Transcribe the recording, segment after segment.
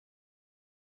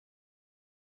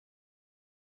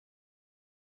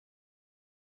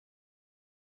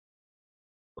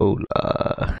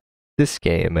Hola. This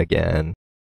game again.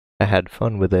 I had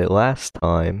fun with it last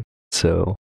time,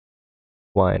 so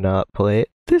why not play it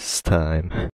this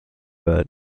time? But,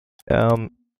 I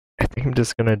think I'm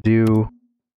just gonna do.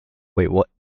 Wait, what?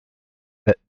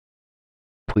 Uh,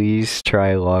 Please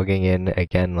try logging in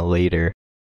again later.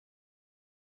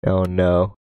 Oh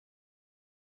no.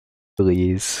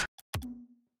 Please.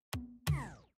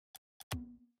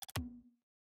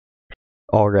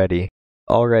 Already.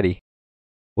 Already.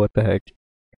 What the heck?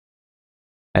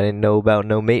 I didn't know about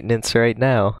no maintenance right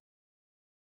now.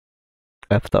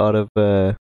 I've thought of,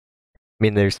 I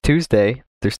mean, there's Tuesday.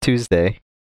 There's Tuesday.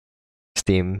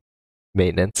 Steam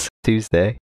maintenance.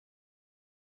 Tuesday.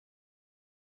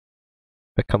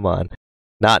 But come on.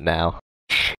 Not now.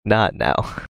 Not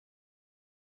now.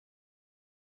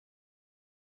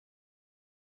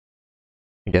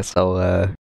 I guess I'll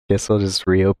just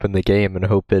reopen the game and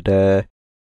hope it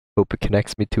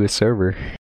connects me to a server.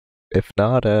 If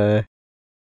not, I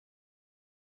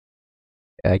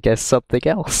guess something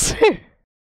else.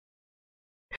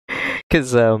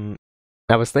 Cause, I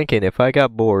was thinking if I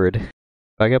got bored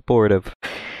of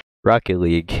Rocket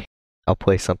League, I'll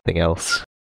play something else.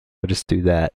 I'll just do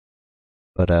that.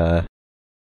 But,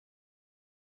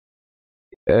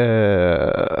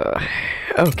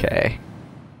 okay.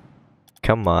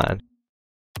 Come on.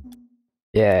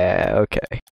 Yeah,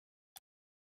 okay.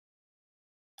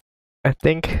 I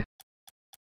think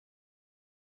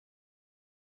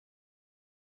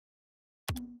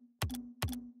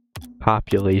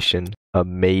population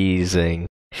amazing.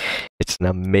 It's an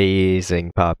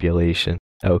amazing population.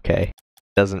 Okay.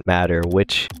 Doesn't matter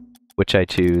which I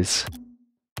choose.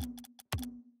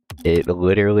 It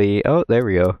literally oh there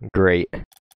we go. Great.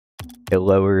 It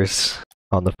lowers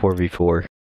on the 4v4.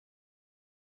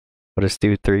 I'll just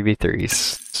do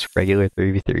 3v3s. Just regular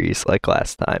 3v3s like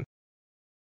last time.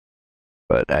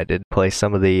 But I did play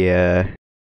some of the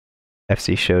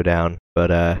FC Showdown,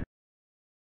 but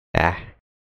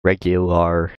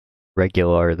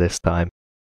regular this time.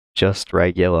 Just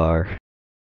regular.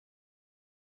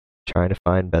 Trying to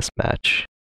find best match.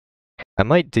 I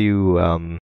might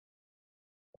do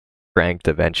ranked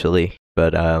eventually,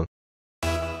 but I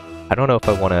don't know if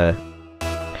I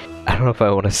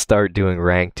want to start doing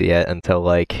ranked yet until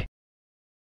like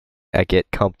I get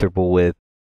comfortable with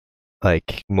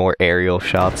like more aerial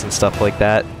shots and stuff like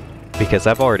that, because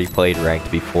I've already played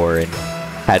ranked before and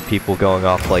had people going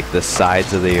off like the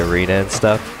sides of the arena and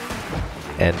stuff,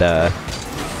 and I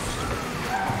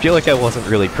feel like I wasn't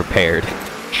really prepared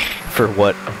for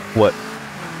what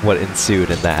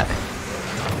ensued in that.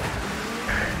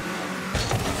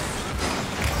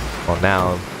 Well,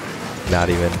 now I'm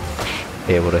not even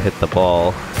able to hit the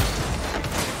ball,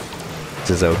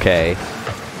 which is okay,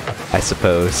 I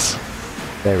suppose.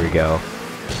 There we go.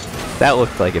 That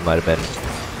looked like it might have been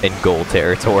in goal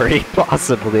territory,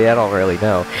 possibly. I don't really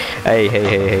know.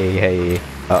 Hey.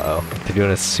 Uh-oh. They're doing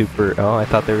a super... Oh, I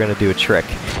thought they were going to do a trick.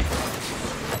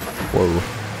 Whoa.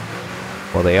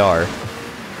 Well, they are.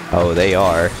 Oh, they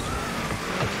are.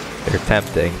 They're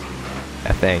tempting,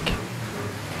 I think.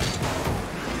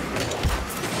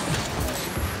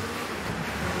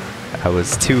 I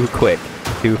was too quick,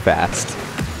 too fast.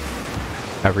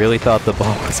 I really thought the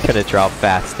ball was gonna drop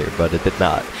faster, but it did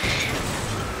not.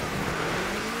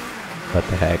 What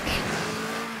the heck?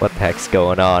 What the heck's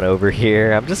going on over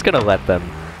here? I'm just gonna let them...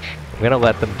 I'm gonna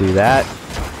let them do that.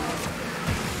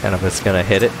 And I'm just gonna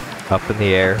hit it up in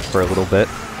the air for a little bit.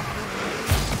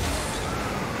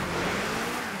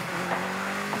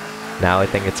 Now I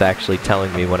think it's actually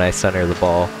telling me when I center the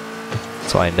ball,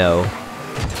 so I know.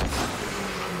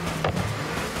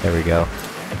 There we go.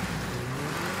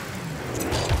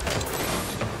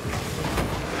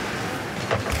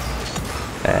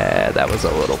 That was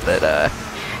a little bit,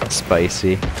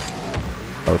 spicy.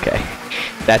 Okay.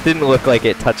 That didn't look like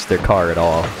it touched their car at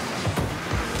all.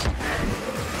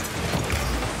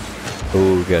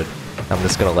 Ooh, good. I'm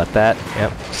just gonna let that.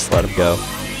 Yep, just let him go.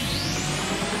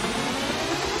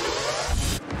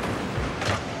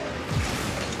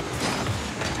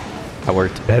 That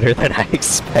worked better than I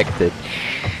expected.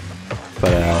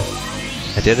 But,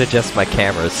 I did adjust my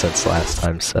cameras since last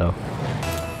time, so...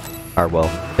 Or,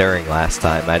 well, during last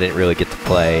time. I didn't really get to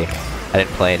play... I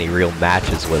didn't play any real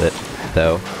matches with it,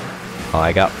 though. Oh,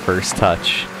 I got first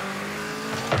touch.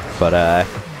 But,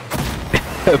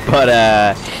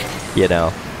 you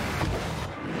know...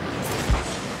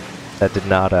 That did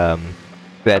not,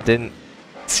 that didn't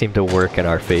seem to work in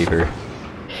our favor.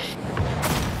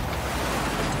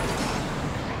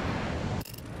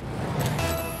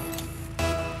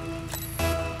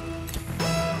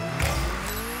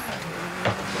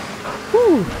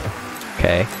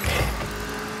 Okay.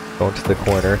 Going to the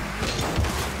corner.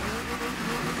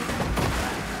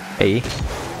 Hey.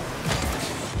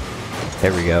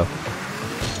 There we go.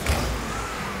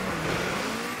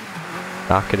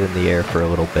 Knock it in the air for a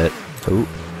little bit. Ooh.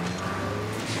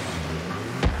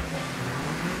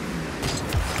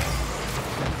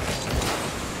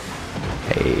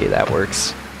 Hey, that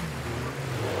works.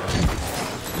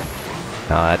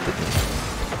 No, that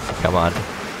didn't. Come on.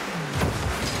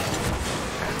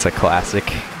 It's a classic.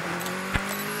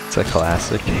 It's a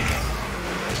classic.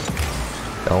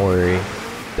 Don't worry.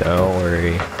 Don't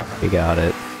worry. We got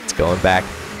it. It's going back.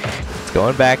 It's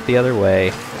going back the other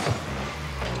way.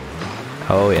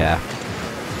 Oh yeah.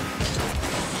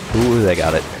 Ooh, they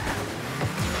got it.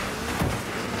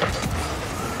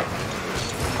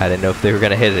 I didn't know if they were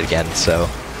gonna hit it again, so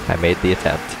I made the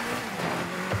attempt.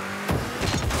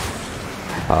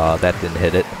 Oh, that didn't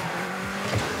hit it.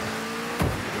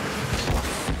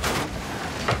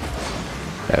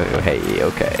 Oh, hey,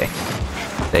 okay.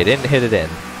 They didn't hit it in.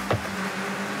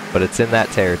 But it's in that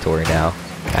territory now.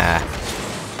 Ah.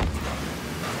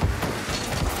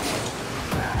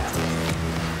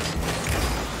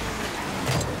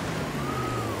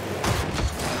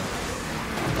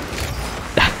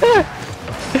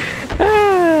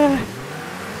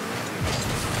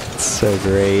 So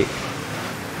great.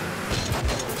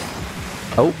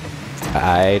 Oh,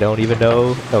 I don't even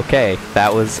know. Okay,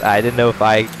 that was, I didn't know if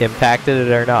I impacted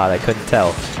it or not. I couldn't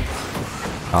tell.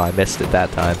 Oh, I missed it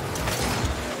that time.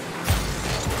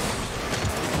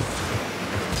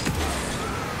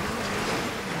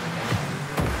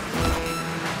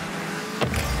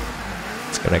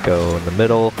 It's gonna go in the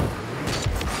middle.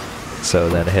 So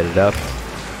then hit it up.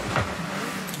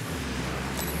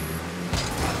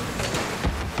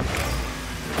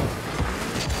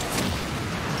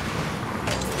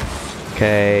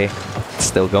 Okay,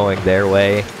 still going their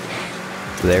way,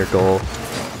 their goal.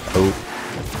 Oh,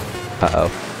 uh-oh,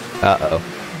 uh-oh.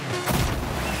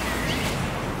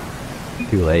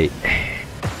 Too late.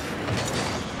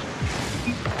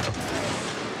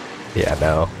 Yeah,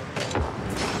 no.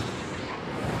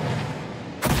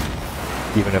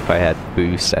 Even if I had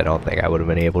boost, I don't think I would have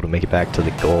been able to make it back to the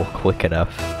goal quick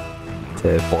enough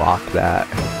to block that.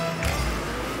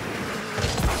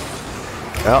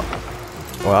 Oh.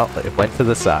 Well, it went to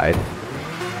the side.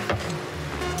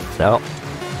 No.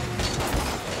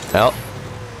 No.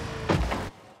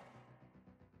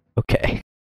 Okay.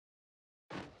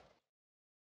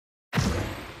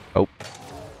 Oh.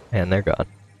 And they're gone.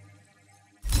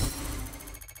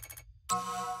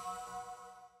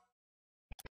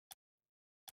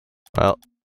 Well,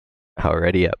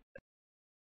 already up.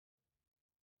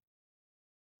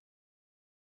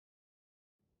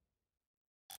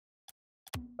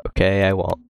 Okay, I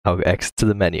won't. I'll exit to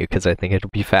the menu because I think it'll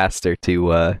be faster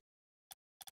to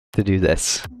do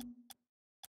this.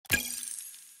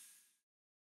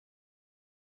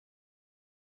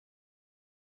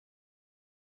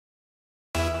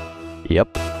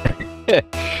 Yep.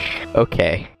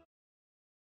 Okay.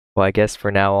 Well, I guess for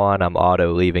now on, I'm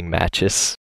auto-leaving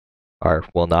matches. Or,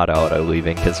 well, not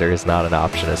auto-leaving, because there is not an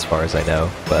option as far as I know,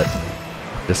 but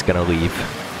I'm just gonna leave,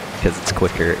 because it's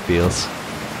quicker, it feels,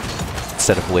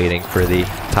 instead of waiting for the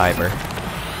timer.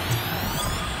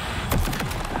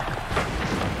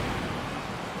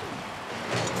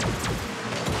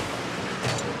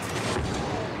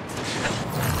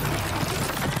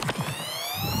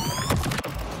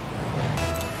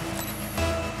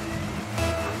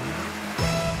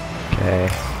 Okay,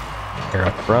 you're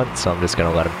up front, so I'm just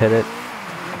gonna let him hit it.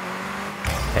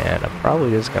 And I'm probably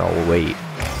just gonna wait.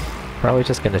 Probably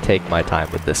just gonna take my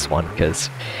time with this one, because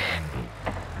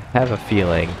I have a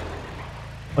feeling...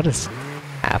 What is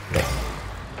happening?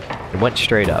 It went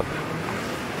straight up.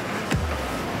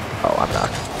 Oh, I'm not.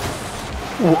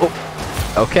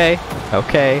 Whoa. Okay,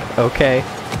 okay, okay.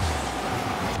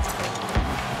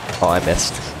 Oh, I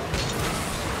missed.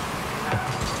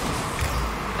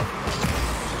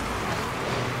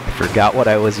 Forgot what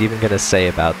I was even gonna say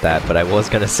about that, but I was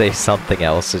gonna say something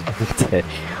else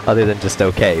other than just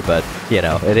okay, but you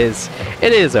know, it is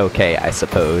okay, I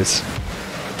suppose.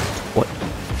 What?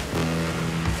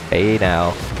 Hey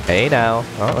now. Hey now.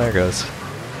 Oh, there it goes.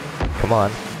 Come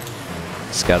on.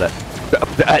 Just gotta...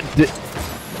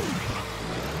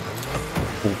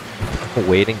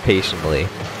 Waiting patiently.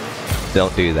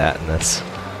 Don't do that in this.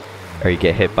 Or you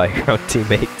get hit by your own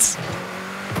teammates.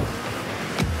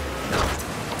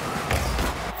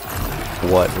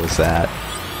 What was that?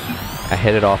 I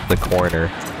hit it off the corner.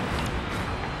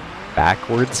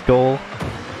 Backwards goal?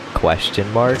 Question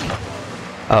mark?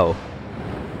 Oh.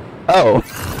 Oh!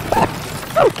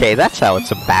 Okay, that's how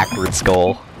it's a backwards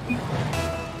goal.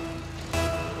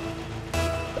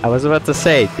 I was about to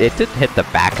say, it didn't hit the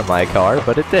back of my car,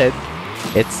 but it did.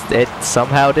 It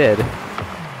somehow did.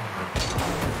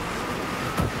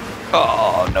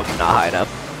 Oh, nope, not high enough.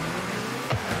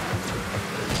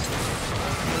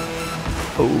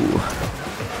 Ooh.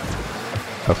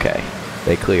 Okay,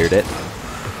 they cleared it.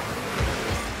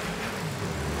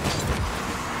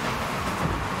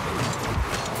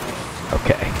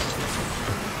 Okay.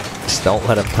 Just don't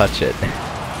let him touch it.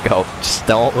 Go, just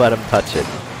don't let him touch it.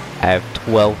 I have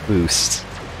 12 boosts.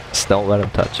 Just don't let him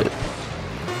touch it.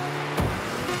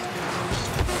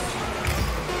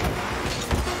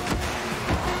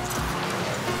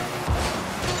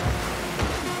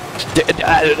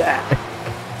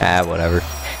 Ah, whatever.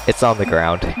 It's on the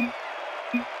ground.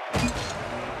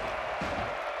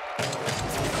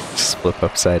 Just flip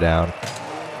upside down.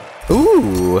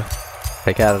 Ooh!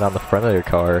 I got it on the front of their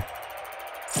car.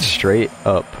 Straight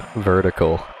up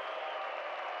vertical.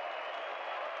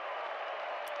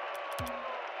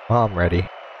 Oh, I'm ready.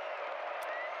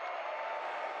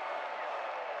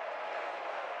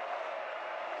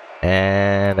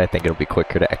 And I think it'll be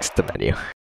quicker to exit the menu.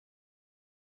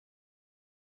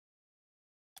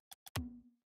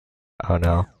 Oh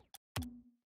no.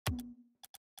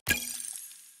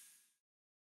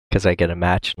 Because I get a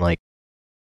match in like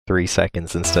 3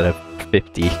 seconds instead of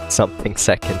 50 something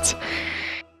seconds.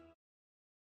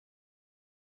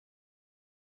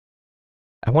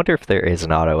 I wonder if there is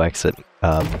an auto exit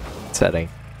setting.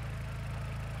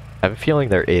 I have a feeling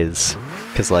there is,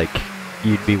 because like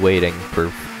you'd be waiting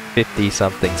for 50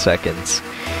 something seconds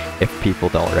if people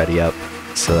don't ready up.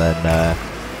 So then I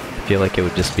feel like it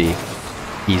would just be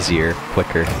easier,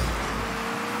 quicker.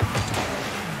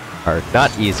 Or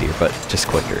not easier, but just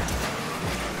quicker.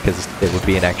 Because it would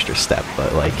be an extra step,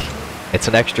 but like it's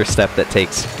an extra step that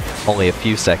takes only a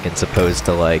few seconds opposed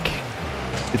to like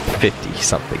 50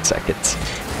 something seconds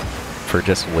for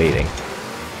just waiting.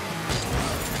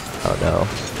 Oh no.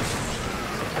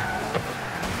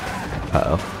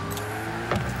 Uh-oh.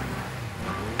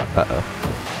 Uh-oh.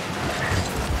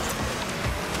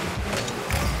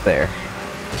 There.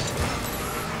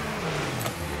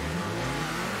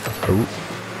 Ooh.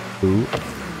 Ooh.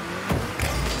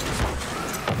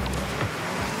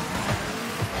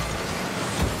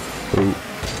 Ooh.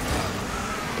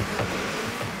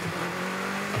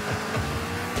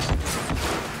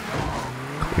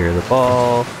 Clear the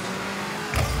ball.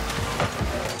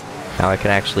 Now I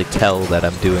can actually tell that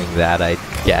I'm doing that, I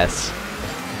guess.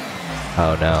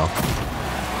 Oh no.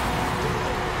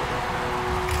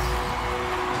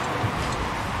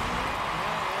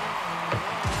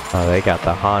 Oh, they got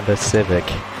the Honda Civic.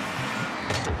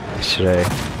 Should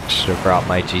have brought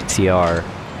my GTR.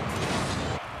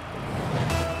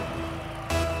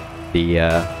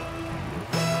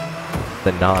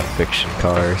 The non-fiction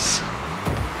cars.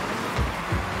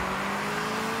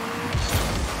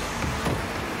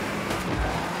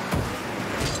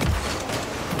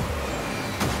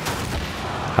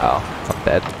 Oh, I'm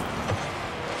dead.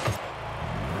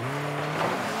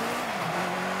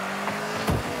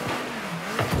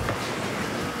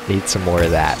 Need some more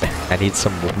of that. I need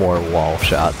some more wall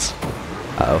shots.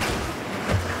 Uh oh.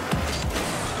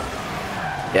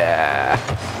 Yeah.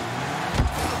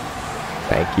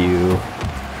 Thank you.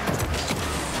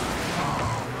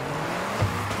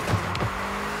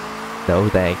 No,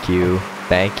 thank you.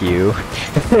 Thank you.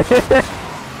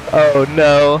 Oh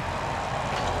no.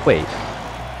 Wait.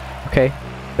 Okay.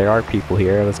 There are people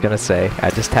here, I was gonna say.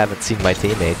 I just haven't seen my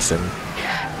teammates in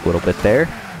a little bit there.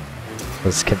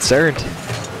 Was concerned.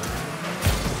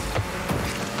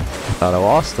 Thought I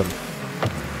lost them.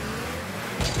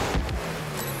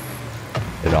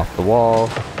 Hit it off the wall.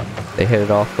 They hit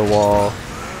it off the wall.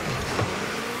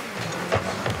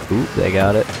 Ooh, they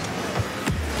got it.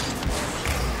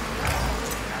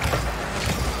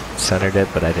 Centered it,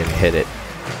 but I didn't hit it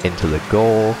into the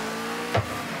goal.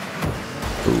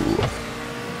 Ooh,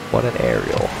 what an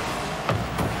aerial.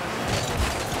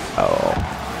 Oh.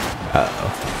 Uh-oh.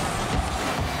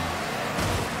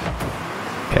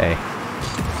 Okay.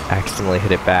 Accidentally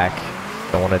hit it back.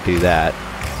 Don't want to do that.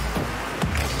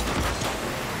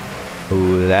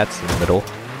 Ooh, that's in the middle.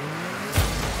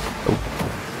 Oh.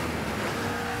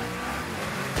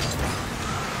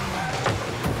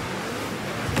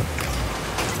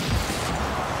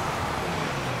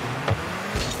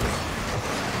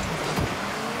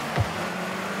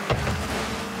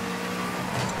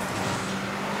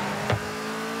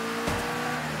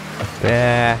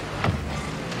 Yeah.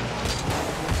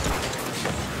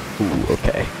 Ooh,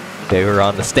 okay. They were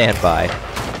on the standby.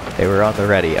 They were on the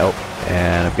ready. Oh,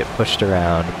 and I'm getting pushed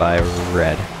around by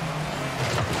red.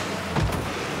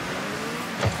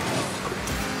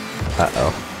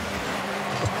 Uh-oh.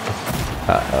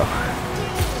 Uh-oh.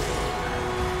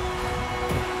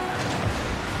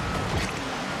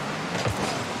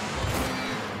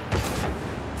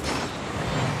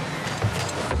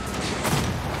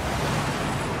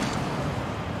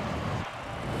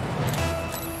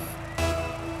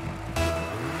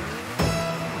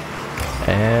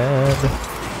 And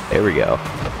there we go.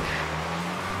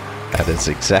 That is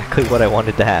exactly what I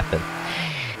wanted to happen.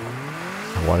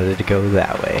 I wanted it to go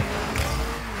that way.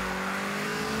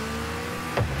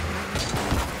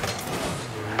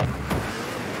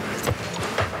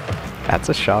 That's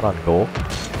a shot on goal?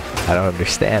 I don't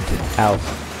understand. Ow.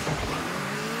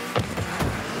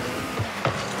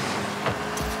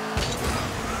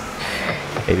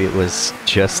 Maybe it was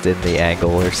just in the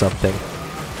angle or something.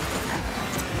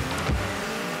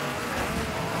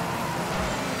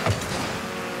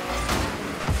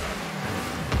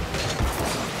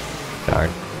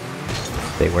 Darn.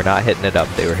 They were not hitting it up,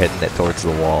 they were hitting it towards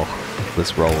the wall. It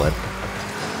was rolling.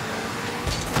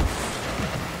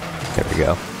 There we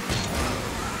go.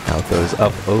 Now it goes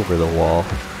up over the wall.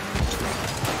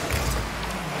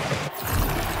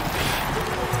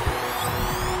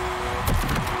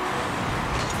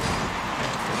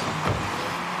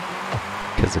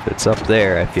 Because if it's up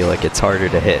there, I feel like it's harder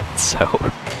to hit, so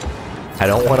I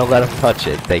don't want to let them touch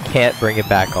it. They can't bring it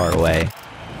back our way.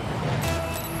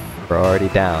 We're already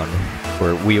down.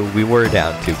 We were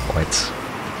down 2 points.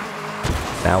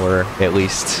 Now we're at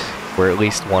least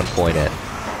 1 point in.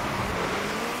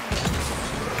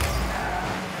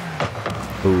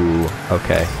 Ooh,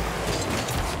 okay.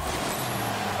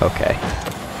 Okay.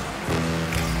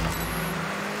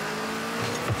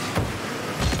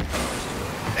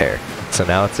 There. So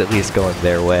now it's at least going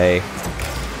their way.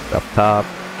 Up top.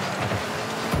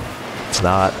 It's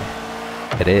not.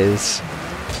 It is.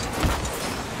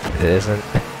 It isn't.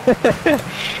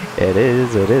 It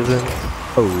is, it isn't.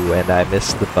 Oh, and I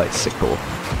missed the bicycle.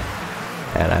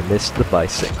 And I missed the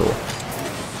bicycle.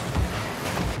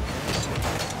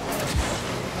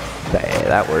 Hey,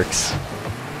 that works.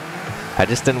 I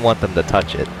just didn't want them to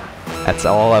touch it. That's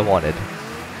all I wanted.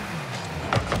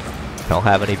 I don't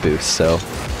have any boosts, so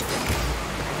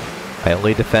my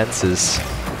only defense is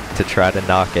to try to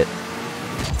knock it.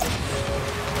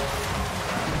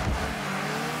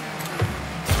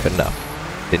 Good enough.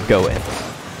 Didn't go in.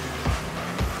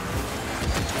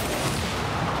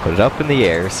 Put it up in the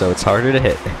air so it's harder to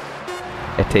hit.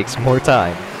 It takes more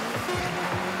time.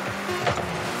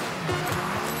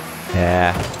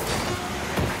 Yeah.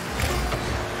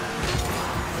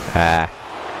 Ah.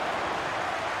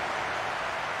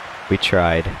 We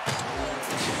tried.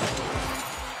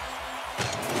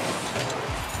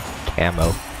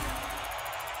 Camo.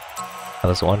 I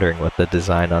was wondering what the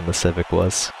design on the Civic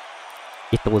was.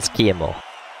 It was camo.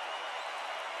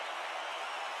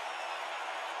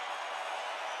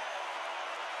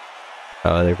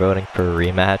 Oh, they're voting for a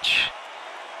rematch?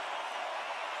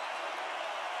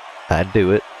 I'd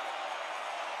do it.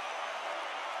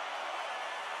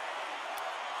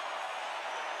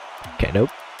 Okay,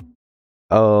 nope.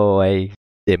 Oh,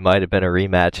 it might have been a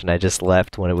rematch and I just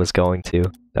left when it was going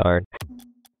to. Darn.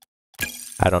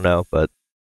 I don't know, but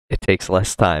it takes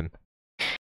less time.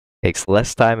 It takes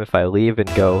less time if I leave and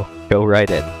go right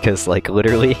in, because like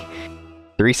literally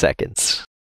 3 seconds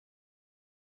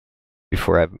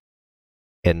before I'm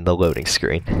in the loading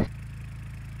screen.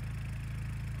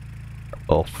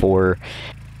 Well,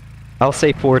 I'll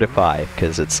say 4 to 5,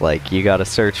 because it's like you gotta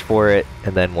search for it,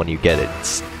 and then when you get it,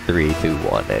 it's 3, 2,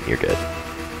 1, and you're good.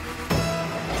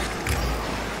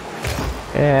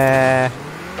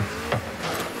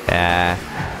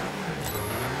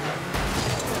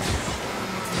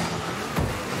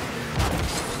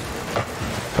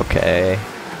 Okay.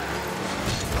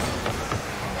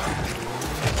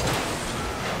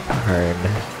 Darn.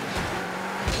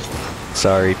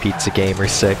 Sorry, Pizza Gamer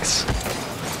 6.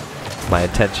 My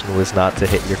intention was not to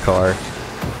hit your car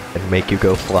and make you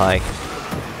go flying.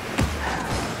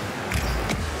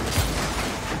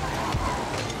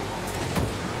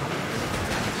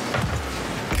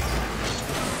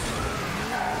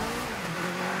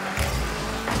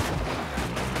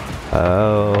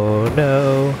 Oh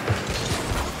no.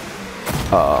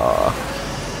 Aww.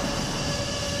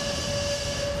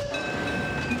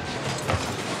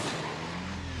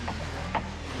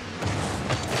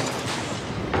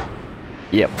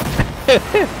 Yep.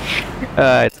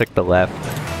 I took the left.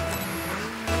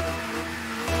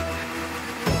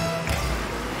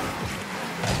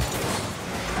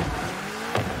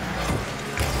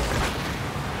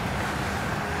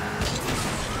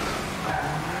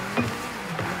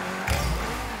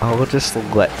 I'll just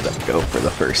let them go for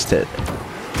the first hit.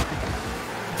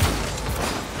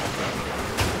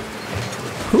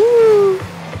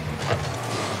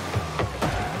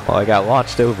 Well, I got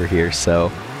launched over here,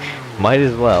 so might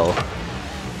as well.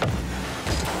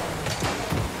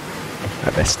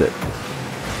 I missed it.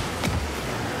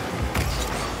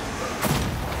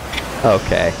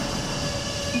 Okay.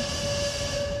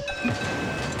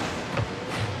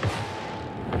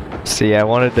 See, I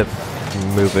wanted to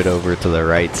move it over to the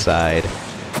right side.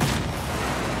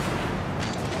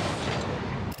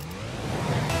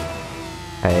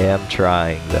 I am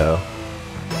trying, though.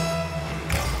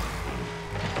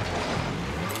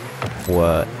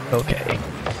 What? Okay.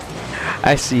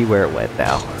 I see where it went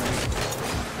now.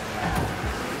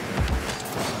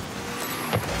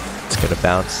 It's gonna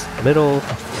bounce middle.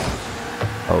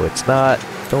 Oh, it's not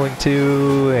going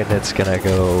to, and it's gonna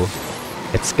go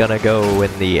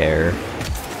in the air.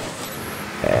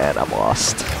 And I'm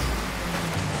lost.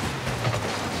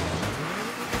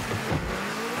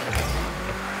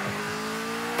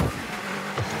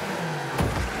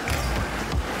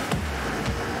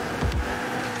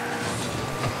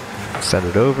 Send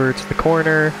it over to the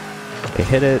corner. They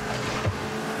hit it.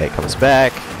 It comes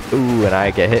back. Ooh, and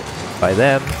I get hit by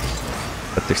them.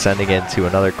 But they're sending it into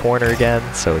another corner again,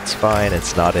 so it's fine.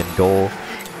 It's not in goal.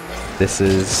 This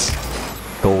is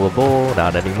goalable,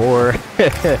 not anymore.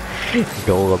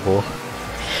 Goalable.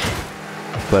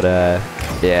 But,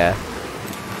 yeah.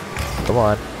 Come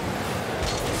on.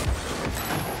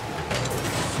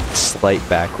 Slight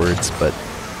backwards, but,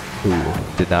 ooh,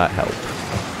 did not help.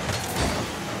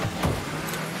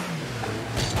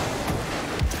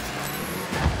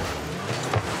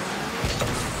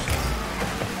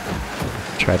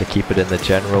 Try to keep it in the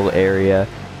general area.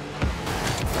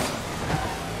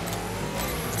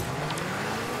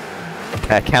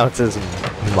 That counts as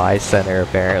my center,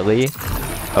 apparently.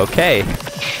 Okay.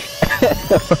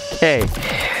 Okay.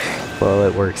 Well,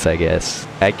 it works, I guess.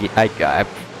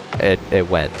 It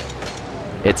went.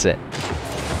 It's in.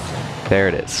 There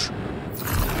it is.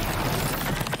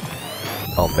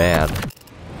 Oh, man.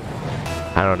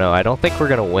 I don't know. I don't think we're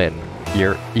gonna win.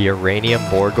 Uranium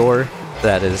Borgor,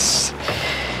 that is...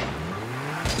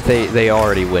 They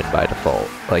already win by default.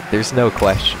 Like, there's no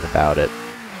question about it.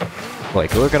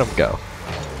 Like, look at them go.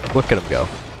 Look at him go.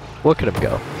 Look at him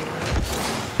go.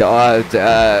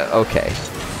 Okay.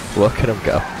 Look at him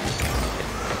go.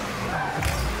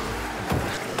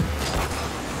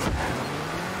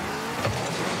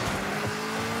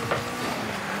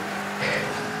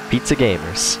 Pizza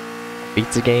Gamers.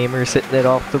 Pizza Gamers hitting it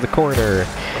off to the corner.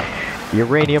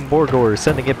 Uranium Borgor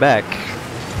sending it back.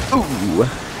 Ooh!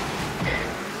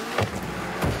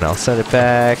 And I'll send it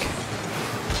back.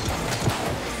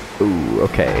 Ooh,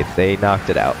 okay, they knocked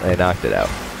it out. They knocked it out.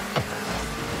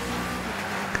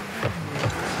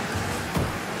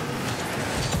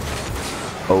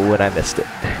 Oh, and I missed it.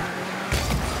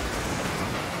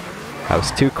 I was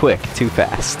too quick, too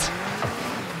fast.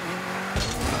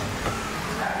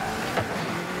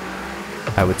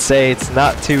 I would say it's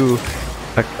not too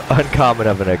uncommon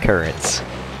of an occurrence.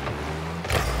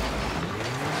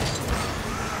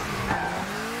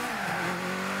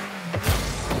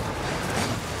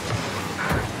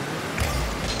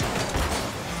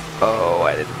 Oh,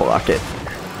 I didn't block it.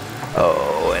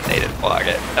 Oh, and they didn't block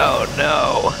it. Oh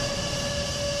no.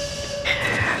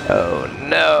 Oh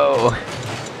no.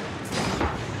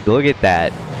 Look at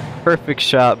that. Perfect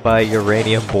shot by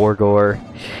Uranium Borgor.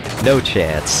 No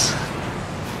chance.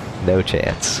 No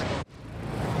chance.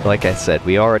 Like I said,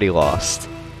 we already lost.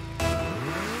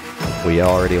 We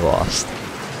already lost.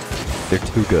 They're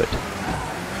too good.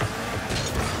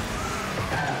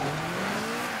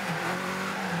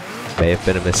 May have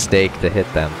been a mistake to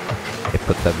hit them. It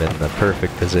put them in the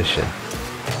perfect position.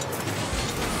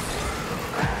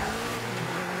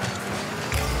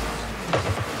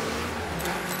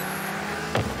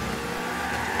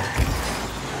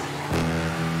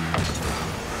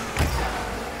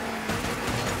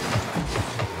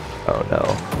 Oh no.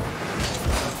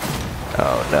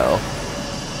 Oh no.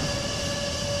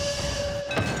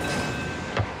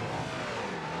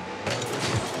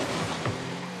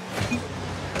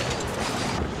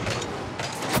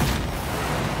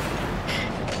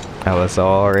 I was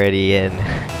already in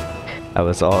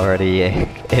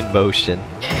motion.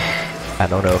 I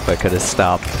don't know if I could have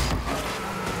stopped.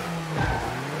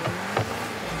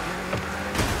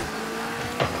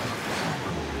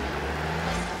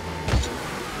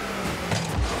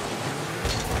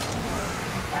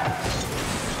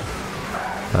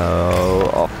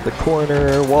 Oh, off the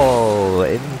corner wall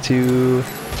into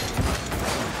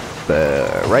the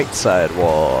right side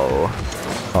wall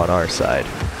on our side.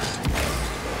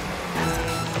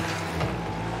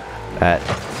 That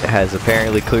has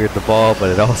apparently cleared the ball,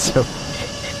 but it also...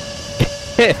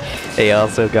 They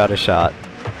also got a shot.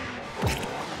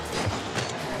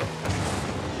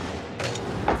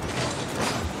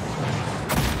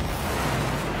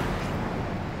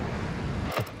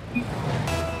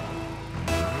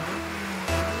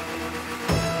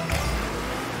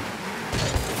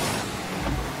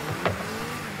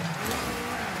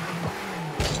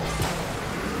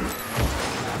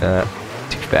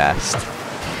 Too fast.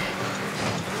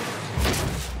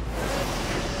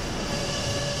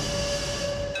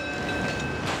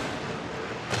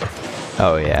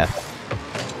 Oh yeah.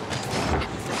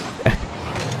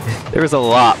 There was a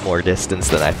lot more distance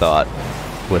than I thought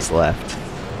was left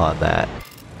on that.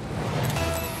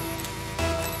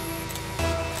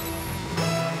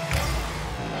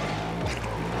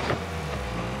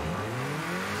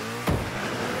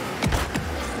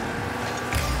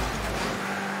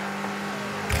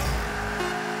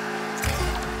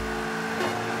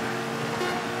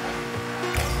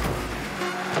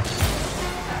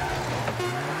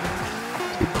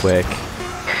 Too quick.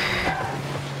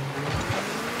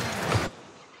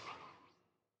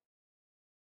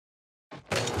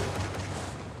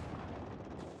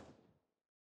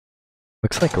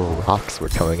 Looks like rocks were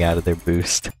coming out of their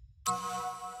boost. I'm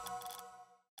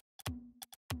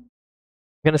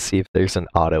gonna see if there's an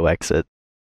auto exit.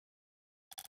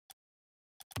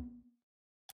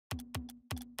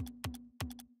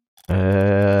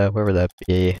 Where would that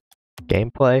be?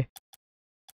 Gameplay?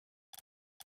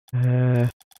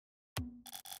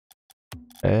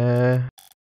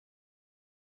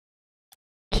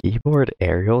 Keyboard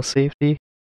aerial safety?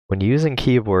 When using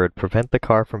keyboard, prevent the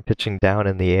car from pitching down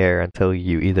in the air until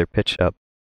you either pitch up,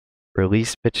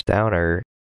 release pitch down, or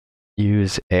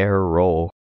use air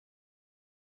roll.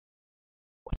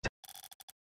 What?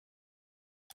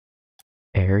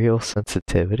 Aerial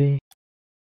sensitivity?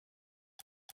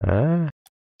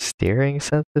 Steering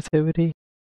sensitivity?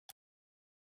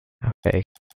 Okay.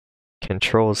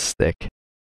 Control stick.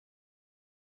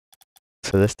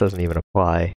 So this doesn't even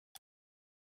apply.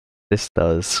 This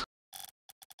does.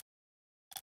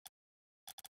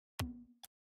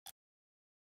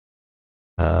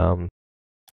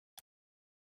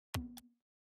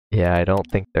 Yeah, I don't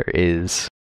think there is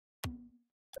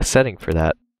a setting for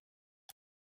that.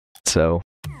 So,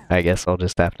 I guess I'll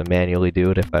just have to manually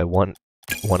do it if I want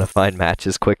to find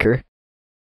matches quicker.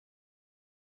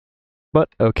 But,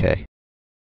 okay.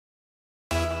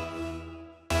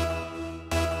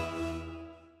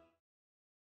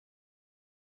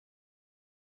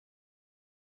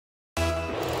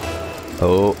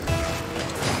 Oh,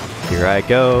 here I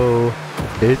go.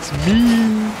 It's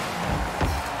me.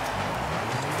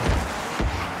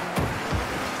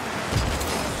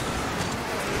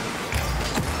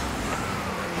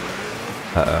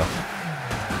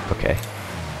 Uh-oh. Okay.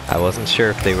 I wasn't sure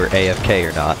if they were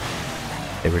AFK or not.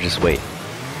 They were just waiting.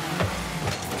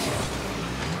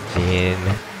 Being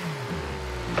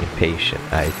impatient,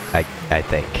 I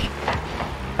think.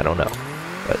 I don't know,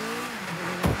 but...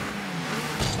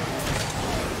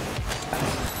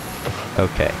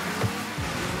 Okay.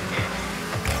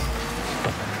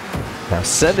 Now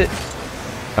send it...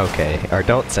 Okay, or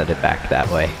don't send it back that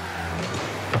way.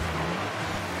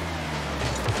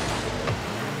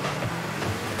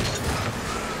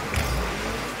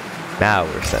 Now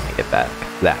we're sending it back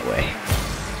that way.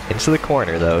 Into the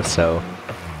corner though, so...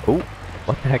 Oh,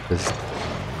 what the heck was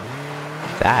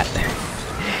that?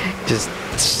 Just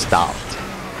stopped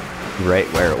right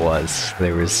where it was.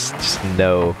 There was just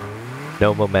no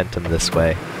momentum this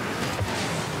way.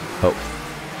 Oh.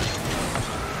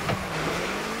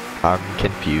 I'm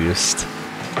confused.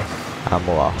 I'm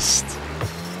lost.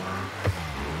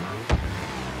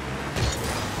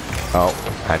 Oh,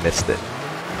 I missed it.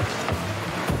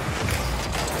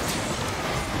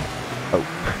 Oh.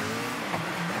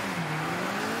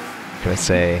 I'm gonna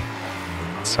say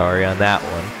sorry on that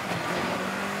one.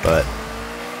 But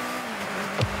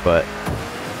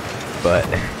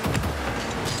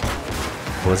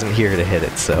wasn't here to hit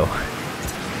it, so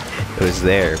it was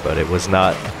there, but it was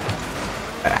not.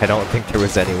 I don't think there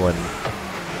was anyone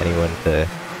to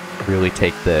really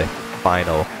take the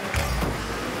final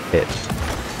hit.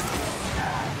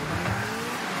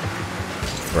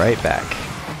 Right back.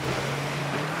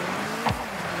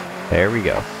 There we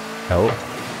go. Oh,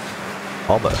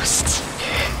 almost.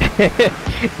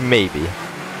 Maybe.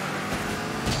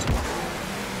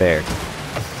 There.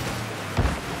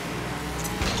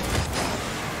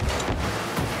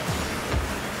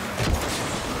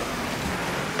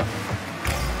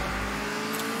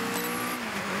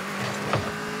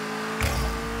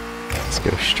 Let's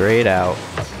go straight out.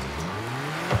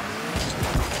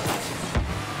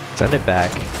 Send it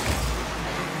back.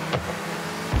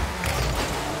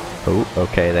 Oh,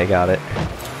 okay, they got it.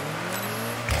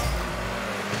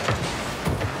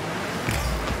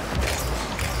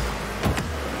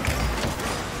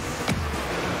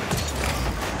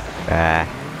 Ah,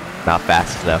 not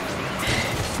fast enough.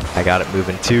 I got it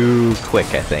moving too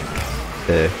quick, I think,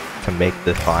 to make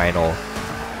the final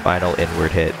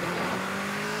inward hit.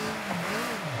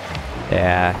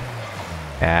 Yeah.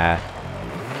 Yeah.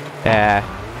 Yeah.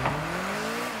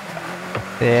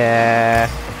 Yeah.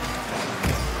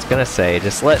 I was gonna say,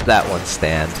 just let that one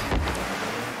stand.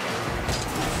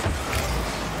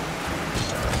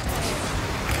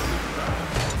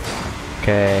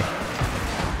 Okay.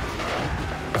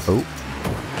 Oh.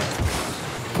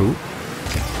 Ooh.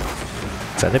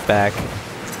 Send it back.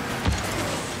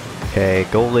 Okay,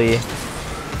 goalie.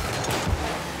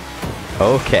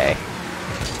 Okay.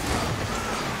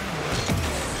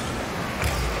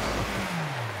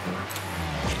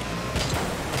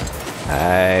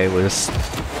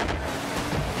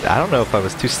 I don't know if I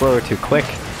was too slow or too quick.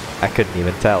 I couldn't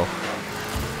even tell.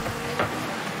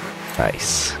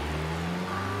 Nice.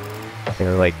 They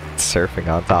were like surfing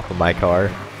on top of my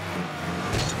car.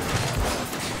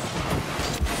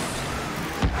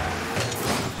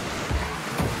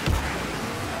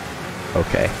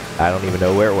 Okay, I don't even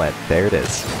know where it went. There it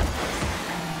is.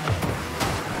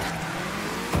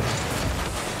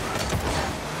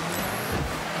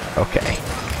 Okay.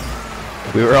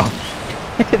 We were all...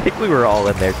 I think we were all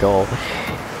in their goal.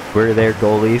 We're their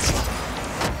goalies.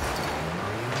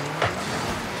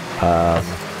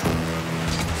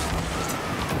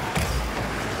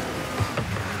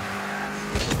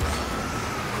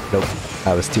 Nope.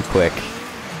 I was too quick.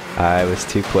 I was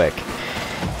too quick.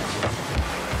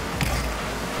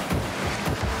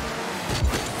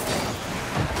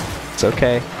 It's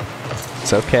okay.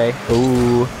 It's okay.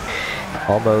 Ooh.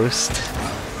 Almost.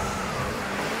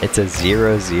 It's a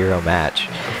 0-0 match.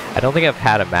 I don't think I've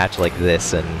had a match like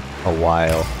this in a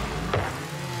while,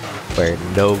 where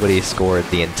nobody scored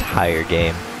the entire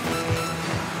game.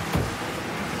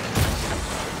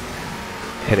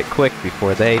 Hit it quick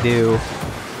before they do.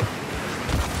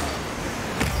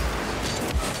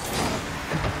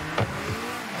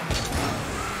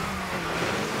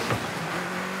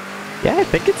 Yeah, I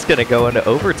think it's gonna go into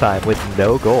overtime with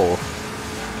no goal.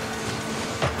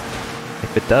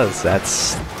 If it does,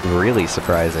 that's really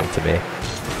surprising to me.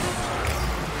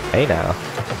 Hey now.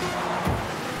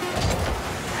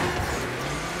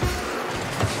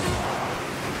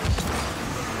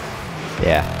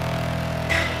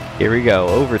 Yeah. Here we go,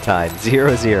 overtime,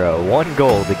 0-0. One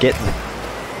goal to get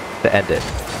to end it.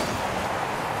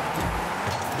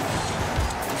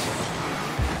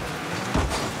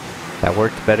 That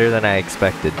worked better than I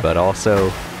expected, but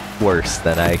also worse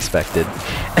than I expected.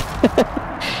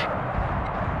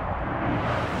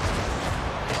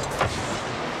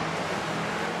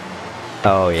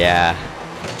 Oh, yeah.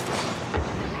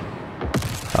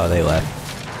 Oh, they left.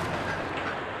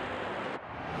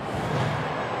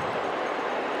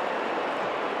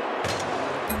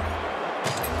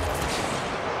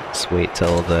 Just wait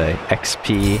till the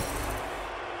XP.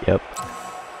 Yep.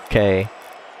 Okay.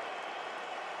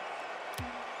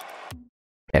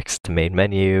 Next to main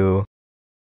menu.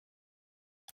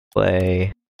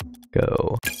 Play.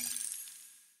 Go.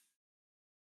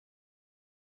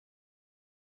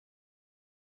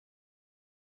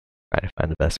 Try to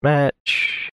find the best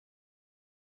match.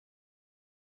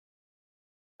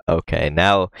 Okay,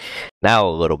 now a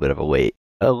little bit of a wait.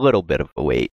 A little bit of a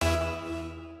wait.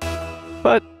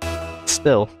 But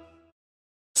still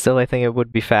I think it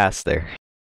would be faster.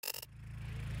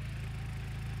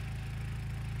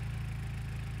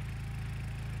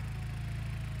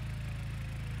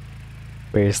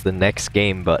 Where's the next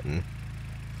game button?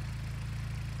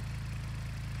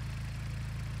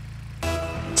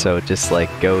 So it just like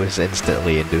goes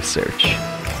instantly into search.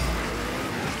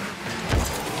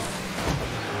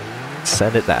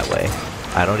 Send it that way.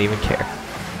 I don't even care.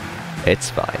 It's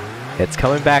fine. It's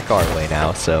coming back our way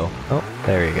now, so... Oh,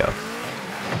 there you go.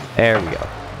 There we go.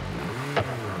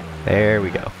 There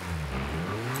we go.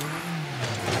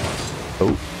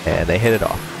 Oh, and they hit it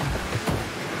off.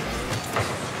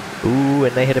 Ooh,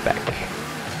 and they hit it back.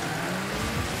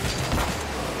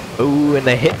 Ooh, and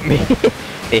they hit me.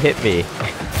 They hit me.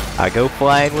 I go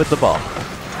flying with the ball.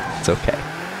 It's okay.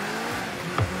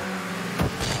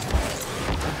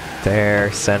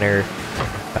 There, center.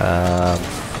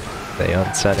 They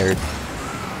uncentered.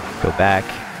 Go back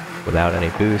without any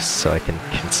boosts so I can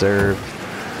conserve.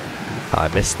 I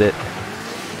missed it.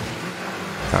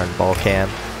 Darn ball cam.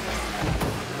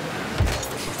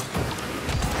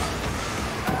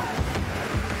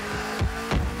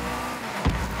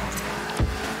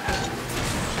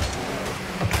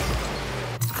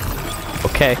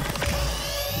 Okay.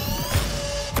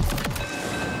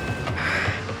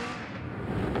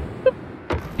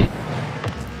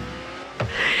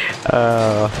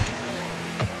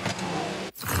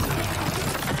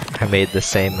 I made the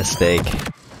same mistake.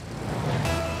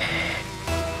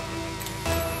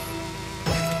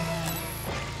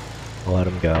 Let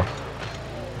him go.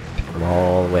 Come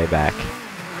all the way back.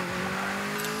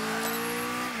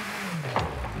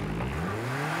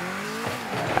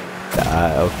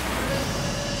 Okay.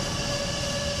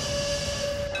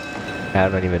 I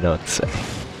don't even know what to say.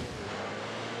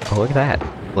 Oh, look at that.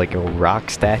 Like a rock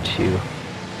statue.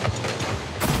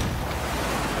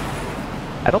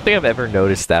 I don't think I've ever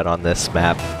noticed that on this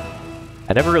map.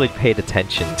 I never really paid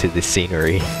attention to the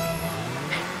scenery.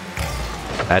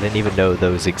 I didn't even know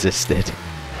those existed.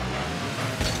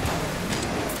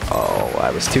 Oh,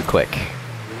 I was too quick.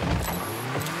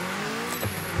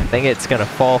 I think it's gonna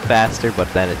fall faster,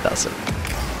 but then it doesn't.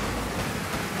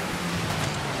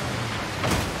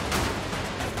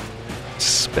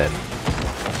 Spin.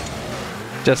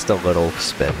 Just a little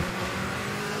spin.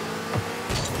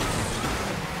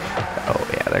 Oh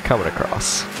yeah, they're coming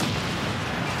across.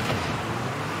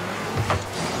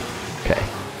 Okay.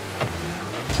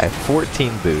 I have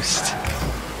 14 boost.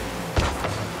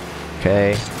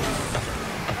 Okay.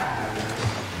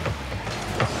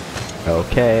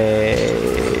 Okay,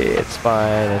 it's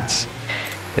fine,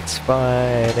 it's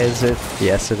fine, is it?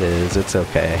 Yes it is, it's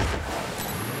okay.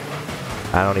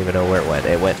 I don't even know where it went.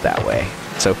 It went that way.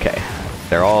 It's okay.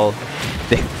 They're all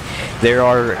there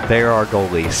are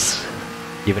goalies.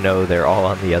 Even though they're all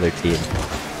on the other team.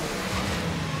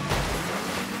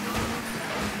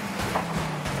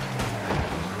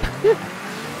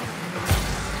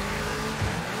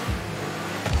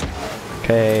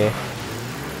 Okay.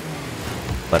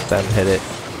 Let them hit it.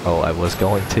 Oh, I was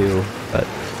going to, but...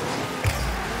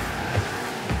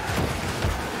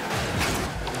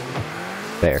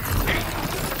 There.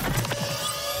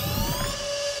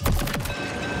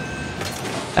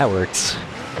 That works.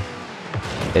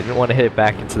 They didn't want to hit it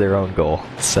back into their own goal,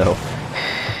 so...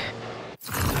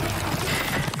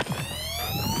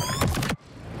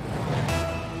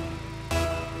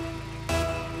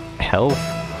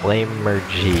 Hellflamer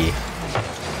G.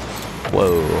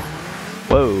 Whoa.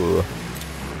 Whoa.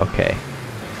 Okay.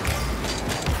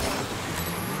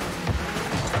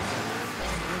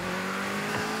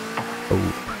 Oh,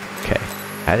 okay.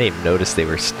 I didn't even notice they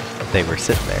were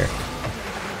sitting there.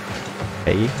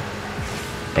 Hey.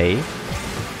 Hey.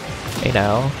 Hey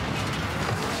now.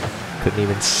 Couldn't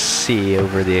even see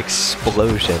over the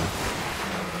explosion.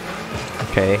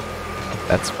 Okay.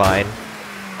 That's fine.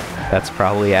 That's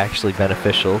probably actually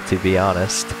beneficial, to be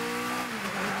honest.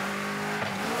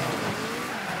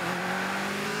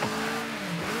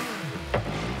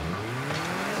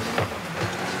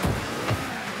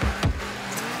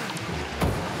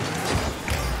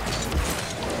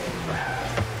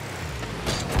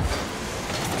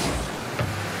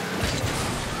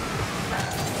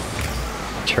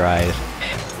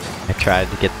 I tried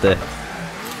to get the...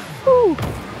 Woo!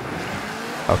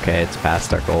 Okay, it's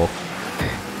past our goal.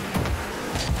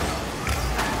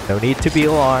 No need to be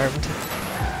alarmed.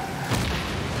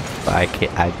 I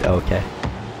can't, okay.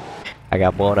 I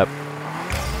got blown up.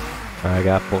 I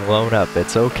got blown up.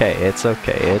 It's okay, it's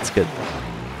okay, it's good.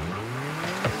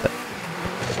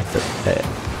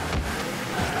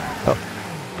 Oh.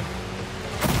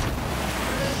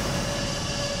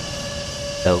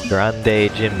 El Grande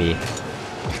Jimmy.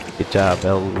 Good job,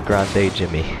 El Grande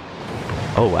Jimmy.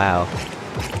 Oh wow.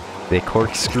 They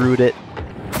corkscrewed it.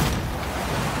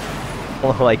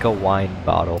 Like a wine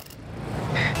bottle.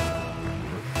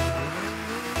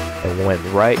 It went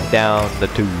right down the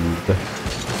tube.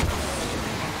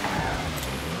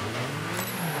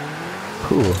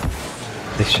 Ooh.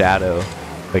 The shadow,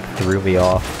 like, threw me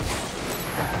off.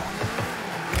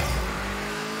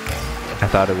 I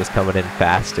thought it was coming in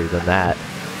faster than that.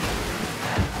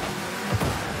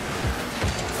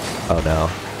 Oh no.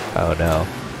 Oh no.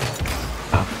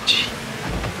 Oh, gee.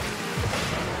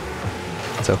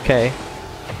 It's okay.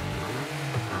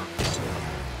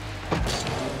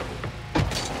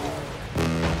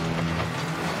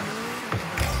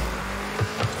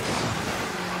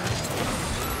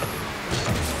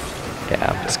 Yeah,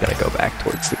 I'm just gonna go back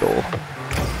towards the goal.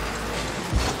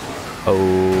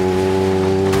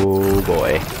 Oh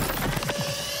boy.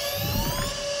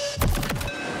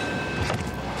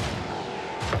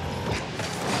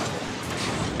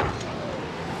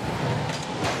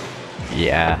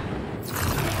 Yeah.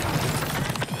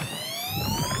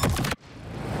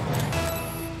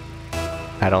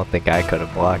 I don't think I could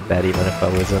have blocked that even if I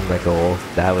was in the goal.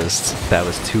 That was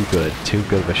too good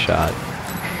of a shot.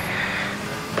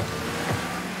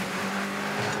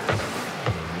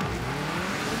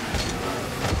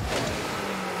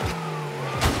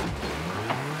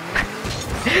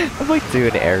 I'm like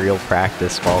doing aerial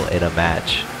practice while in a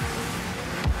match.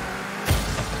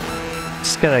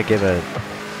 Just gonna give a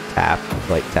tap,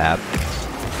 light tap.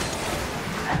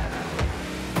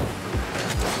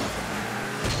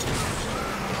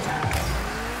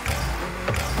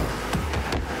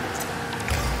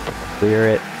 clear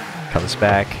it, comes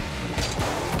back,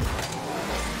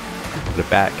 put it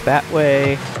back that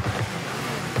way.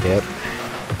 Yep.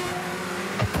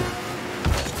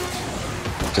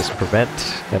 Just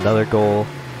prevent another goal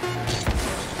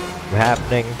from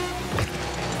happening.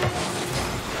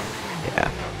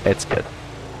 Yeah, it's good.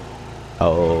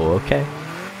 Oh, okay.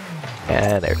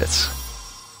 And there it is.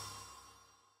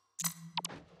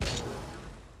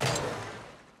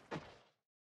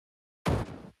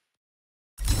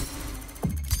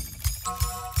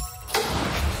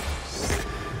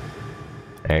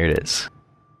 There it is.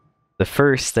 The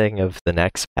first thing of the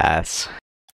next pass.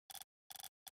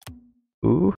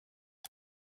 Ooh.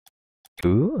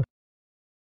 Ooh.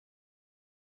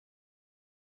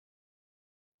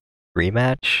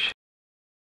 Rematch?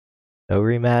 No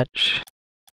rematch?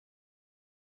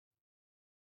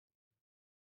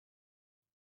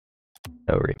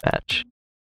 No rematch.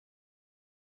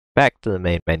 Back to the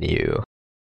main menu.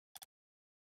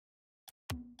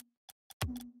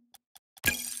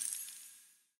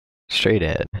 Straight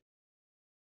in.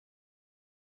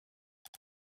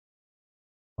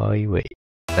 While you wait.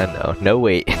 No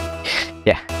wait.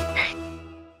 Yeah.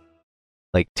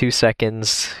 Like 2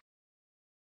 seconds.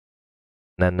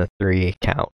 And then the 3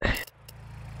 count.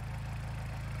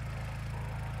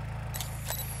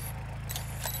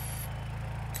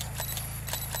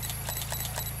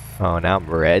 Oh, now I'm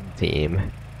red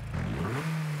team.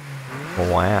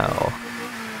 Wow.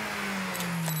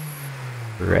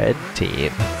 Red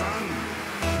team.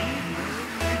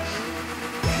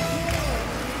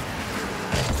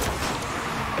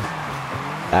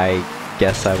 I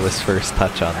guess I was first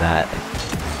touch on that.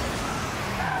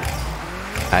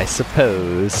 I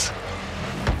suppose.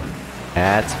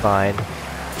 That's fine.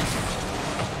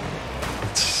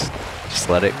 Just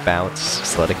let it bounce.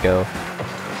 Just let it go.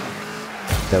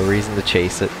 No reason to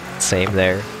chase it. Same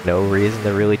there. No reason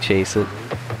to really chase it.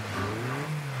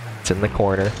 It's in the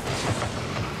corner.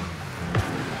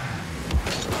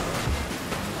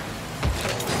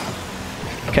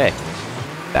 Okay.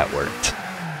 That worked.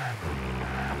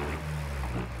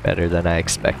 Better than I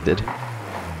expected.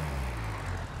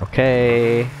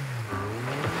 Okay.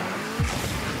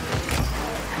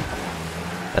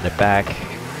 Send it back.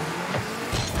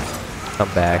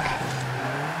 Come back.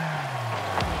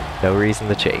 No reason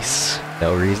to chase.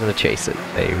 No reason to chase it.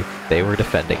 They were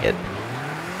defending it.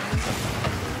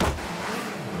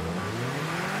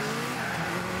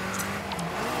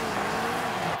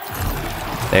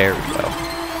 There we go.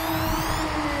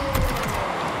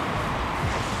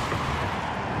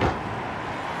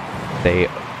 They...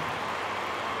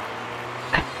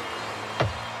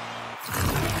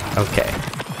 Okay.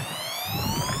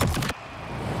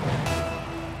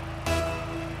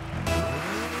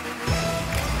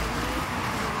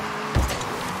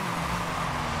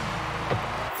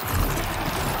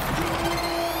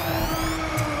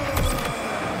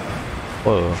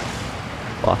 Whoa.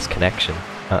 Lost connection.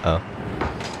 Uh-oh.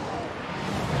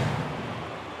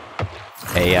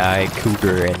 AI,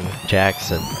 Cougar, and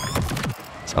Jackson.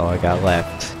 That's all I got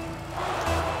left.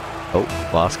 Oh,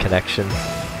 lost connection.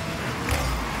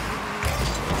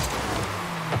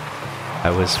 I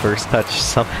was first touched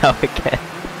somehow again.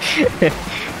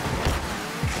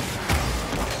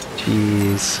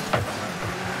 Jeez.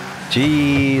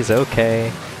 Jeez,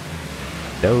 okay.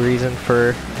 No reason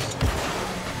for...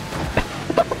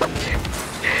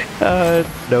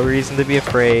 no reason to be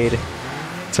afraid.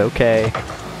 It's okay.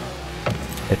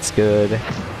 It's good.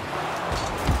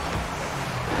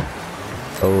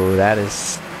 Oh, that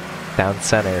is down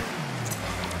center.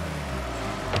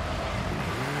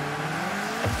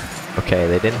 Okay,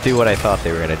 they didn't do what I thought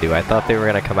they were gonna do. I thought they were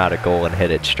gonna come out of goal and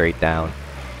hit it straight down.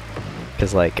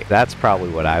 Cause like, that's probably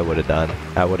what I would have done.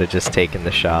 I would have just taken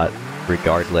the shot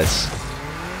regardless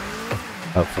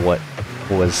of what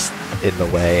was in the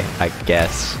way, I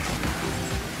guess.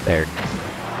 There.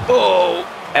 Oh!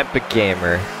 Epic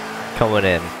Gamer. Coming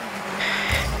in.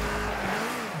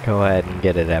 Go ahead and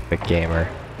get it, Epic Gamer.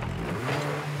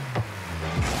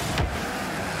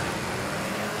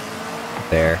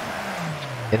 There.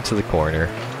 Into the corner.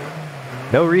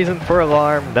 No reason for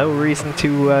alarm, no reason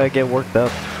to get worked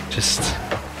up. Just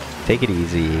take it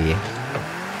easy.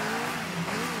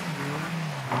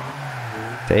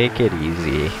 Take it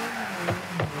easy.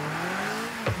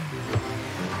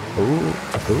 Ooh,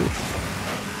 ooh.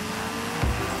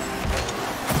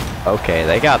 Okay,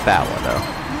 they got that one though.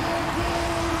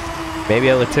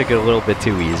 Maybe I took it a little bit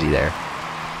too easy there,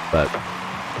 but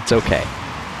it's okay.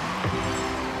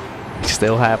 We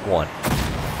still have one.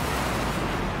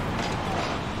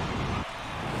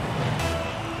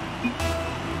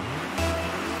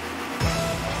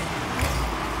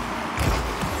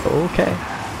 Okay.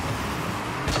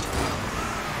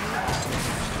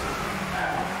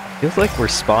 Feels like we're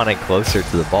spawning closer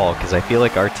to the ball, because I feel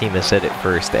like our team has hit it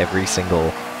first every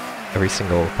single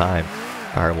time.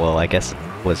 Or, well, I guess it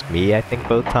was me, I think,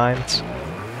 both times.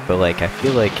 But, like, I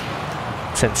feel like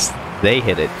since they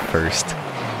hit it first,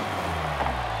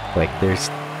 like, it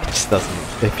just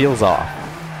doesn't, it feels off.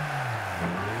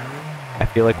 I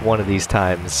feel like one of these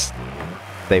times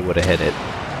they would have hit it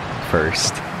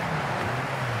first.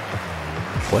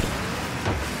 What?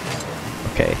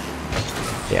 Okay.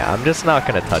 Yeah, I'm just not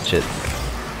gonna touch it.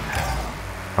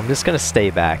 I'm just gonna stay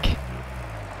back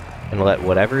and let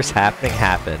whatever's happening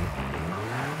happen.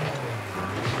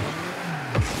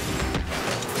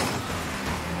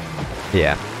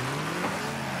 Yeah.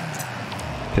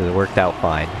 Because it worked out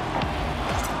fine.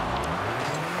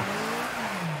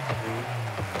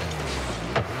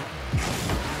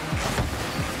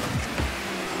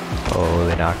 Oh,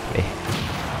 they knocked me.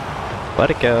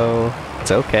 Let it go.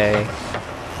 It's okay.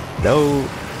 No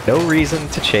reason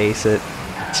to chase it.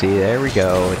 See, there we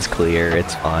go. It's clear.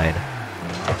 It's fine.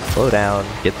 Slow down.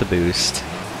 Get the boost.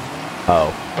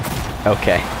 Oh.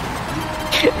 Okay.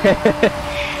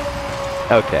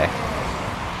 Okay.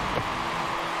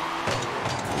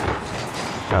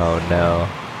 Oh no.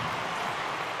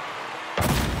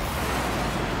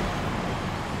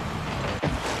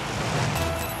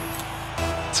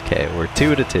 It's okay. We're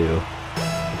 2-2,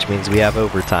 which means we have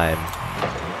overtime.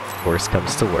 Worst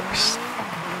comes to worst.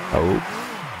 Oh.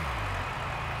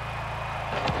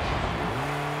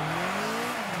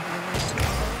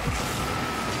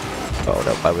 Oh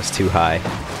nope, I was too high.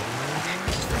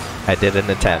 I did an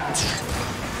attempt,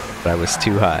 but I was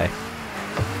too high.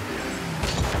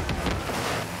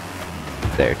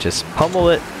 There, just pummel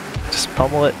it. Just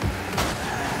pummel it.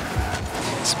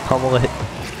 Just pummel it.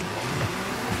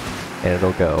 And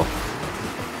it'll go.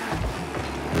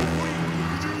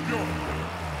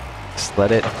 Just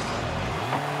let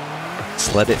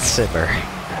it simmer.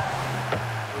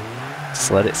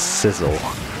 Just let it sizzle.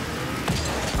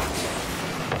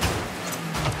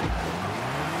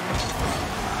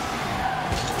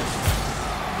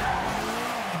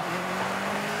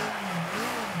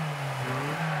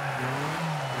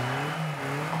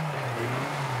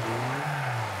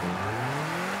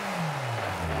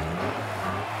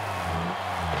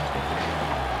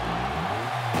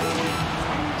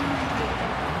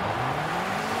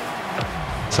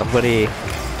 Somebody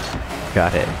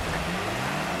got it.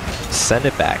 Send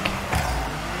it back.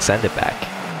 Send it back.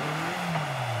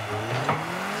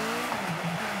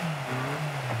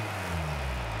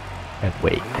 And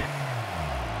wait.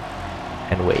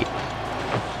 And wait.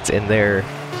 It's in there.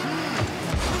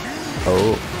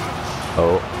 Oh.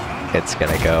 Oh. It's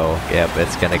gonna go. Yep,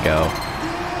 it's gonna go.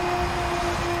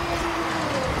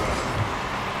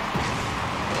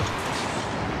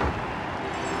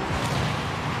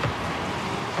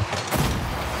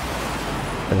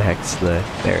 Where the heck's the...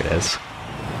 There it is.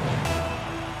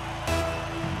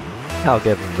 I'll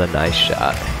give him the nice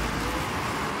shot.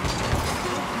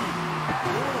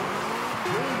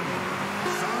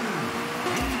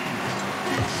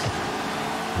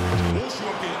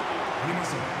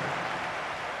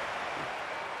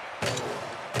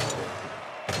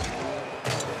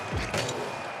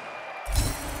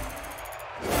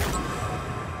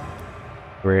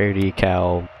 Rare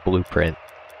decal blueprint.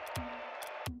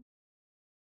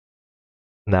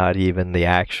 Not even the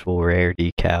actual rare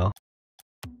decal.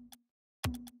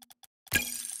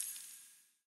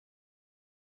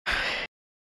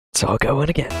 So I'll go in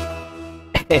again.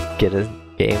 Get a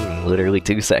game in literally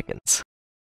 2 seconds.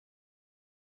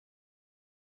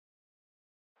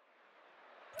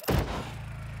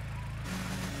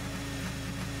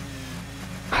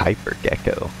 Hyper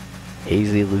Gecko.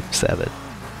 Hazy Loop 7.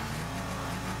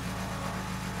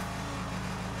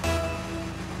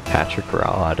 Patrick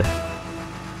Rod.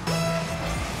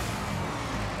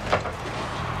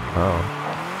 Oh.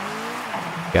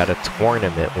 Got a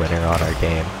tournament winner on our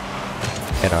game.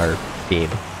 In our team.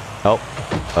 Oh.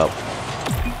 Oh.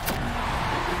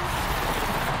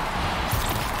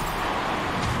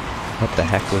 What the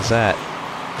heck was that?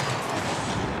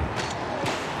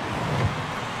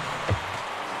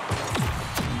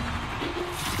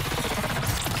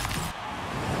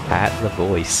 Pat the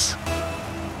Voice.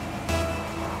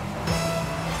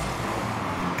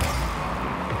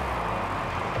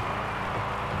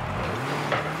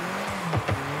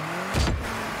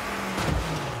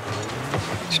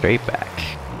 Straight back.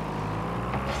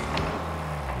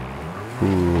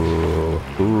 Ooh,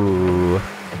 ooh,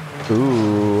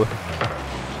 ooh,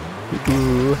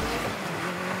 ooh.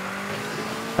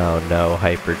 Oh no,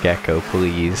 Hyper Gecko,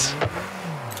 please.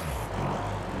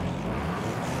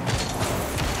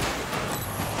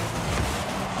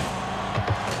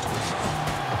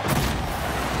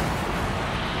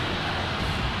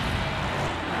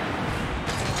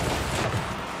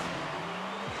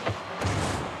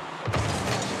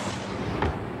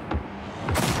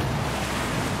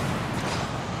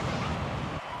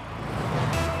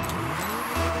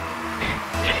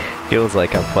 Feels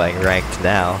like I'm playing ranked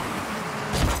now.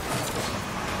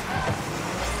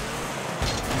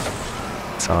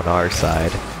 It's on our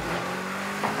side,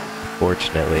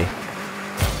 fortunately.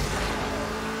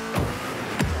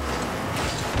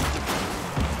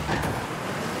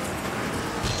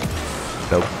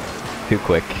 Nope. Too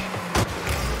quick.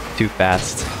 Too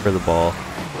fast for the ball.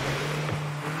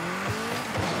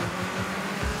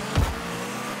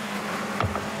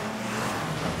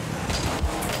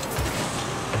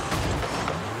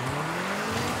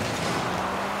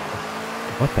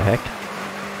 What the heck?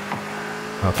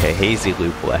 Okay, Hazy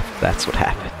Loop left. That's what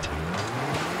happened.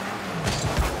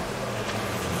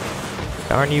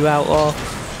 Darn you, Outlaw.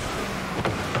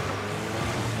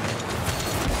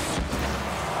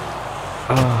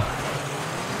 Oh.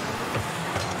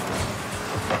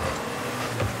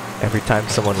 Every time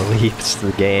someone leaves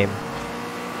the game,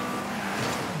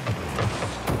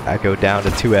 I go down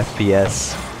to 2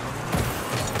 FPS.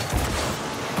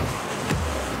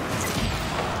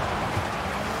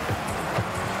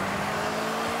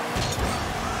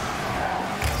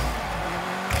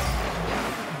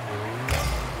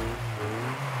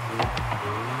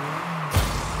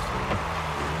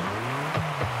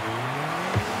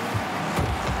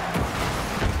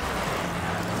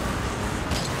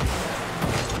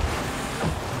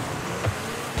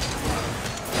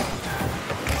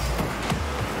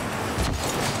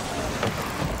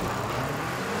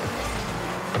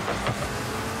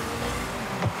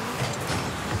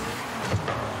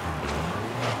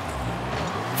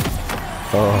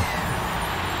 Oh.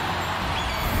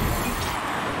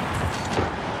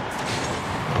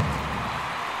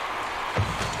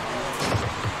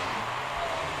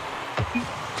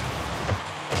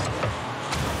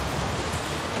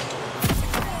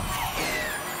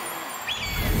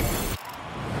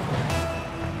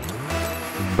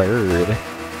 Bird.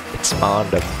 It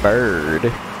spawned a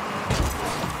bird.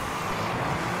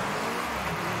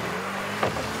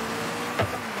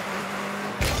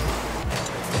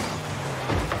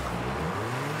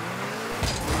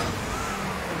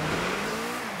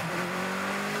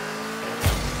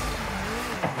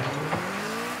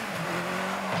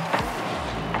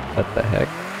 What the heck?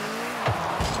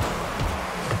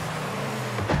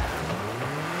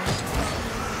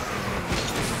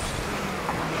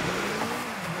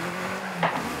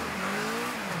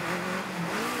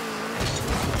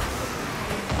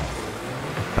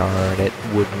 Darn it,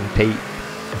 wooden tape.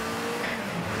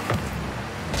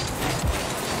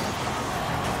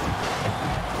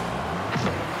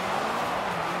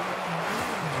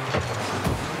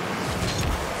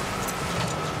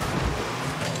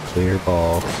 Clear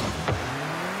ball.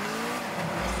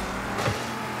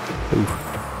 Ooh.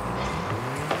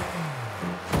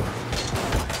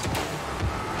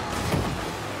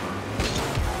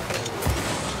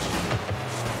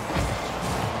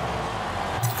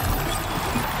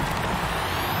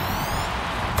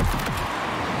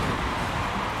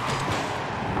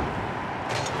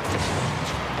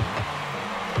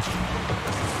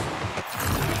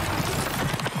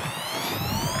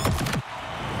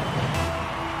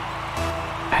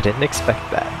 I didn't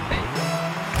expect that.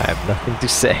 I have nothing to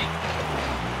say.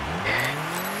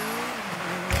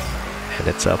 And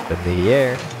it's up in the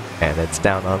air, and it's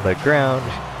down on the ground,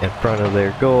 in front of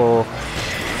their goal.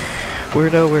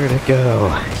 We're nowhere to go.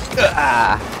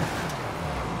 Ah!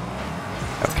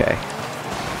 Okay.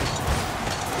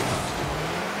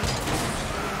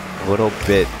 A little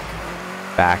bit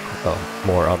back,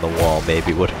 more on the wall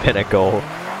maybe would have been a goal.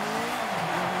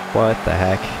 What the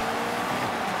heck?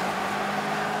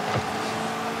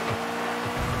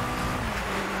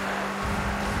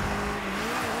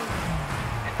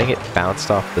 I think it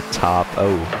bounced off the top.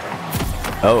 Oh.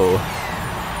 Oh.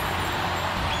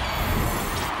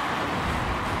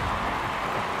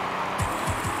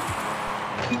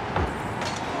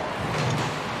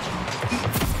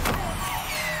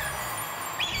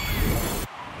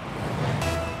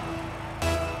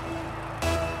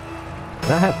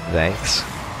 Can I have thanks?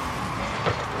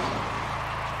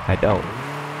 I don't.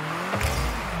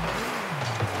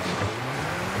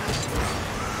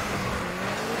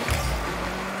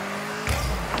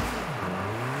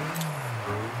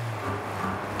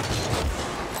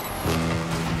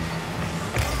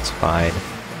 Fine.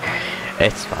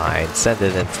 It's fine. Send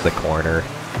it into the corner.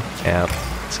 Yeah,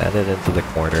 send it into the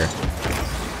corner.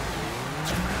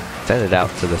 Send it out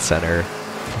to the center.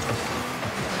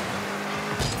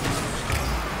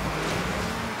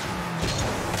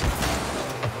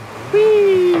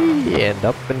 Whee! And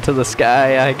up into the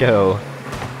sky I go.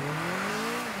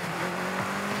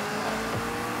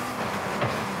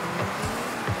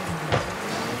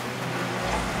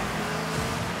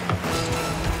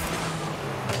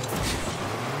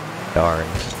 Darn.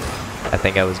 I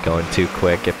think I was going too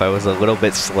quick. If I was a little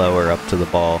bit slower up to the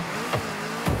ball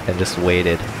and just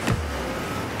waited.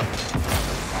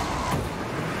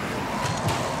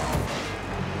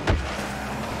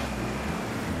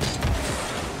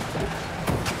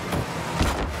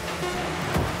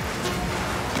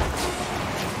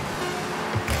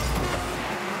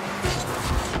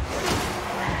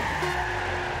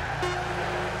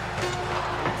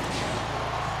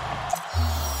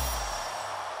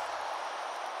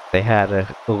 They had a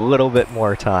little bit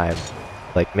more time,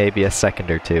 like maybe a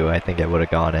second or two, I think it would have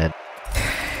gone in.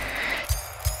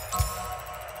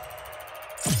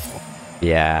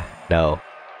 Yeah, no.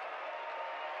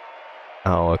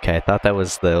 Oh, okay, I thought that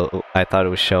was I thought it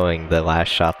was showing the last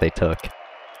shot they took.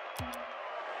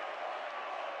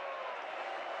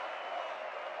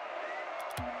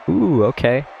 Ooh,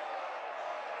 okay.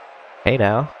 Hey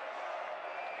now.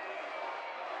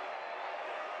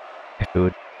 If it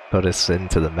would put us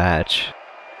into the match.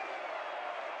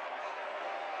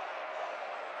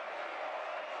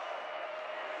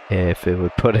 If it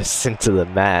would put us into the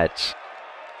match.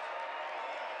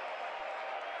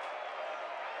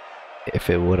 If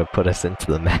it would have put us into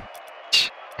the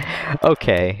match.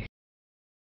 Okay.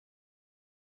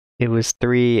 It was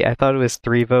 3, I thought it was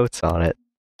 3 votes on it.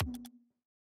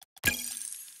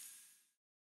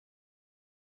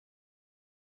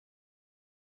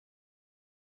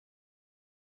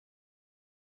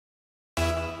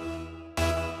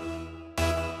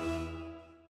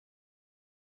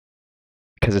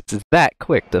 Because it's that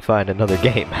quick to find another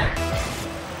game.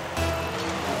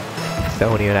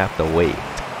 Don't even have to wait.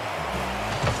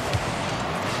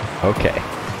 Okay.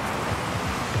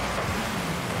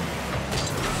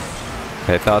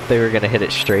 I thought they were gonna hit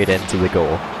it straight into the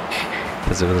goal.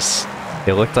 Because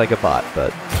it looked like a bot,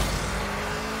 but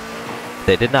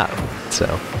they did not,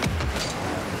 so.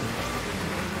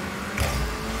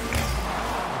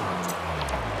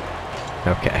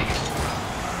 Okay.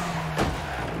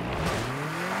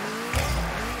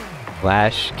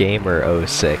 Flash Gamer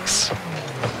 06.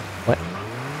 What?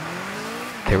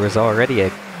 There was already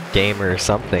a Gamer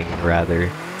something,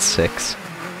 rather, 6.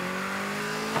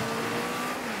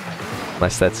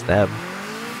 Unless that's them.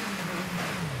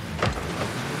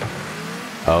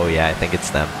 Oh yeah, I think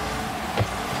it's them.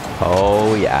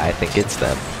 Oh yeah, I think it's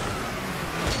them.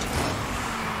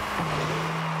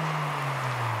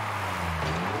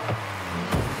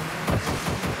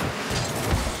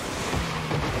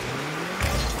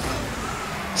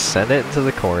 Send it into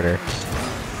the corner.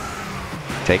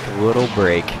 Take a little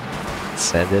break.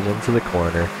 Send it into the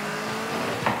corner.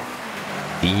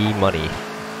 The money.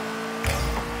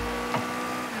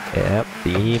 Yep,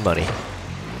 the money.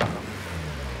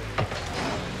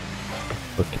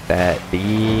 Look at that,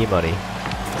 the money.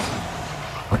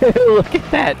 Look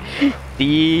at that,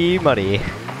 the money.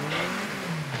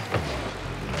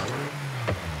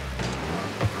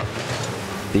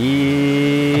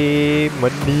 The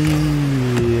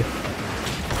money.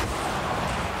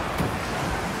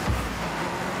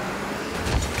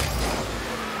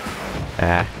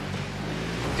 Ah,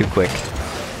 too quick,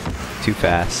 too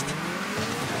fast.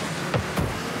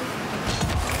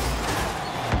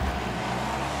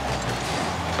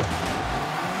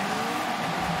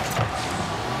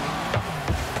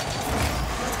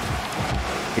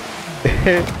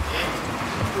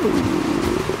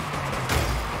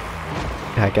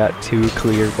 I got 2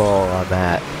 clear ball on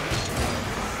that.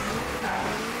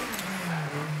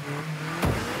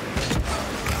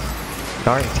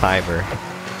 Darn timer.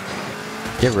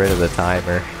 Get rid of the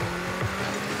timer.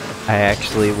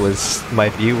 My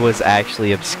view was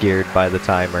actually obscured by the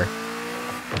timer.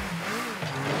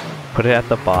 Put it at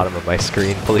the bottom of my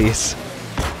screen, please.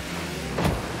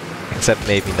 Except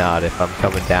maybe not if I'm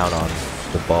coming down on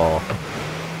the ball.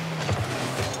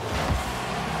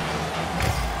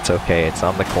 It's okay, it's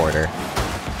on the corner.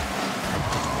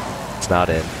 It's not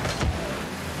in.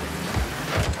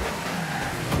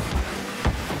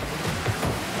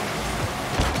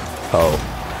 Oh.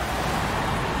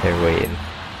 They're waiting.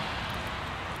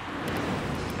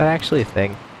 Is that actually a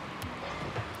thing?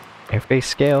 Interface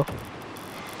scale?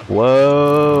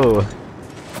 Whoa!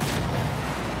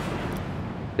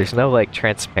 There's no, like,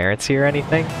 transparency or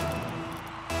anything?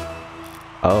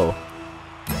 Oh.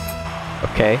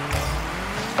 Okay.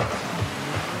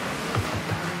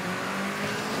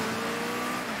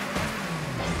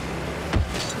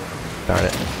 Darn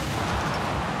it.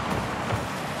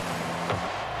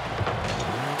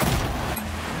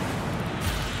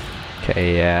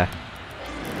 Okay, yeah.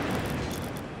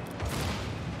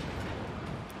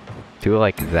 Do it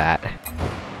like that.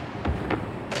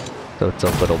 So it's a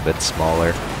little bit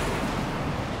smaller.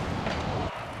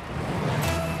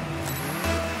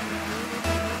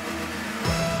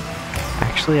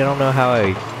 Actually, I don't know how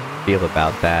I feel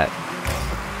about that.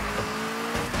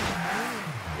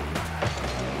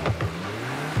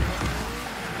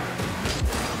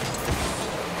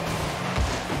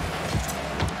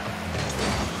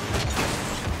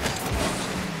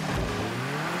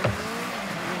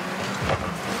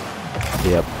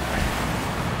 Yep.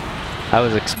 I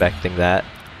was expecting that.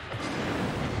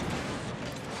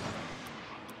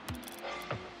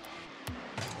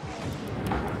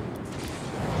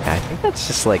 I think that's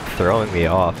just like throwing me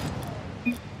off.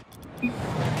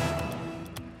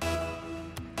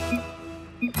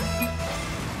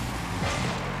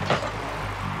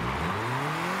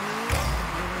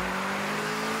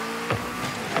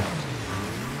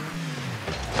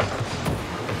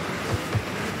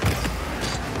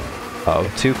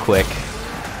 Oh, too quick.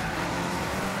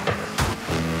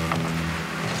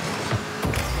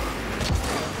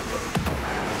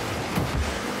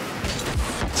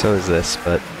 So is this,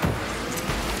 but...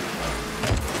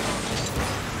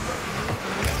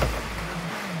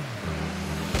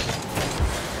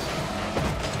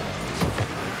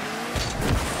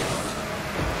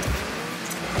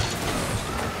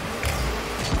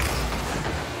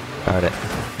 Got it.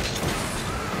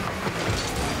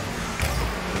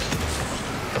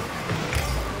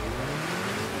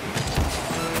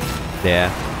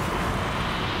 Yeah.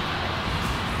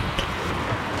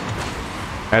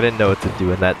 I didn't know what to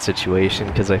do in that situation,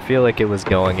 because I feel like it was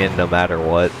going in no matter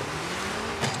what.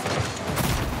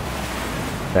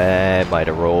 I might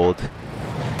have rolled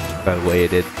if I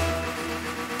waited.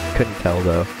 Couldn't tell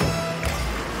though.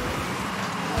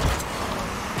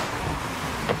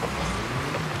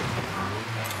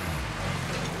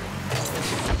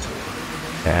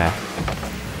 Yeah.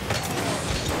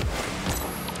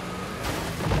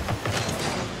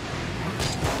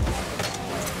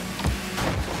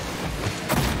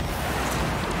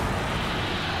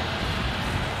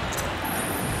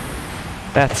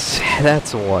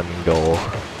 That's one goal.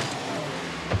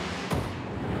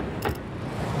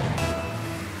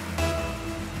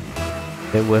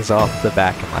 It was off the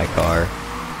back of my car.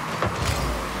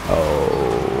 Oh.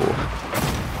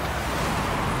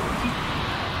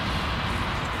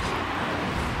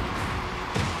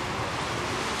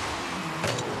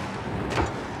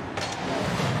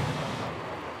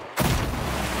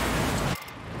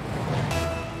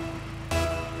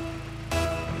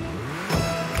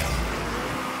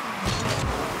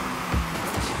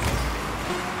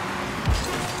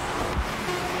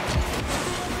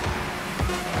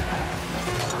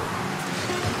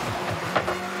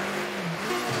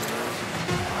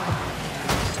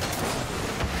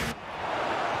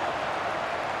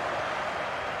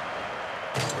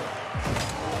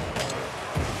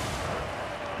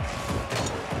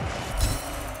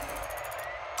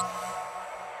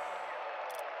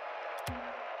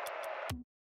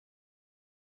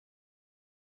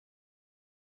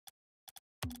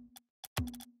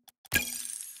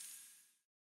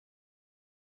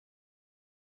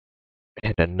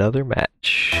 And another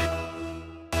match.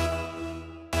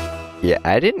 Yeah,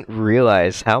 I didn't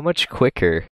realize how much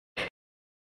quicker.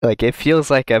 Like, it feels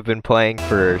like I've been playing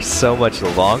for so much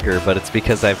longer, but it's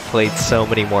because I've played so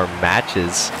many more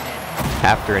matches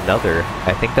after another.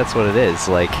 I think that's what it is.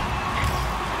 Like,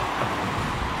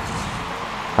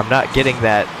 I'm not getting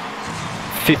that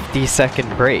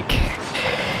 50-second break.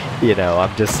 You know,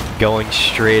 I'm just going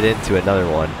straight into another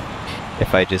one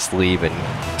if I just leave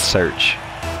and search.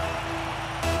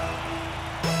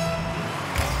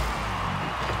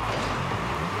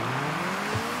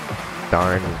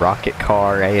 Darn rocket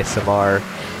car ASMR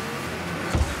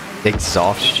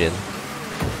exhaustion.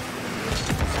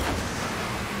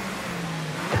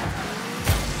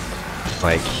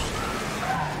 Like,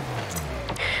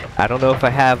 I don't know if I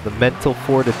have the mental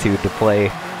fortitude to play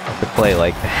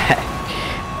like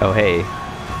that. Oh hey.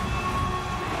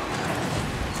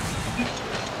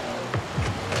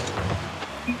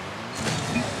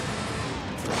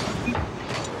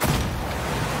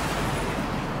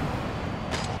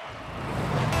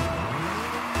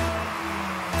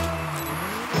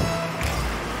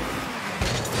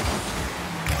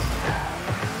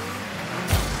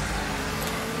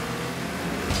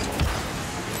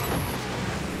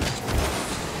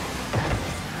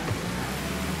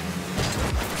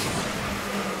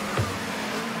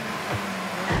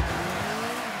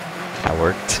 That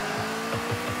worked.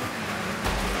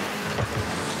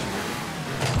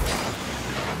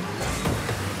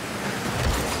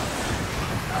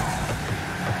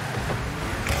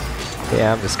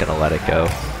 Yeah, I'm just gonna let it go.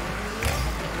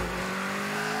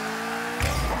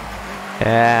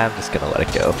 Yeah, I'm just gonna let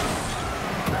it go.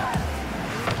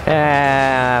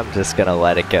 Yeah, I'm just gonna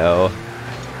let it go.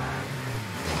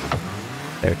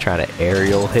 They're trying to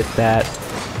aerial hit that.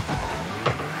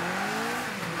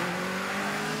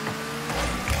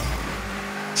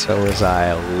 So was I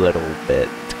a little bit.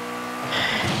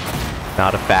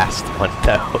 Not a fast one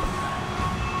though.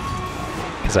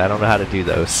 Because I don't know how to do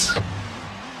those.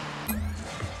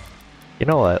 You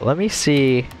know what? Let me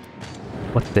see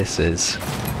what this is.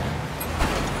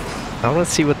 I want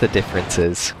to see what the difference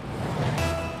is.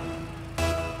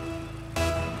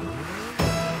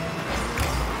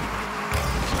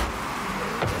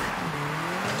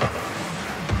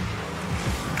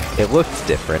 It looked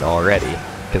different already,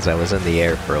 because I was in the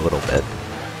air for a little bit.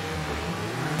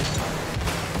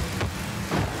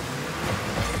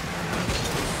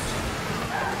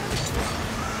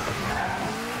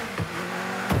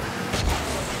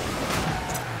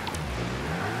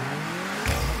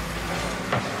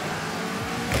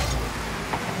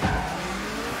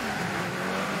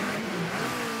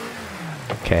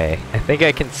 Okay, I think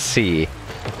I can see.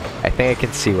 I think I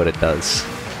can see what it does.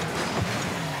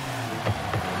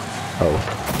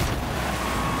 Oh.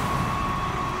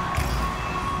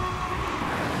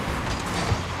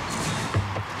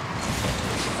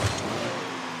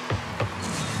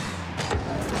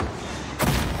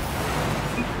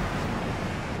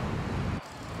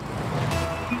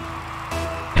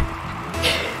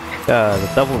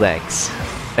 The double thanks.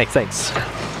 Thanks.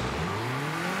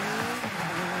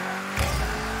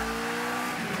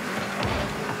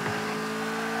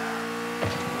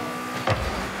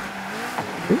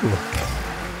 Ooh.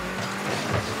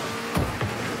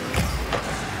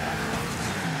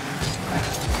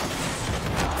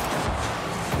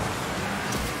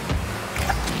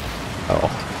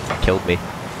 Oh, killed me.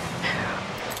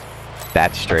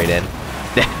 That's straight in.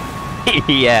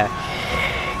 Yeah.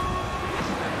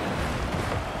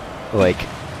 Like,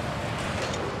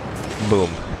 boom.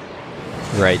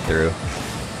 Right through.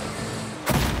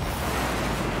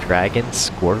 Dragon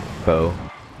Scorpo.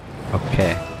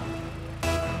 Okay.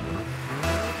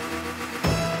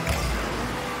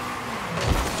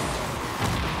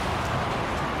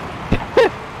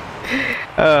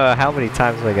 How many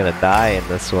times am I gonna die in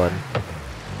this one?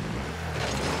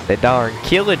 They darn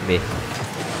killing me.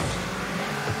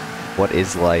 What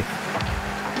is life?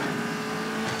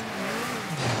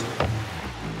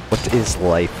 What is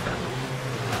life?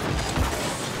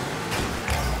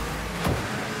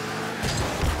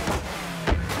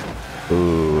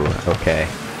 Ooh, okay.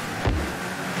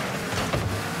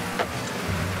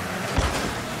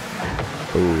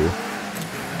 Ooh.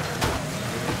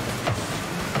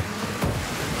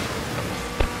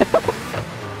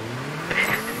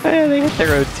 They hit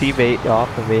their own teammate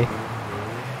off of me.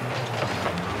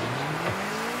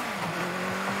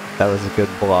 That was a good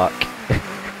block.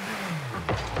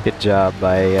 Good job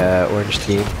by Orange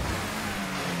Team.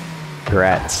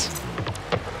 Congrats.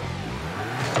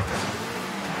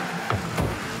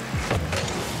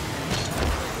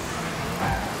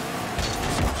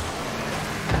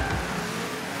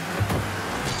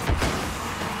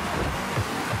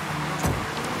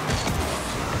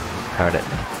 Darn it.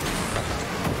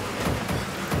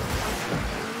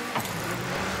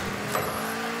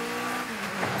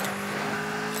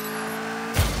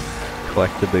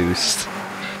 Collect the boost.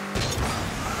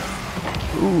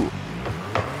 Ooh.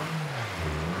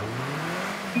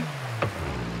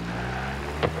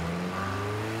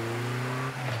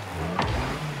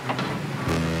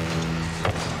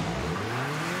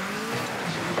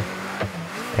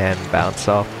 And bounce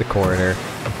off the corner.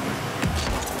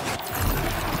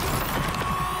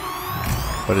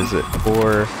 What is it?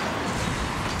 4,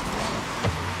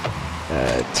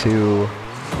 2,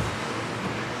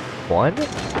 1?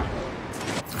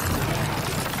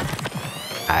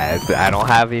 I don't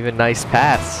have even nice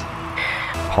paths.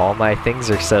 All my things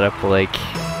are set up like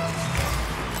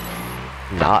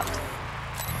not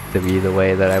to be the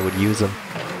way that I would use them.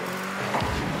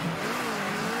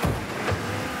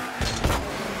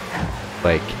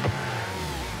 Like,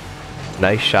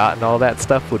 nice shot and all that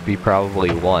stuff would be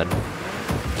probably 1.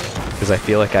 Because I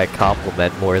feel like I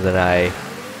compliment more than I,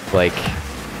 like,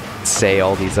 say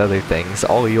all these other things.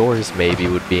 All yours maybe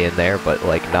would be in there, but,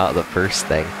 like, not the first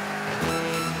thing.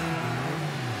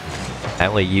 I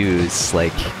only use,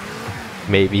 like,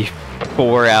 maybe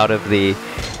 4 out of the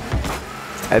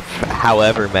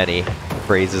however many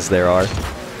phrases there are.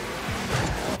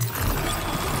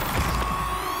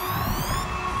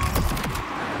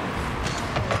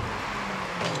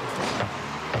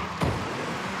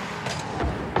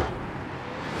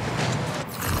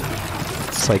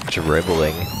 It's like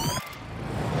dribbling.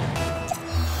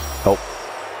 Oh.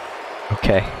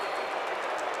 Okay.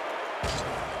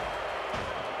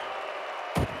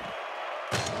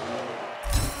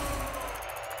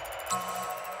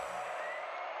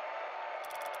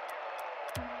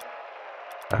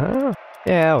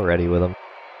 Yeah, already with him.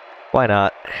 Why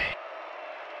not?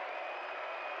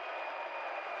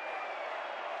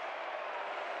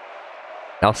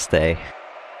 I'll stay.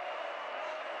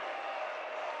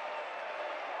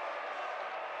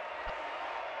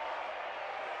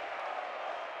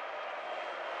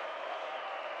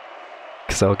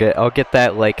 Cause I'll get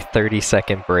that like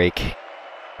 30-second break.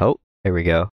 Oh, there we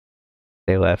go.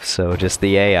 They left, so just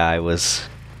the AI was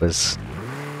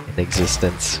in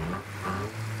existence.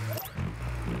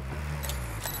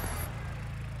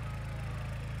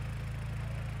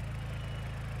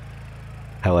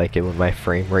 I like it when my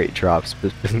frame rate drops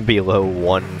below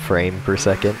 1 frame per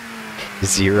second.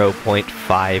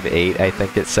 0.58, I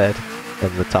think it said,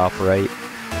 in the top right.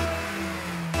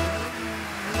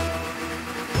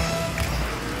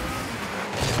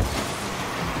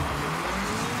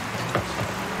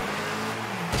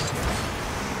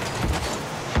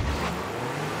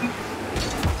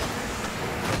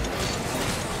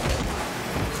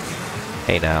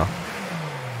 Hey now.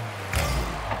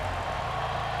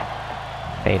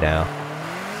 Hey now.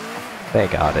 They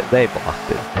got it. They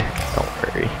blocked it. Don't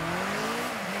worry.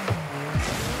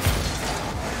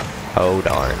 Oh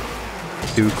darn.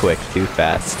 Too quick, too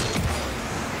fast.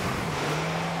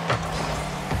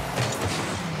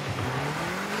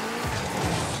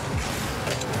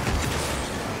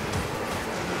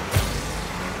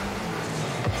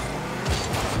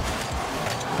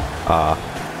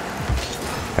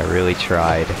 I really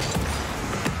tried.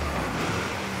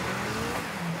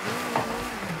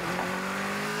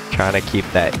 Trying to keep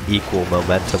that equal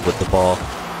momentum with the ball.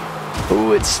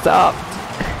 Ooh, it stopped!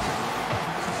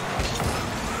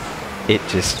 It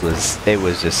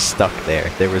was just stuck there.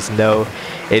 There was no,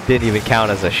 it didn't even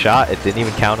count as a shot, it didn't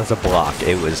even count as a block,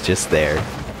 it was just there.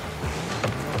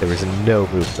 There was no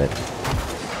movement.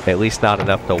 At least not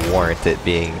enough to warrant it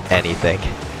being anything.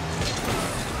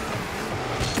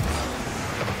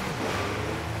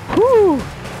 Whew!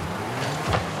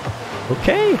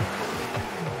 Okay!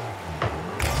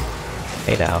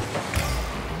 Hey now.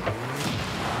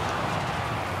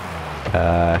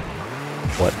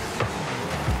 What?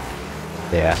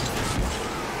 Yeah.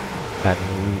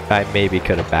 I maybe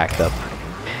could have backed up.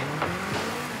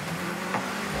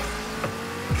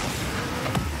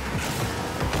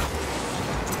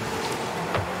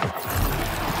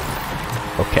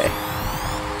 Okay.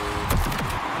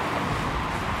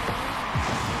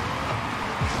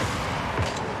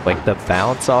 Like the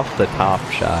bounce off the top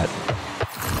shot.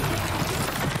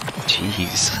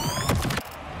 Jeez.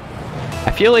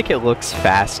 I feel like it looks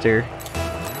faster,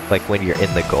 like when you're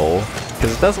in the goal,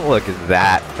 because it doesn't look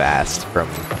that fast from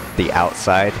the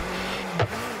outside,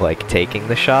 like taking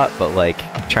the shot, but like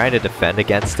trying to defend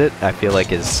against it, I feel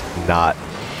like is not.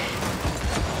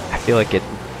 I feel like it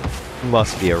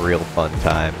must be a real fun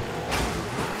time.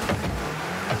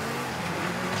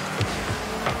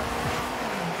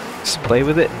 Just play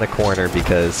with it in the corner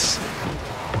because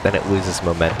then it loses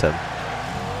momentum.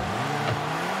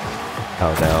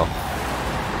 Oh no.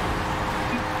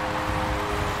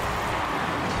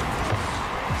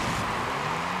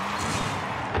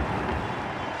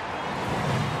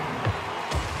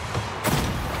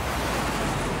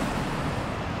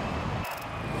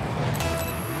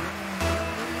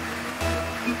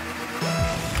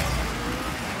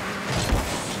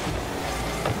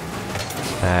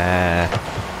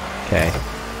 Okay.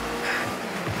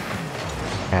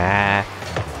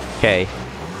 Okay.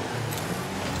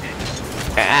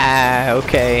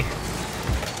 Okay.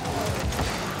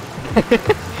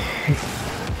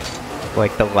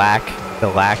 Like the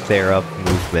lack thereof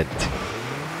movement.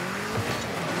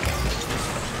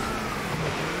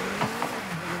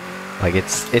 Like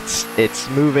it's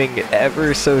moving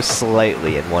ever so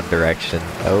slightly in one direction.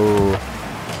 Oh.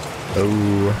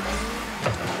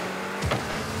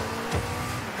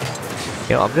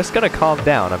 You know, I'm just gonna calm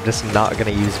down. I'm just not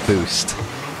gonna use boost.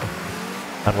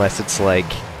 Unless it's like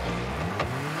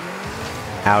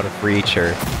out of reach or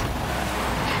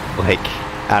like,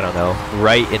 I don't know,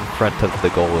 right in front of the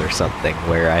goal or something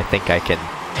where I think I can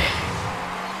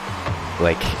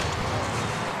like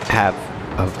have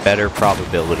a better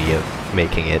probability of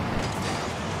making it.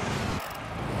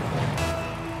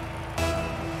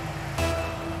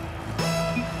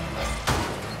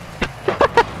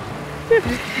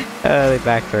 They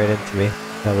backed right into me.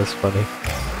 That was funny.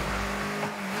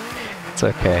 It's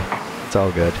okay. It's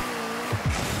all good.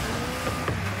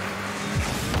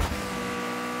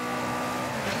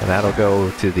 And that'll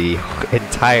go to the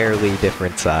entirely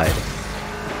different side.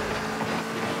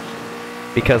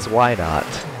 Because why not?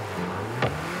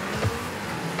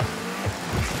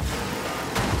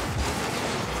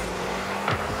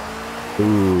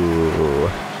 Ooh.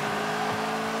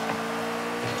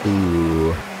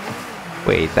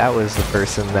 like that was the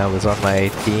person that was on my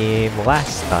team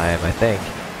last time, I think.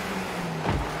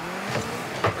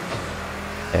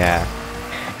 Yeah.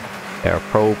 They're a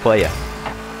pro player.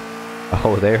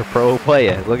 Oh, they're a pro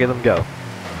player. Look at them go.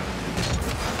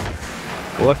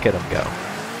 Look at them go.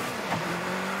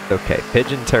 Okay,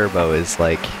 Pigeon Turbo is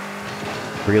like,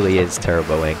 really is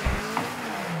turboing.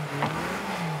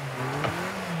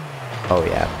 Oh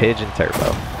yeah, Pigeon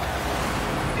Turbo.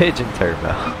 Pigeon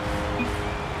Turbo.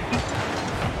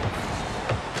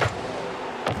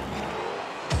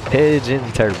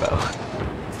 Pigeon Turbo.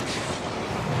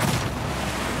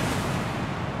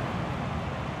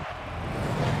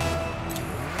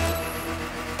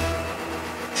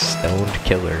 Stoned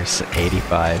Killers,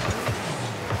 85.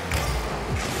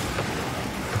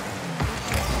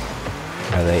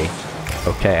 Are they...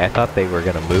 Okay, I thought they were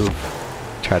gonna move,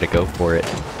 try to go for it,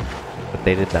 but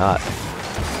they did not.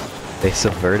 They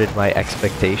subverted my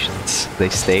expectations. They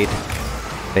stayed.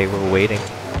 They were waiting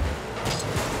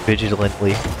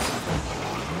vigilantly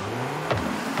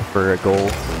for a goal.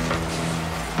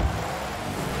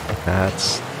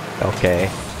 That's... okay.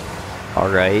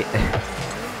 Alright.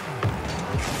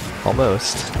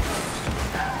 Almost.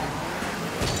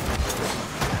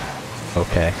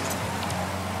 Okay.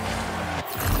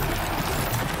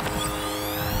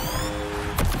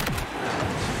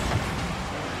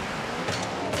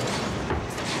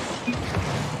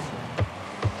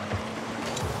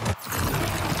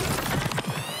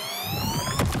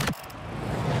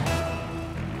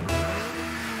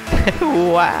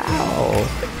 Wow!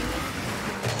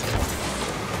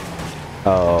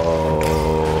 Oh.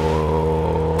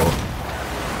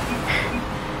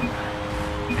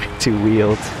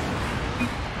 Two-wheeled.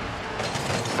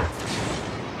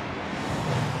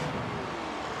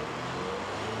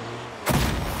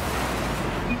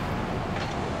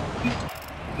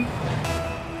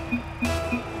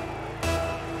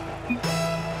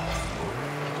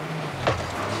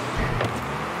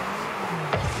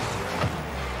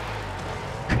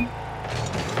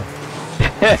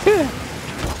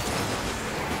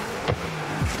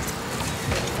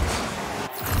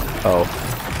 Oh.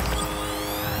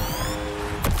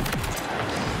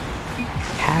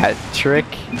 Hat trick?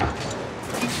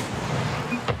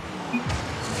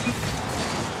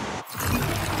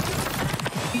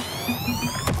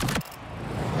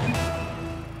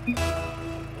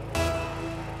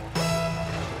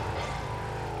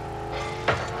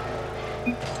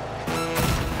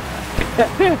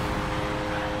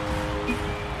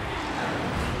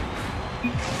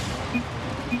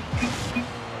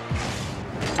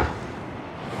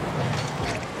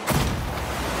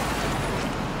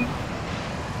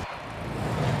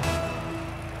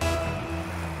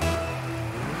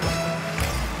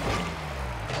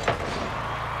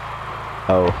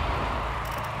 Oh.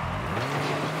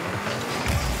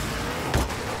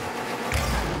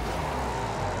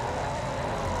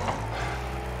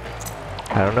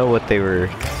 I don't know what they were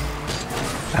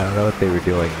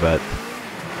doing, but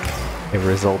it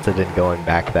resulted in going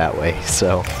back that way,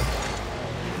 so.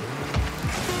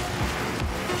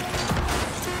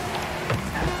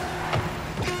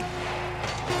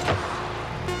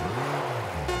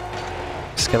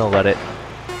 Just gonna let it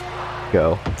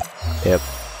go. Yep.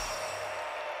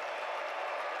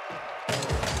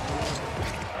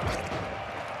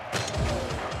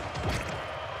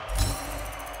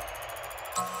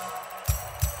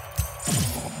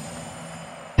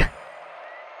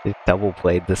 It double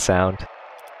played the sound.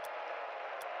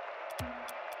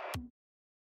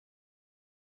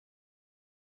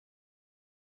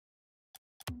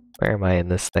 Where am I in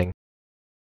this thing?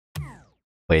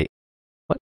 Wait,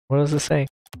 what? What does it say?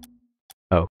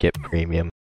 Oh, get premium.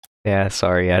 Yeah,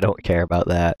 sorry, I don't care about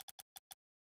that.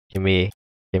 Give me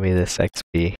this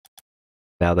XP.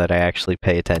 Now that I actually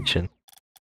pay attention.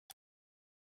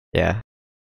 Yeah.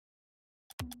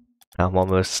 I'm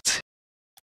almost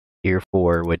Tier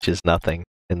 4, which is nothing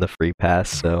in the free pass,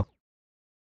 so...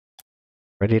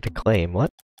 Ready to claim,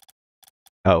 what?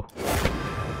 Oh.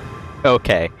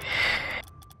 Okay.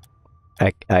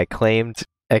 I claimed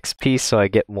XP so I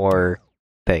get more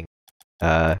thing.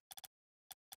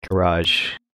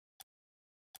 Garage.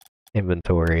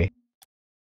 Inventory.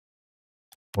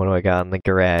 What do I got in the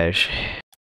garage?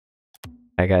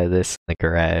 I got this in the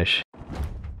garage.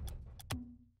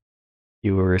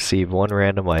 You will receive one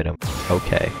random item.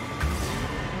 Okay.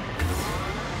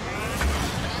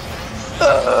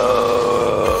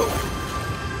 Oh!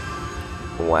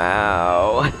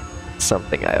 Wow.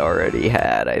 Something I already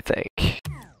had, I think.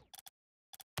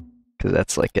 Because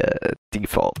that's like a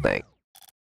default thing.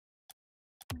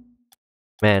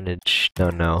 Manage.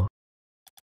 No.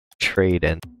 Trade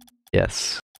in.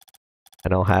 Yes. I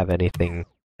don't have anything.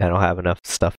 I don't have enough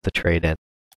stuff to trade in.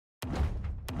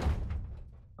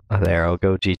 Oh, there, I'll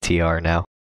go GTR now.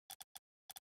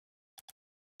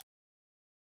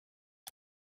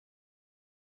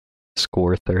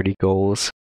 Score 30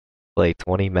 goals, play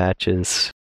 20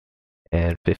 matches,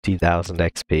 and 50,000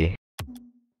 XP.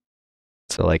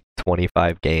 So like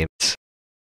 25 games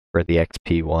for the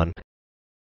XP one.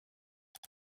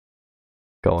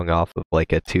 Going off of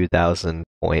like a 2,000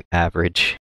 point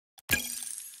average.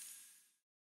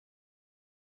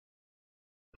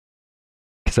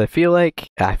 Cause I feel like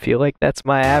that's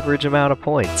my average amount of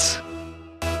points.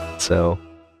 So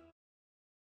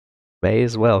may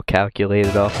as well calculate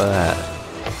it off of that.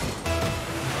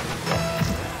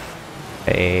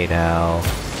 Hey now.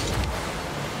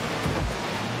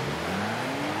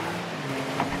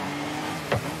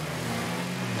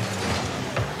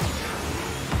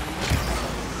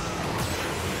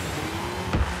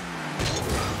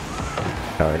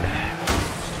 Darn.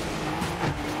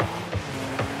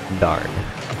 Darn.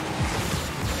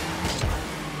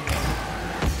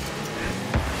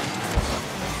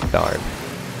 Darn.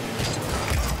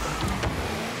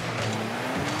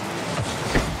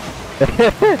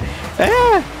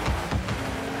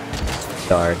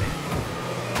 Darn.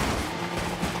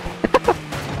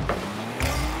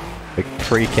 Like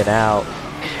freaking out.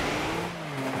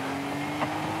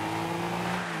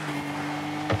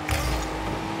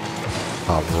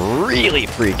 I'm really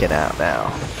freaking out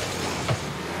now.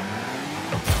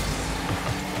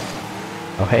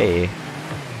 Oh hey.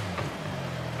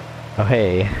 Oh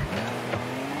hey.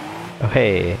 Oh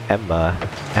hey, Emma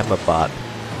Bot.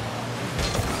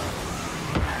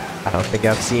 I don't think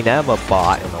I've seen Emma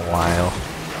Bot in a while.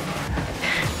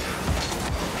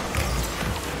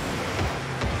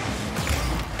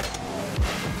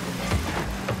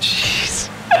 Jeez.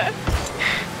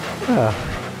 Oh.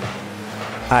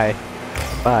 Hi.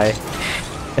 Bye.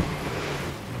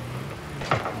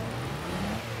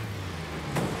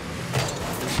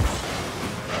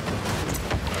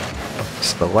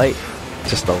 Just a light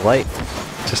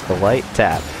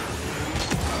tap.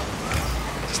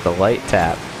 Just a light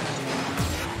tap.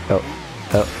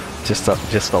 Oh, just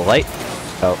a light.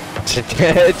 Oh,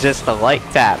 just a light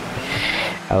tap.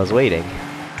 I was waiting.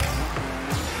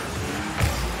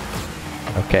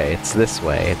 Okay, it's this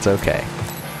way. It's okay.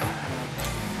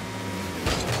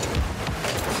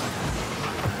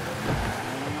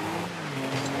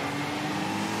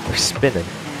 We're spinning.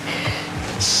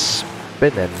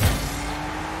 Spinning.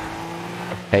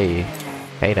 Hey.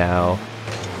 Hey now.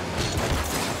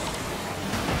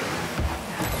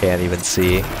 Can't even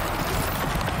see.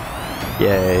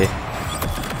 Yay.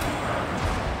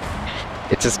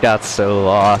 It just got so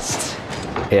lost.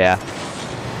 Yeah.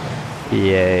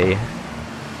 Yay.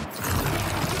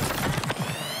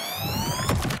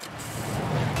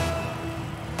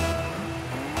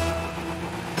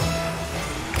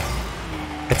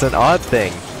 It's an odd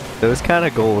thing. Those kind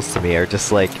of goals to me are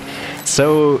just like,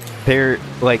 so they're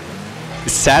like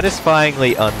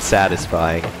satisfyingly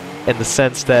unsatisfying in the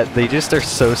sense that they just are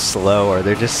so slow, or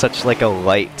they're just such like a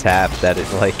light tap that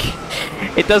it like,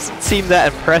 it doesn't seem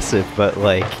that impressive, but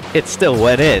like, it still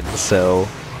went in, so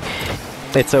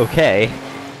it's okay.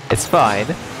 It's fine.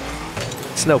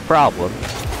 It's no problem.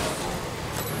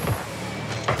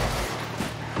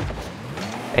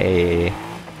 Hey.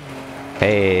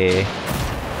 Hey.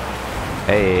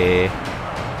 Hey.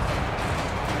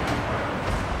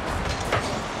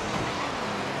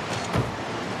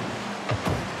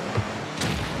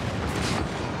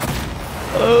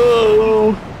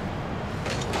 Oh.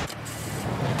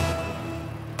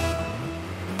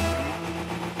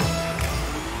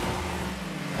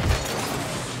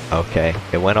 Okay,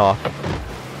 it went off.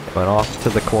 It went off to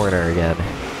the corner again.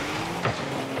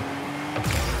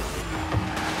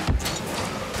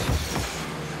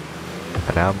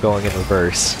 And now I'm going in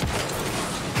reverse.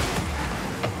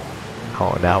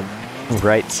 Oh, now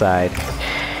right side.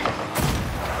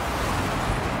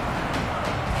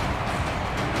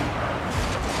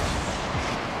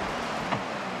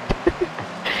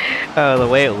 Oh, the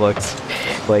way it looks,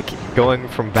 like going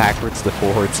from backwards to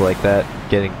forwards like that,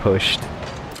 getting pushed.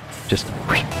 Just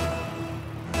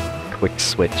quick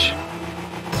switch.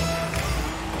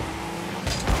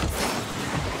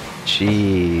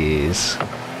 Jeez.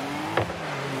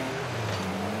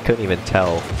 Couldn't even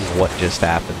tell what just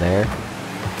happened there.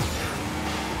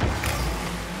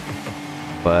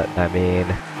 But, I mean,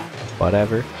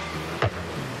 whatever.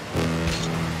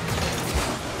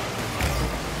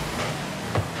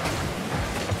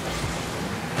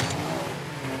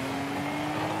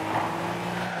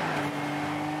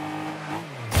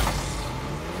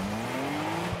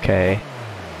 Okay.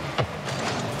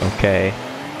 Okay.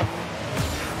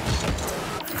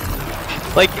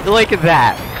 Like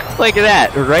that. Like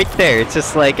that, right there. It's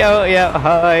just like, oh yeah,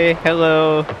 hi,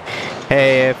 hello.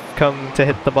 Hey, I've come to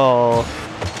hit the ball.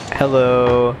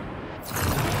 Hello.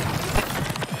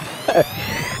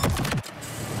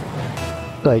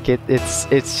 Like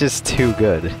it's just too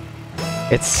good.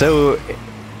 It's so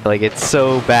it's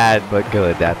so bad but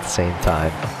good at the same time.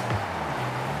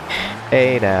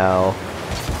 Hey now.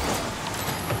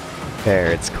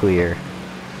 There, it's clear.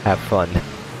 Have fun.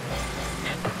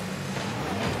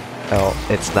 Oh,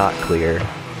 it's not clear.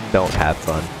 Don't have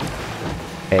fun.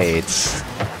 Hey, it's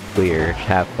clear.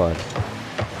 Have fun.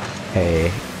 Hey,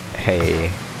 hey,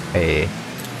 hey.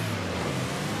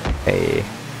 Hey.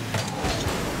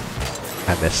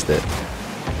 I missed it.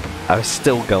 I was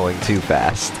still going too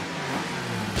fast.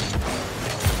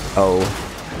 Oh.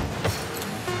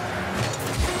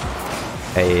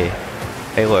 Hey.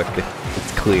 Hey look,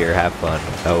 it's clear, have fun.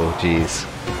 Oh jeez.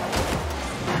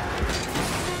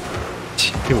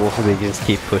 They just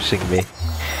keep pushing me.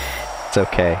 It's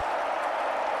okay.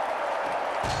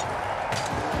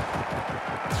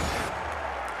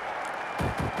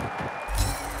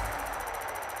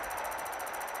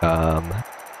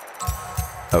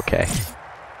 Okay. I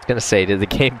was gonna say, did the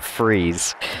game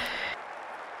freeze?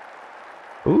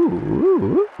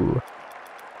 Ooh.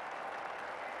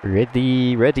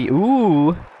 Ready, ready.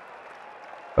 Ooh!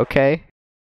 Okay.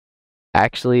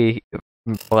 Actually,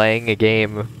 playing a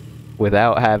game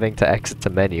without having to exit the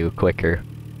menu quicker.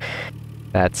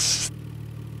 That's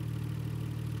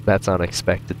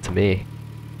unexpected to me.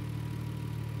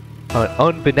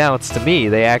 Unbeknownst to me,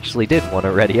 they actually did want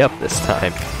to ready up this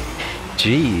time.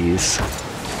 Jeez.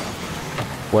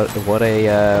 What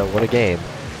a game.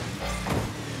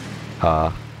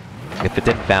 If it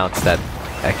didn't bounce that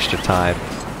extra time.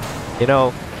 You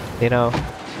know, there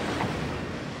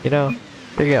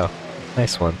you go.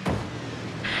 Nice one.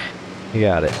 You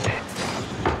got it.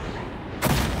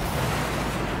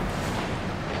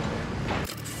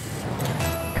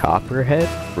 Copperhead,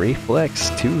 Reflex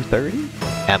 230?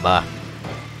 Emma.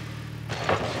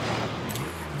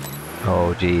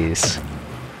 Oh jeez.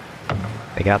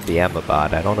 They got the Emma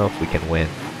bot. I don't know if we can win.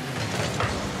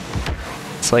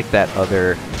 It's like that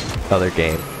other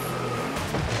game.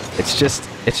 It's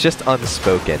just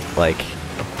unspoken. Like,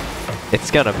 it's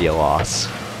gonna be a loss.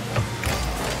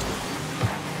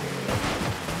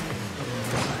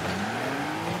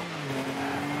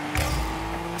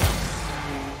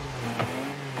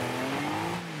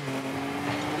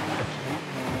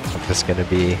 I'm just gonna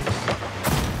be...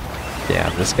 Yeah,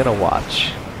 I'm just gonna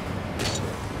watch.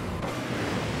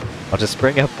 I'll just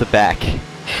bring up the back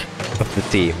of the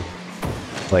team.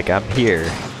 Like, I'm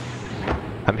here.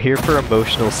 I'm here for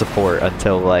emotional support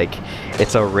until, like,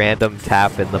 it's a random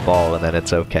tap in the ball and then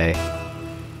it's okay.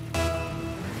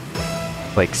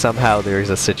 Like, somehow there's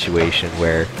a situation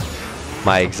where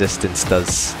my existence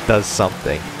does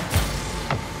something.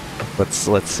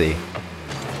 Let's see.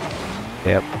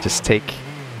 Yep, just take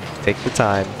the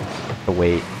time to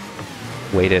wait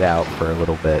it out for a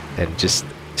little bit and just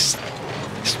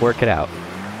work it out.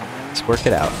 Just work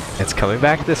it out. It's coming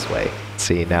back this way.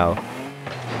 See, now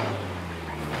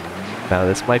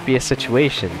this might be a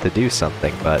situation to do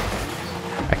something, but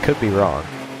I could be wrong.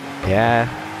 Yeah.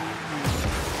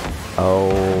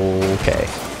 Okay.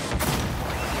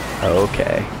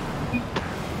 Okay.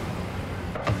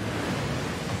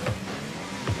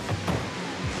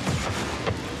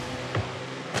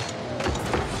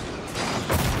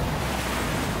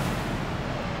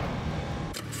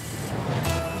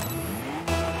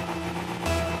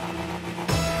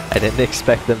 I didn't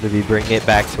expect them to be bringing it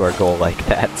back to our goal like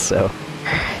that, so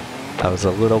I was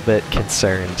a little bit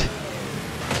concerned.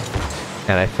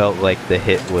 And I felt like the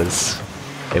hit was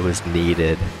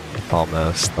needed,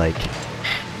 almost, like,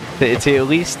 to at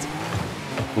least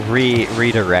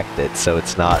redirect it so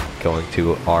it's not going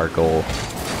to our goal.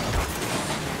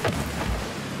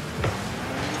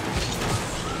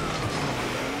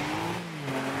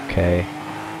 Okay.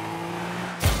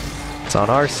 It's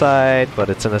on our side, but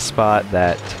it's in a spot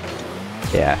that,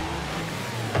 yeah.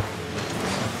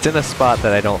 It's in a spot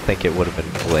that I don't think it would have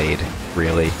been played,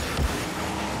 really.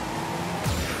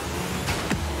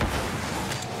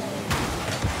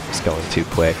 Just going too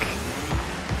quick.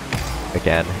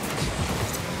 Again.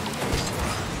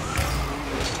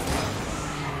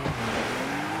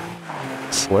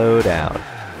 Slow down.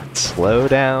 Slow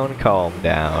down, calm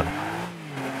down.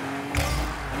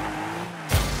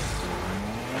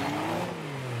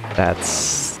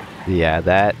 That's... yeah,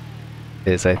 that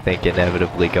is, I think,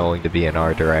 inevitably going to be in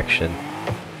our direction.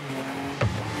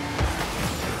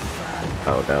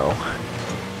 Oh no.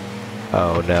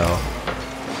 Oh no.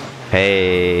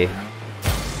 Hey.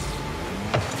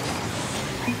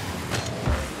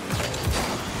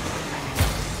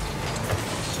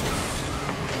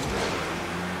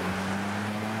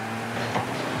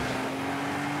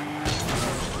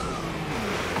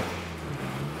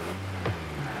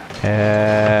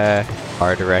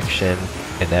 Our direction,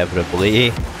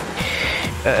 inevitably.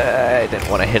 I didn't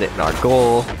want to hit it in our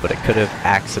goal, but it could have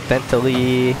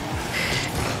accidentally.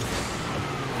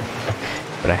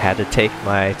 But I had to take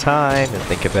my time and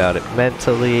think about it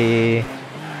mentally.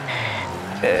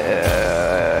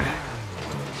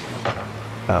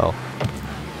 Oh.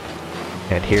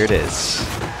 And here it is,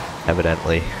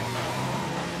 evidently.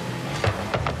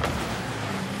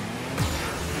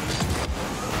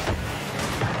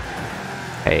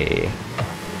 Hey.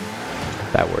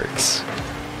 That works.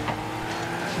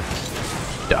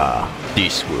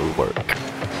 This will work.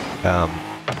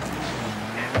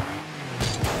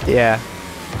 Yeah.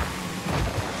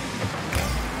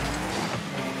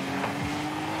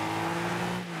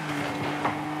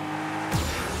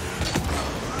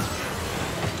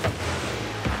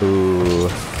 Ooh.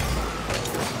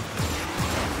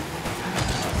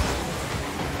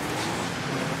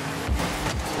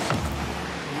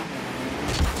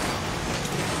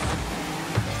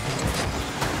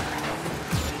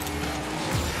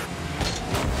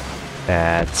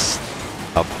 That's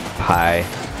up high.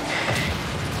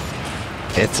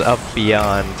 It's up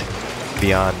beyond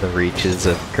the reaches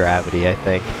of gravity, I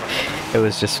think. It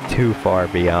was just too far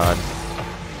beyond.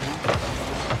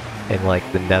 In like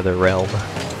the nether realm.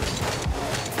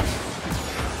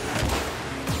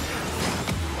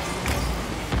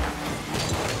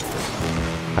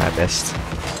 I missed.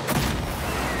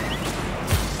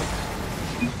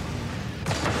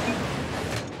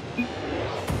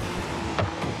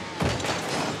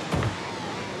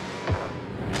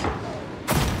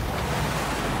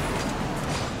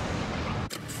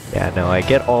 Yeah, no, I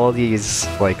get all these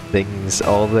like things,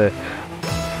 all the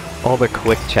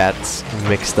quick chats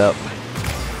mixed up.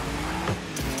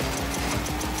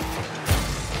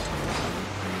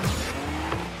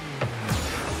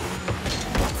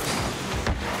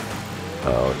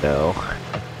 Oh no.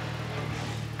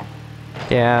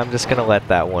 Yeah, I'm just gonna let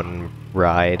that one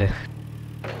ride.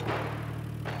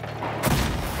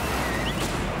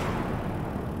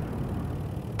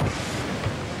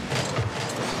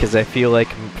 Because I feel like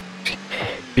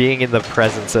being in the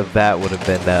presence of that would have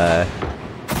been,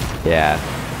 yeah.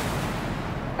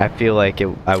 I feel like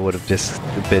I would have just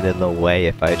been in the way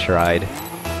if I tried.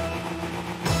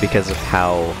 Because of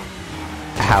how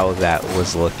that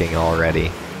was looking already.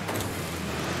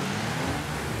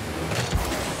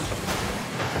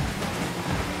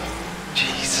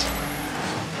 Jeez.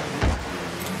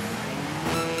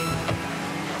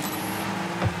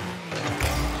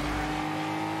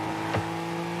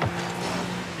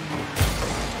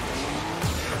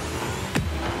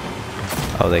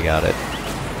 Oh, they got it.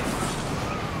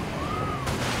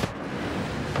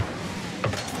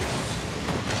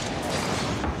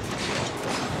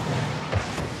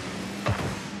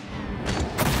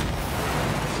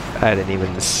 I didn't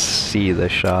even see the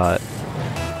shot.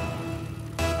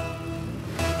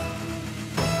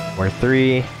 We're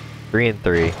 3 and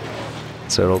 3.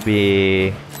 So it'll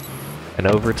be an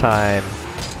overtime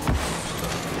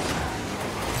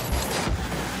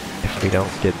if we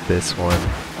don't get this one.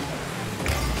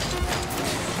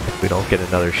 If we don't get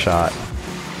another shot.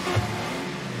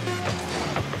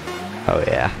 Oh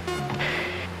yeah.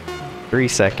 3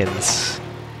 seconds.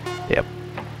 Yep.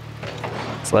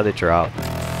 Let's let it drop.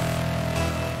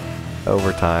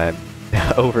 Overtime.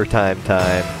 Overtime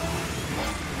time.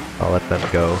 I'll let them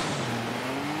go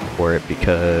for it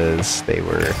because they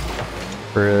were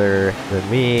further than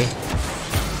me.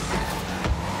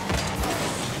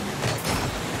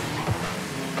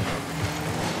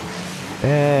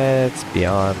 It's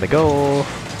beyond the goal.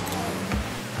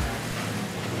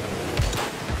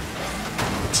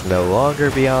 It's no longer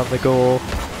beyond the goal.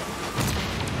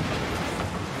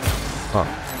 Huh.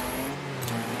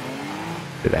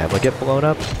 Did ammo get blown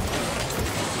up? I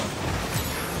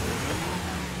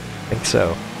think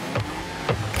so.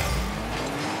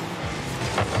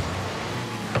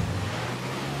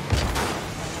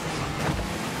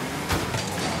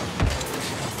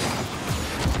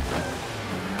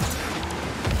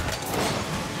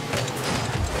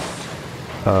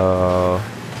 Oh.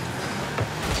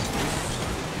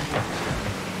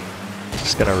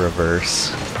 Just gonna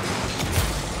reverse.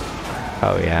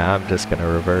 Oh yeah, I'm just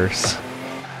gonna reverse.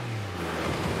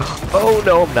 Oh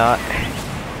no, I'm not.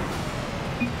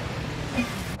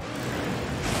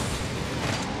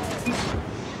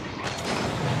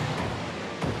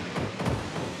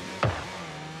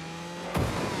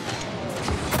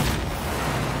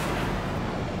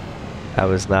 I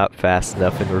was not fast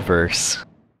enough in reverse.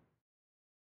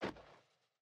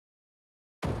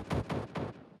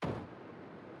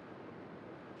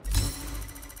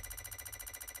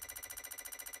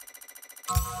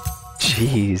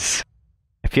 Jeez.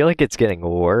 I feel like it's getting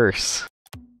worse.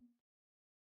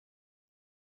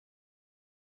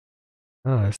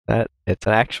 Oh, is that? It's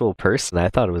an actual person. I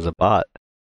thought it was a bot.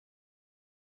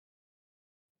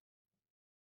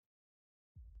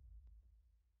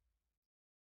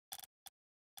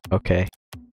 Okay.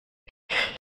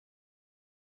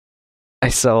 I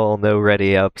saw no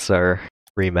ready ups our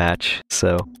rematch,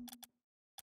 so.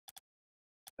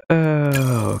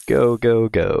 Oh, go, go,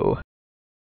 go.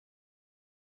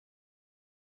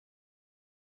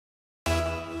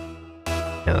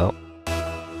 No.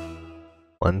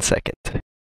 1 second.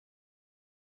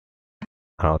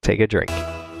 I'll take a drink.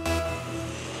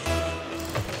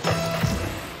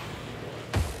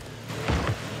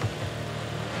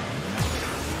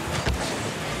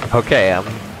 Okay,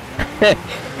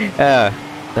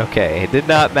 okay, it did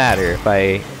not matter if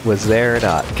I was there or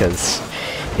not, because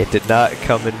it did not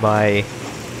come into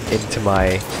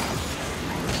my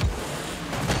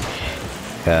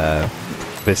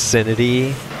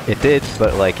vicinity. It did,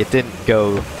 but like it didn't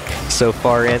go so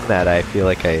far in that I feel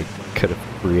like I could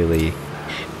have really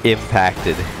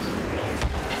impacted.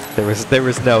 There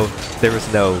was no.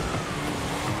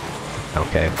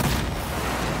 Okay.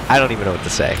 I don't even know what to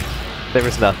say. There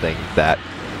was nothing that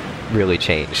really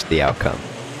changed the outcome.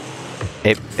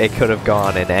 It could have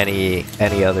gone in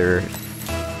any other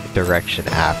direction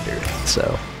after,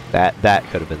 so that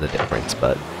could have been the difference,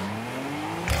 but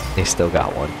they still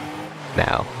got one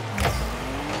now.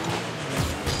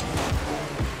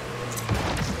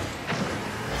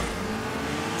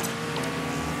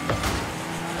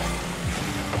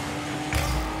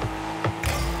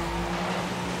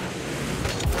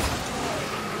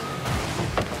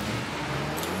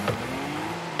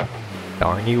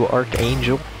 Darn you,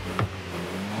 Archangel.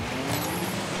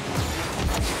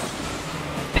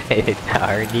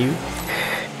 Darn you.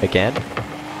 Again.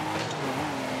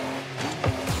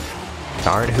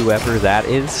 Darn whoever that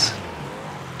is.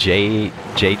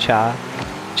 J-Chat.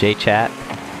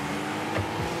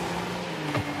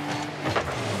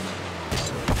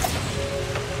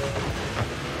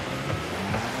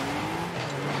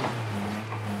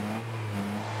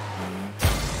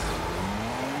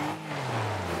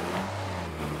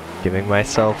 Giving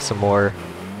myself some more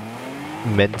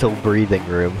mental breathing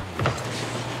room.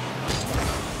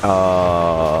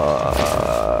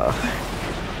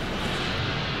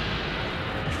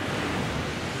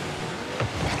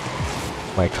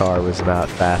 My car was not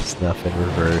fast enough in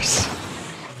reverse.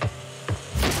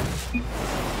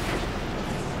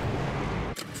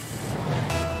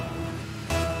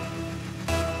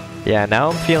 Yeah, now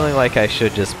I'm feeling like I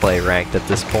should just play ranked at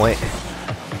this point.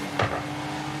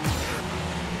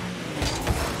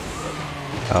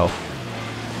 Oh.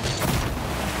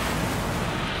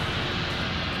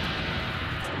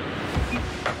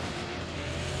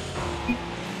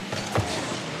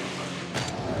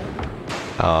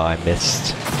 Oh, I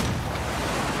missed.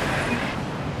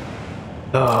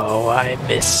 Oh, I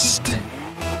missed.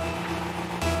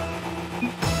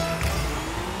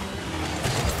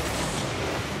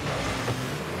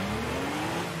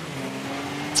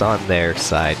 It's on their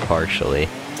side partially.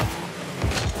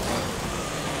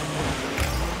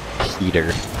 Heater.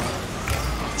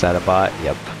 Is that a bot?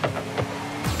 Yep.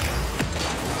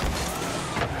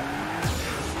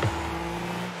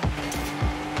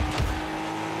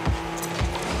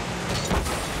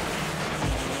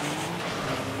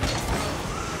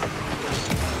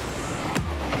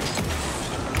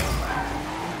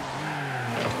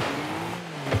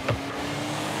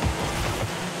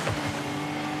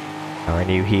 Darn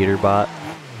you, heater bot.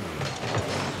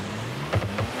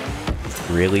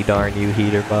 Really darn you,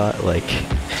 heater bot? Like,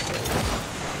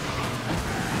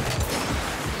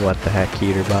 what the heck,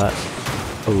 heater bot?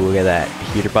 Oh, look at that.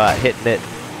 Heater bot hitting it.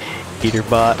 Heater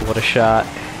bot, what a shot.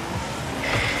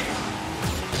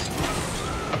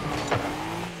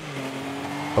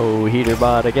 Oh, heater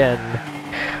bot again.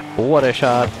 What a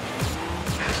shot.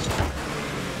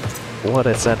 What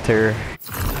a center.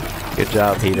 Good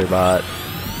job, heater bot.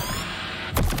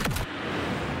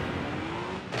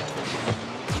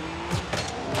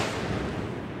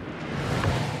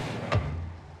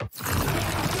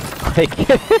 Like,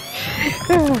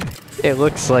 it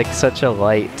looks like such a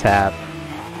light tap.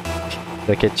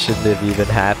 Like it shouldn't have even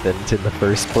happened in the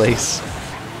first place.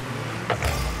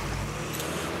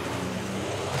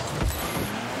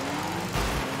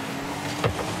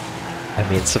 I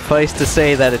mean, suffice to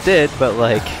say that it did, but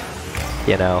like,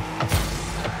 you know,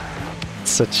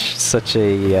 such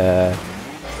a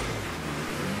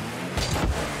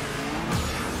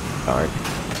darn.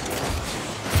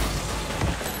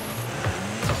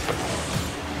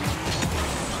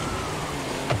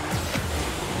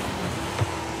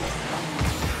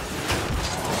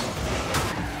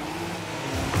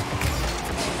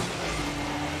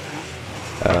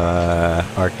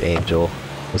 Archangel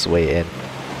was waiting.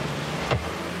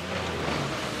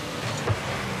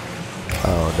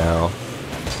 Oh no.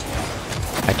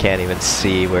 I can't even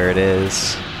see where it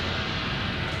is.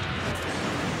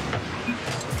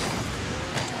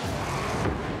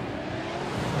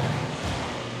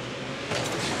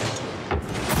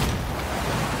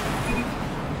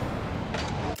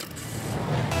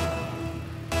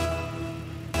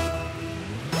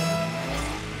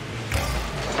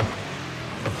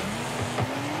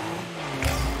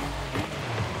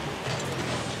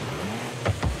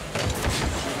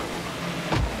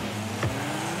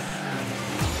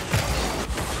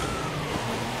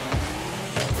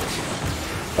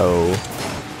 Oh.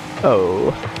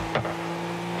 Oh.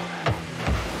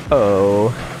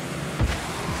 Oh.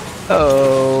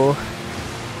 Oh.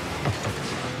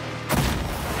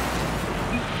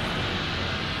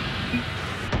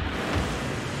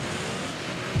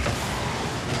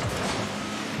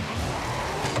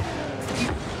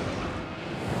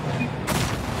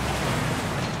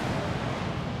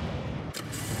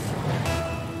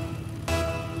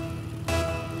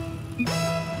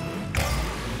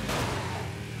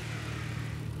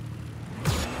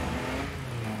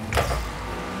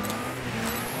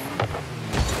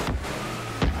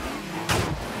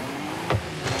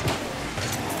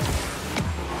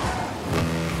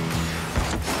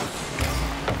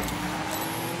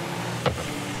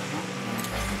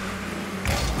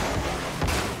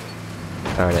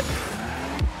 Darn it.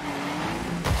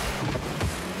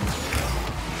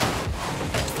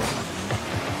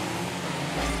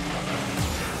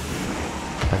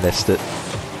 I missed it.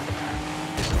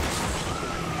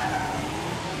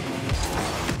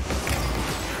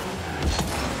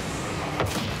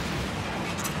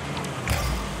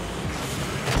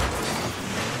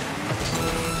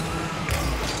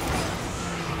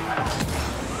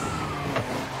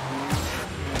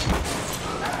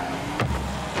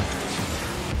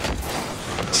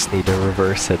 Just need to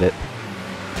reverse hit it.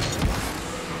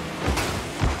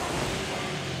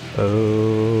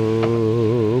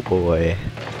 Oh boy.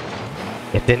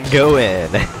 It didn't go in.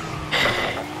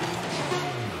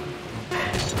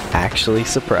 Actually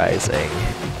surprising.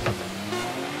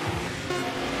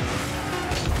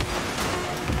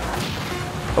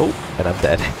 Oh, and I'm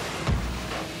dead.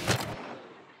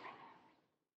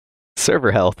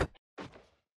 Server health.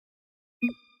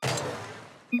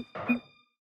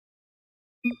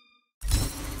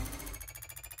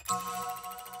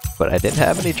 But I didn't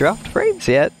have any dropped frames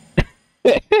yet.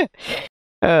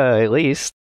 At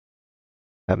least.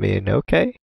 I mean,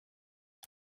 okay.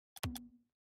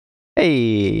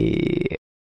 Hey!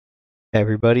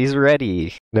 Everybody's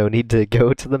ready. No need to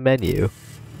go to the menu.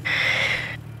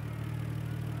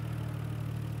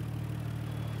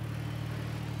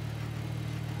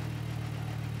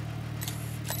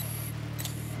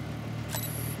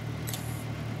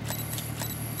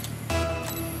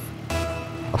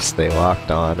 I'll stay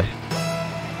locked on.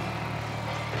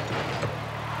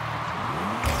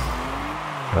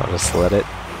 I'll just let it.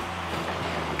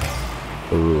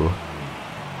 Ooh.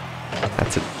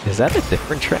 That's a. Is that a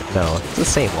different trend? No, it's the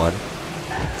same one.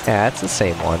 Yeah, it's the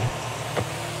same one.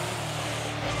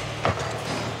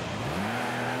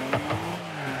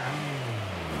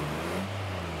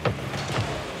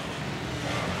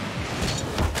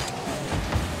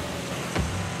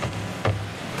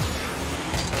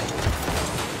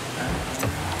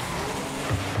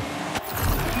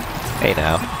 Hey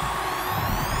now.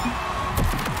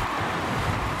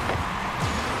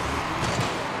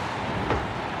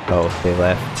 Oh, they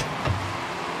left.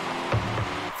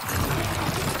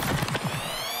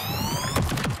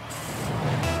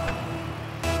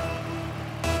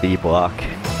 D block.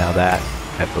 Now that,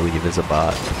 I believe, is a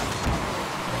bot.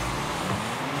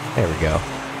 There we go.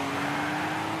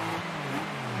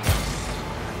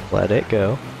 Let it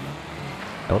go.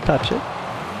 Don't touch it.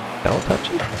 Don't touch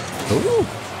it. Ooh.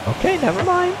 Okay, never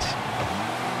mind.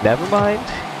 Never mind.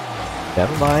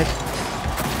 Never mind.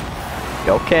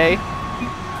 Okay.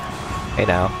 Hey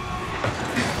now.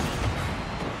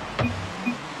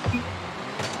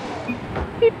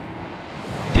 Beep.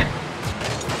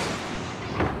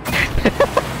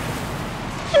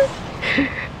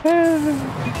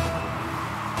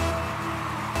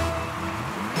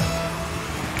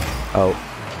 Oh.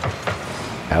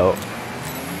 Oh.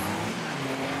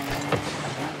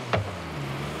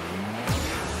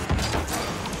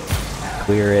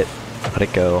 Clear it. Let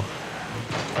it go.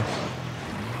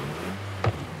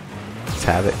 Let's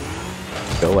have it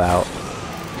go out.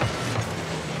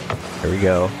 Here we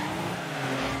go.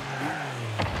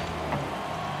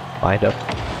 Wind up.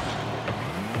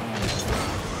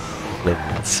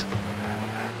 Lens.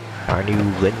 Our new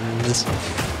lens.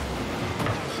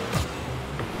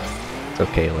 It's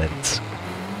okay, Lens.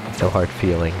 No hard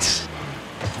feelings.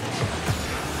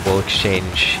 We'll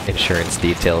exchange insurance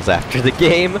details after the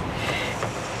game.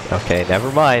 Okay,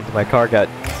 never mind. My car got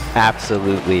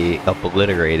absolutely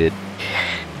obliterated.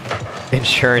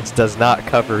 Insurance does not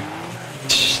cover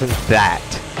that.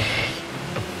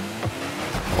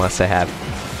 Unless I have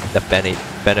the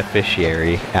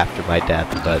beneficiary after my death,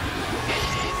 but,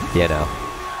 you know.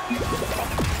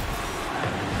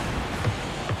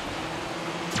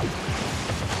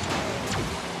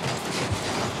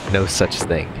 No such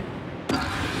thing.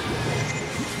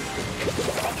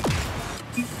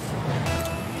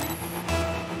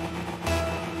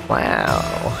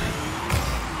 Wow.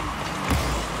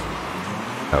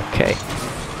 Okay.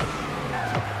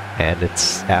 And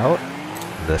it's out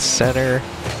in the center.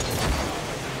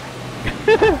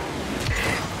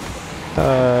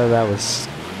 That was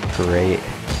great.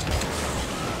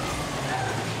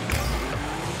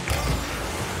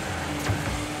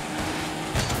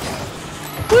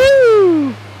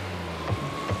 Woo!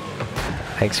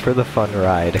 Thanks for the fun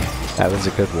ride. That was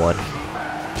a good one.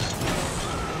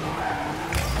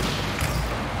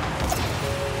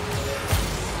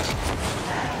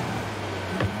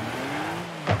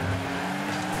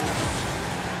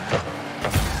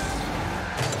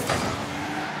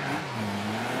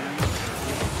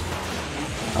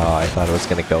 Oh, I thought it was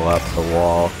gonna go up the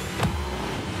wall.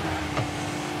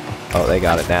 Oh, they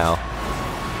got it now.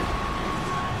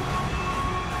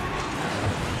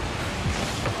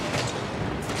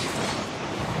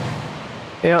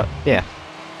 Yeah.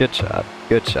 Good shot.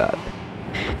 Good shot.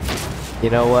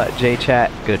 You know what,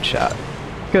 J-Chat? Good shot.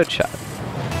 Good shot.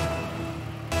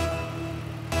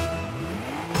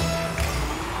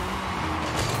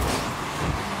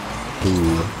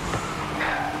 Ooh.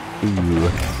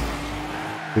 Ooh.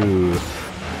 Ooh.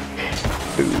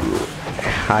 Ooh.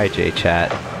 Hi,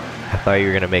 J-Chat. I thought you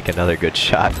were gonna make another good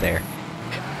shot there,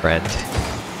 friend.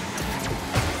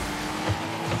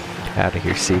 Get out of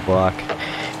here, C-Block.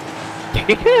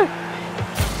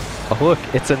 Oh look,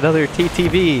 it's another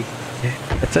TTV!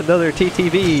 It's another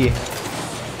TTV!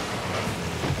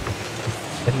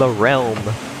 In the realm.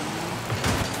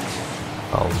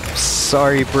 Oh,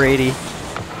 sorry, Brady.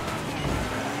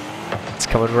 It's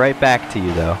coming right back to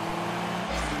you, though.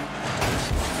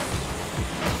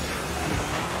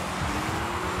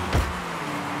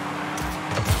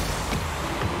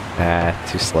 Ah,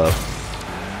 too slow.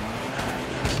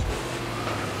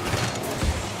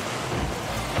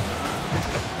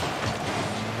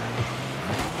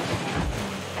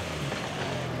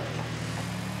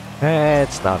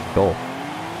 It's not a goal.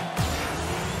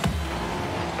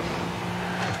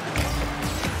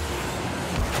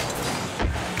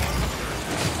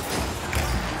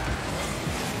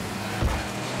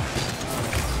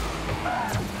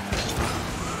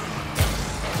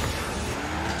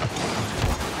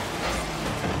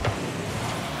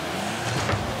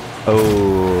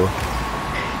 Oh,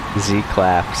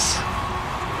 Z-Claps.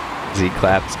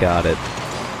 Z-Claps got it.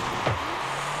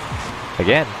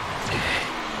 Again.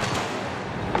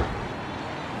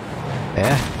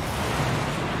 Yeah.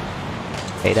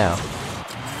 Hey now.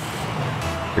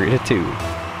 3-2.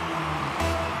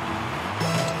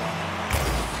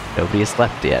 Nobody has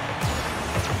left yet.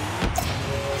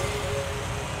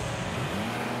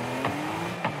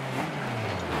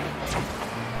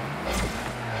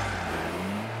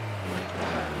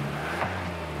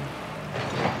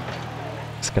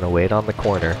 Just gonna wait on the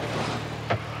corner.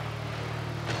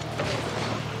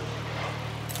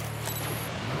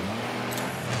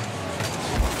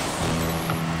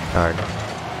 Darn.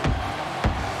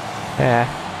 Yeah,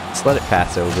 just let it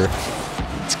pass over.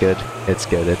 It's good. It's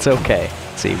good. It's okay.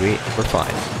 See, we're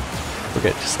fine. We're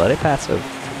good. Just let it pass over.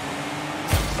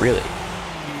 Really.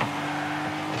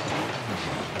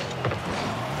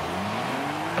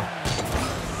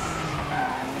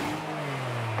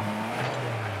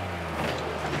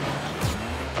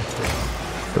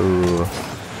 Ooh.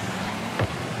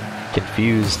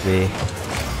 Confused me.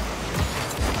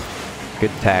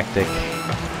 Good tactic.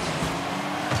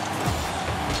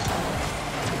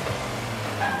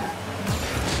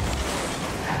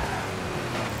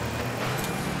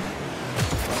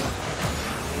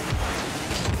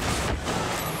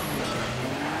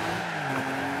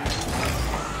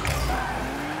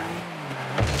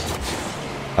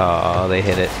 Oh, they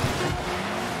hit it.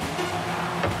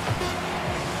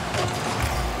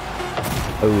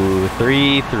 Oh,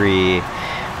 3-3.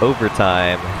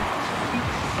 Overtime.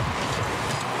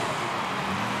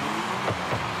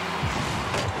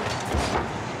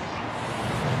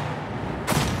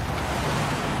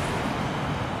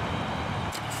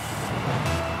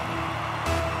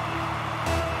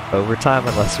 Overtime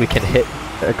unless we can hit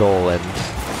a goal and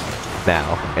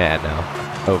now. Yeah,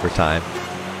 no. Overtime.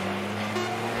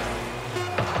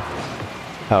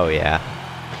 Oh yeah.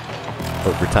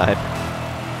 Overtime.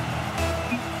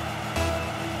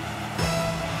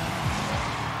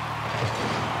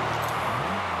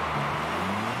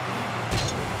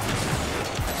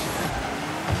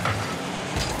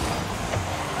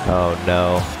 Oh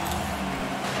no.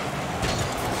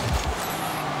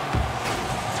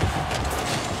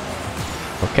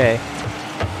 Okay.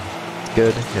 It's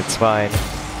good. It's fine.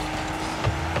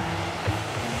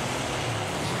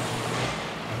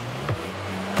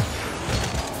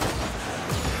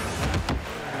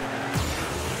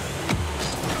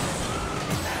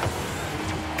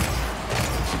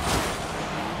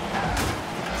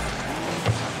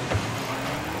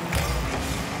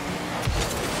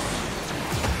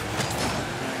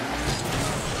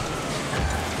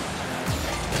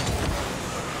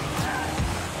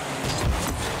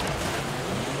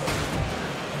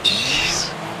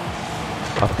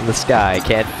 Up in the sky,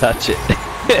 can't touch it.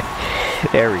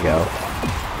 There we go.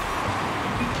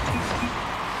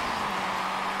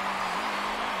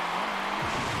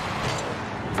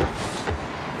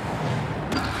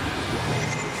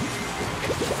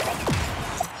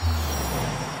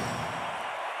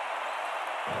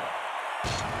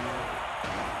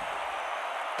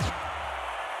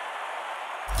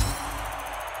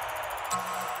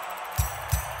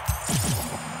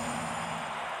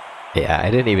 Yeah,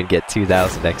 I didn't even get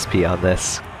 2000 XP on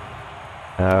this.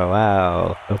 Oh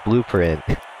wow, a blueprint.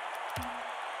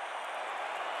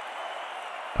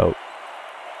 Oh.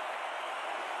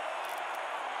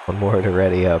 One more to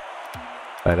ready up.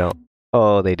 I don't...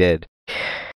 Oh, they did.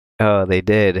 Oh, they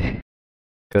did.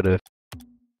 Could've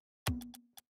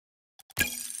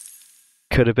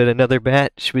been another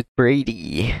match with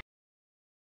Brady.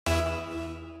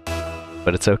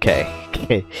 But it's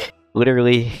okay.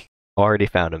 Literally already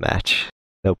found a match.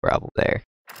 No problem there.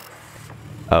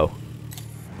 Oh.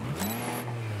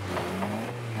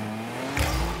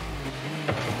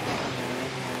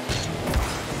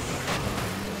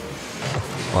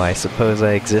 Well, I suppose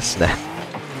I exist now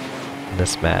in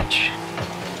this match.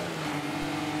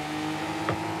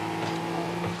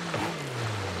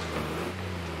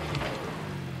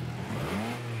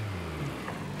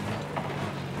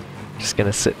 Just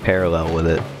gonna sit parallel with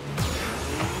it.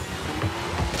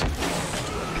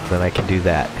 Then I can do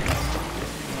that.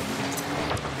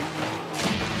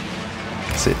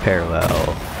 Sit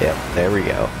parallel. Yep, there we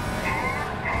go.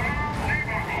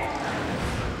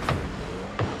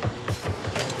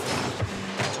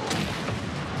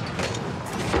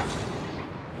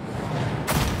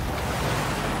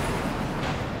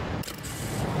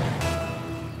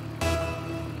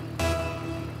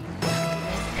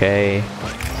 Okay.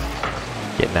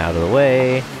 Getting out of the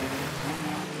way.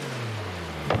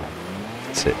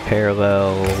 Sit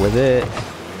parallel with it.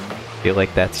 Feel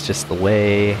like that's just the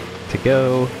way to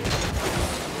go.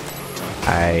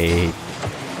 I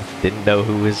didn't know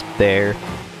who was there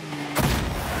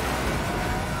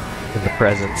in the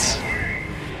presence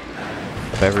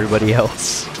of everybody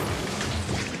else.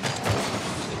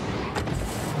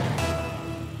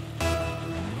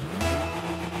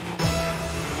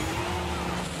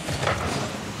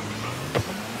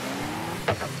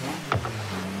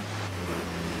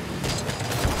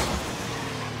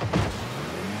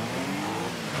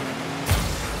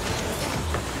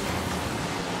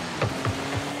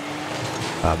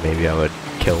 Maybe I would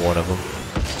kill one of them.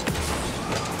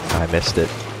 I missed it.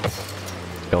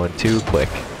 Going too quick.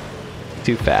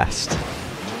 Too fast.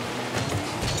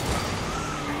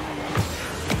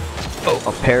 Oh,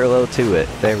 I'm parallel to it.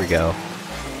 There we go.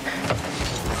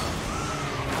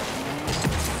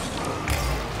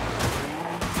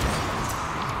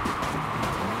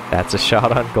 That's a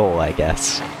shot on goal, I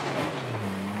guess.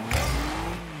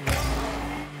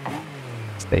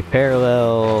 Stay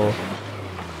parallel.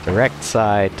 Direct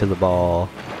side to the ball.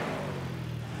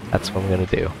 That's what I'm gonna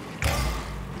do.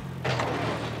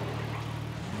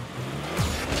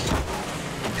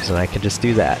 Because then I can just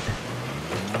do that.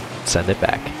 Send it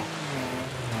back.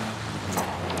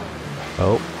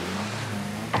 Oh.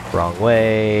 Wrong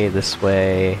way, this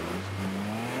way.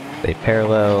 Stay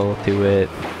parallel to it.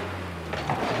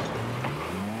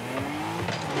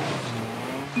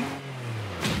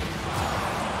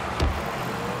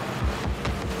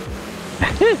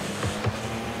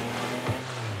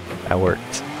 That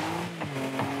worked.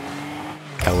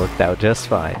 That worked out just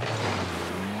fine.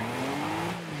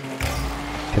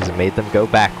 Because it made them go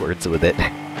backwards with it.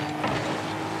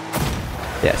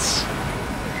 Yes.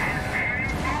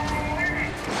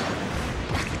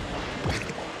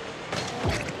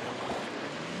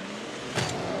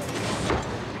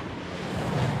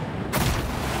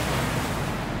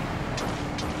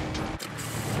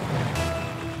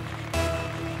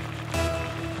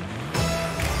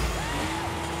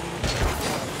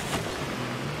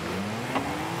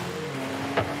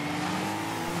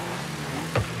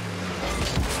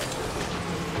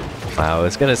 I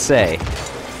was gonna say,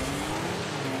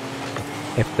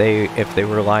 if they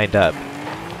were lined up,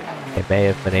 they may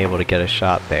have been able to get a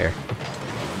shot there.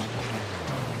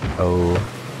 Oh.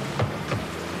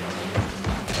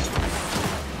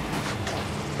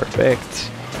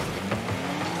 Perfect.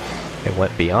 It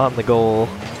went beyond the goal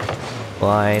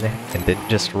line and didn't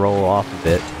just roll off of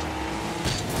it.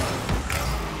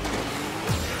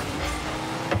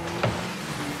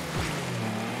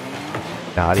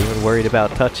 Not even worried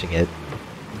about touching it.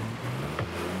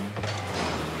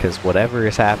 Because whatever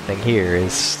is happening here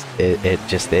is, it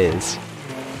just is.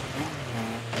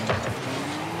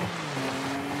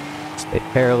 Stay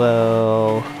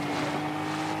parallel.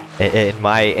 In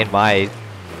my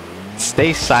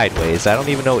stay sideways. I don't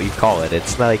even know what you call it.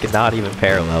 It's like not even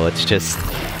parallel. It just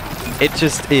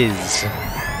is.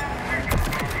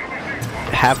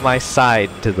 Have my side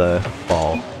to the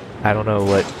ball. I don't know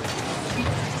what.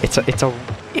 It's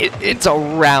a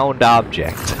round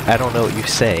object. I don't know what you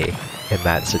say in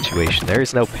that situation. There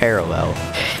is no parallel.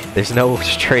 There's no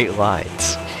straight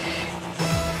lines.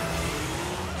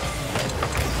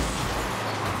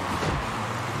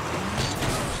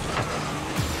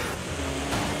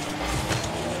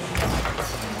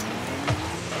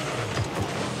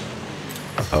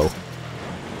 Oh.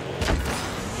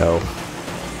 No.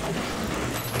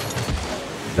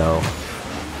 No.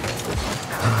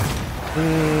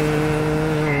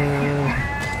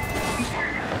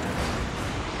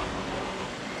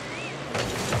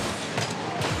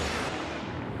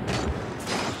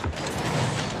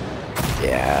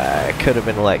 Yeah, it could have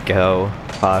been let go,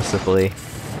 possibly.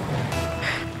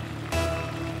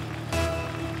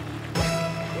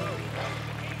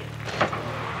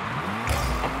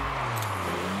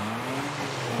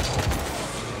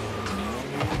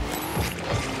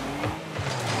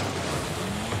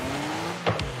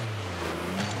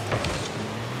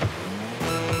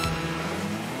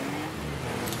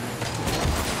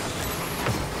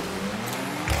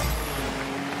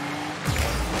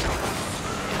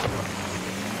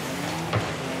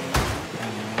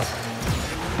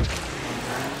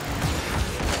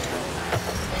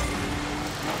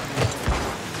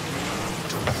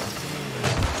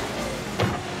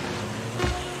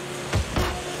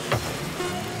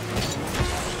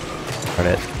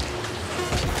 It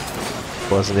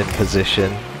wasn't in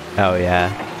position. Oh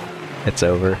yeah, it's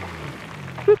over.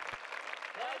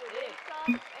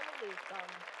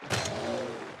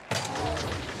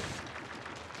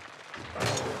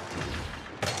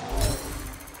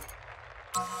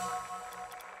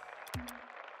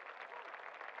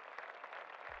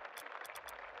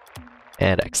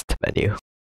 And exit menu,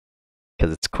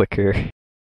 because it's quicker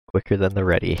than the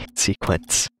ready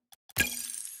sequence.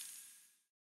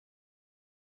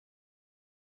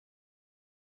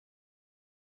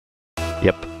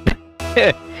 Yep.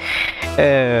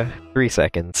 3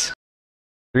 seconds.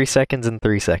 3 seconds and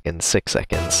 3 seconds. 6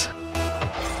 seconds.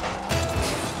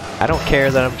 I don't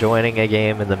care that I'm joining a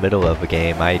game in the middle of a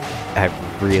game. I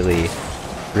really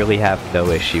have no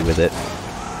issue with it.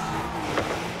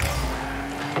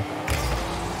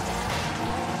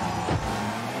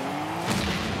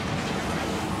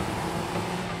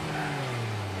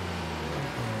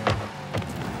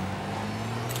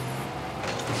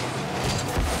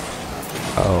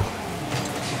 Oh.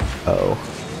 Oh.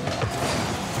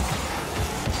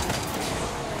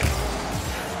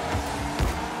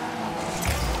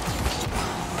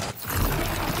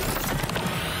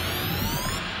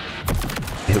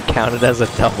 It counted as a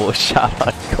double shot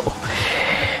on goal.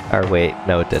 Or wait,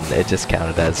 no it didn't. It just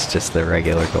counted as just the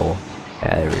regular goal.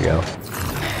 Yeah, there we go.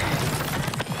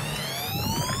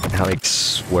 Now he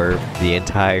swerved the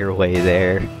entire way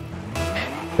there.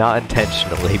 Not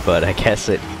intentionally, but I guess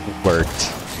it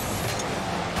worked.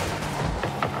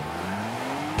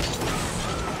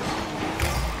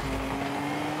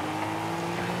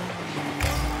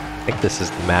 I think this is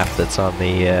the map that's on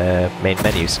the main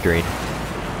menu screen.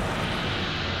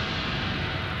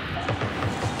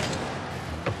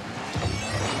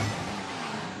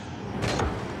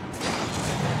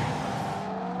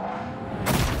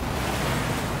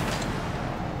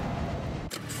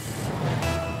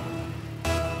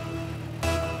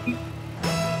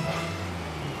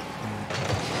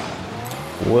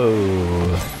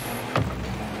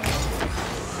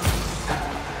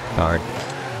 Darn.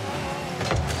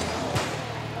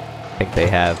 I think they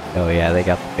have... Oh yeah, they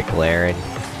got the McLaren.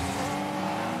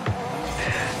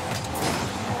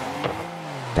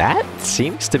 That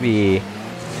seems to be...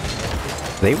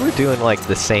 They were doing like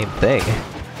the same thing.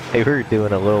 They were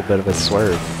doing a little bit of a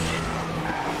swerve.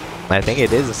 I think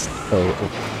it is...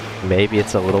 maybe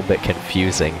it's a little bit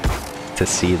confusing to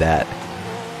see that.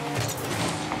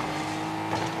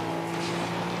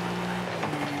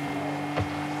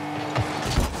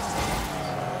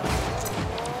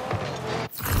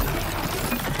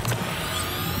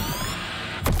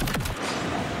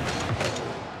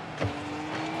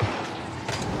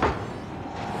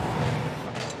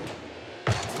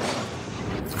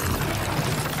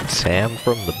 Sam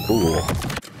from the pool.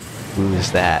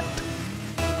 Who's that?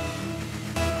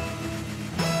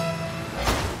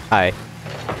 Hi.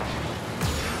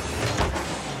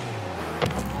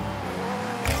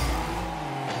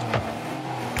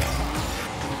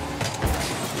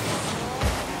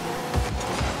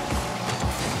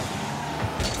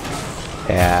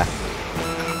 Yeah.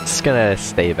 Just gonna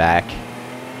stay back.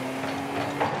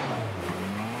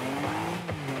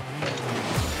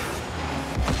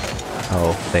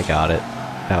 Oh, they got it.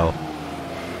 Oh,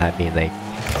 I mean they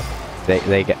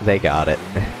got it.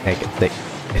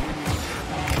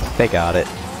 They got it.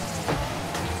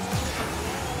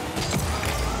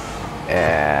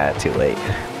 Too late.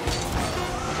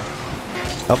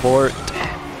 Abort.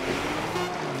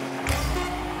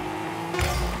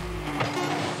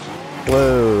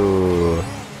 Whoa.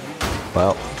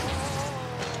 Well.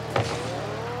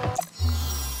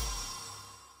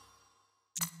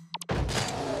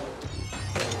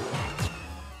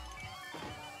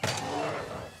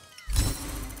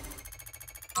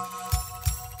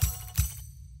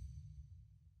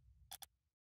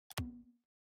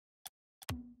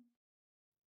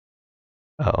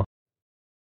 Oh.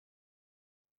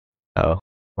 Oh.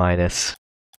 Minus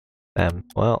them.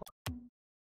 Well.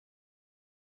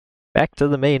 Back to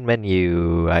the main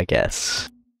menu, I guess.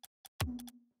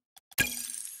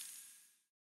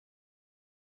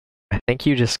 I think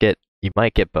you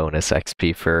might get bonus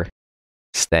XP for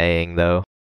staying, though.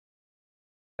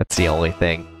 That's the only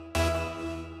thing.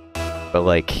 But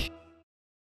like,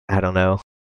 I don't know.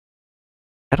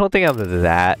 I don't think I'm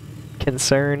that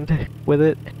concerned with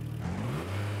it.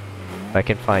 If I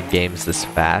can find games this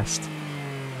fast.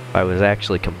 If I was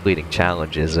actually completing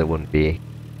challenges, it wouldn't be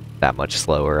that much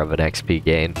slower of an XP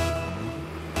gain.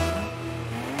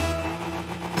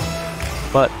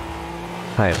 But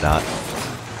I am not.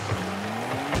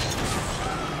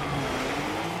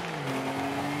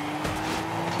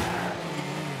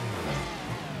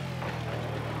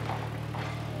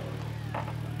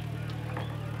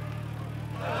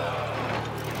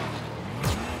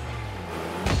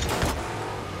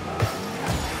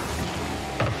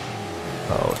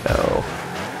 Oh no.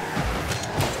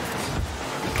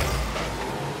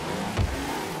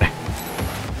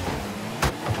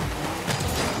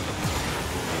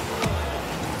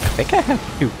 I think I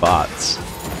have 2 bots.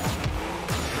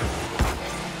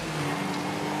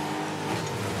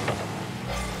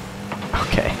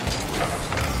 Okay.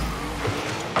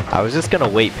 I was just gonna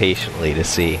wait patiently to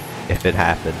see if it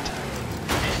happened.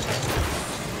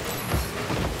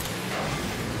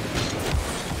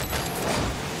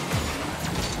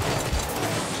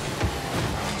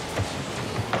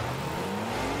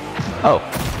 Oh.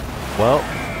 Well.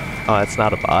 Oh, that's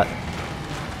not a bot.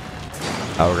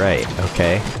 Alright,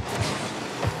 okay.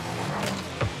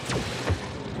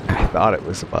 I thought it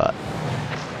was a bot.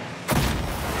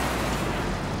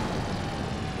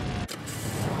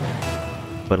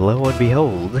 But lo and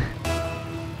behold,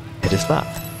 it is not.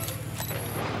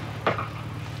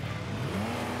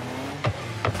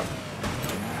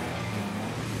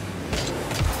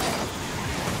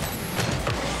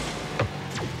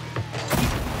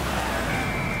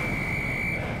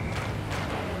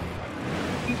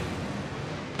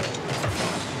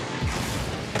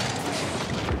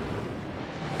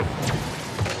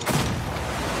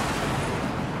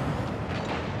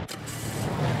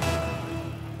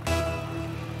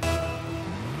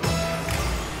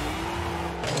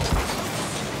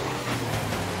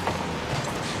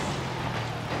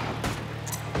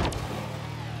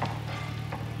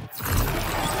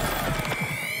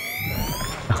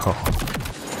 Oh.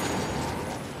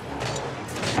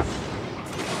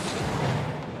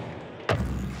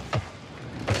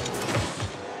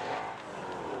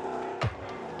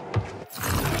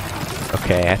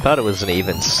 Okay, I thought it was an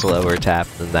even slower tap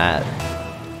than that.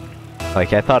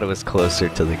 Like, I thought it was closer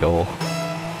to the goal.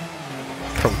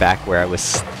 From back where I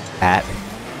was at.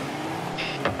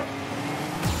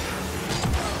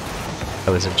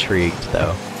 I was intrigued,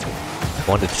 though.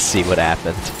 Wanted to see what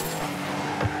happened.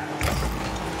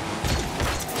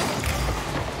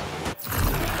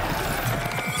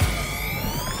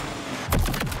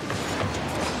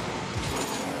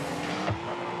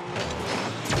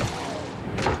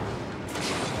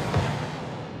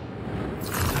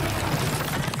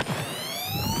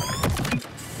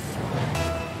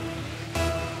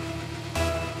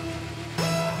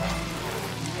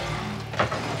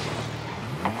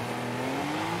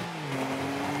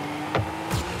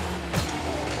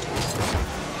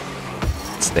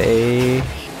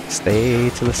 Stay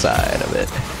to the side of it.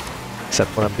 Except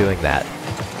when I'm doing that.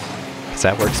 Because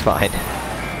that works fine.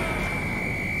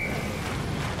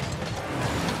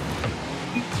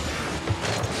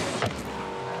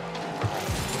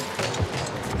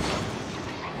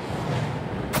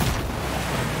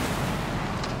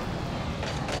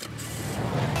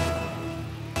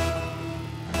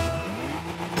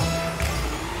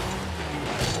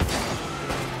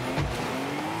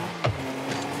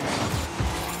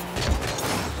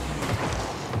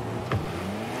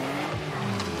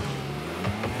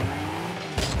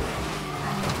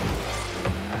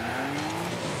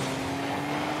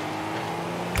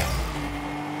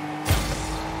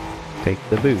 Take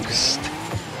the boost.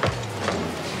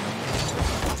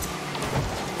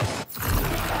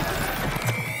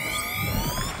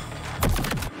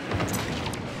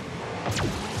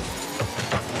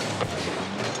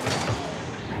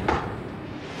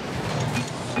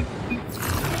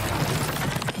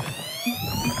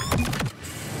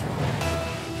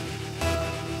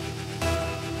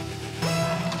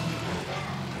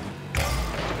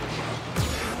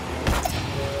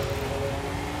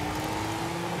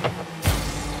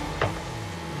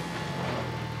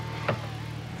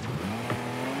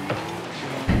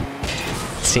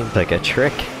 Seemed like a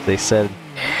trick. They said,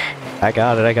 I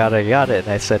got it, and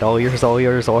I said, all yours,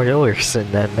 and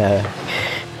then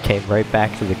came right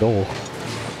back to the goal.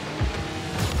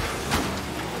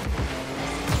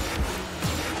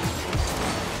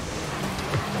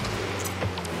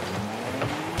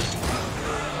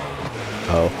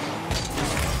 Oh.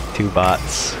 2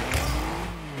 bots.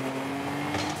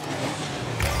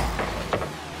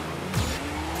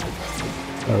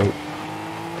 Oh.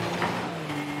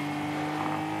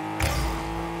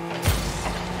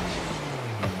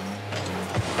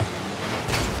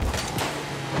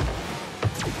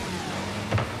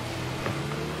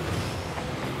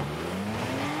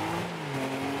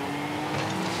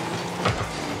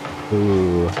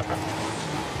 Ooh.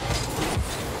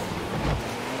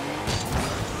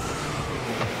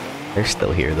 They're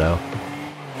still here, though.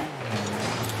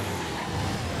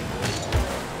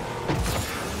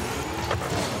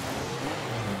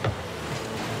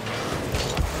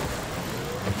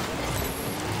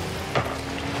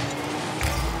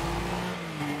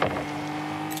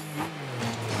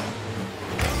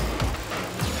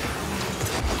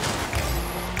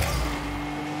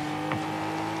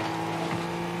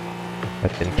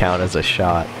 That didn't count as a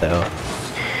shot, though.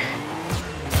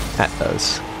 That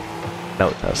does. No,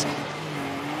 it doesn't.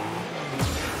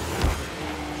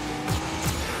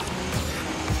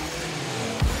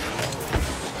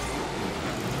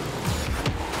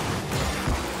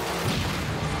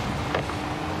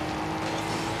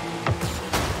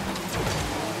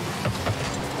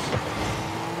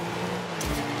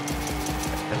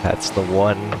 And that's the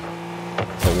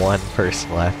one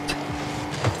person left.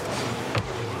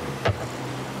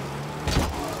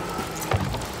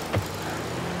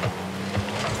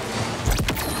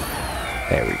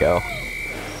 There we go.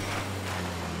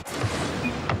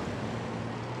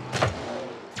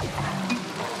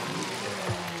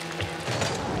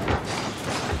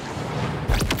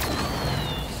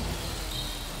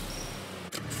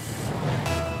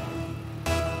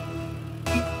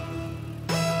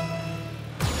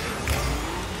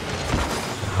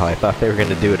 Oh, I thought they were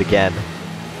gonna do it again.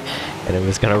 And it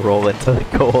was gonna roll into the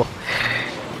goal.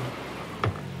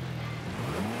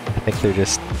 I think they're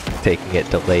just taking it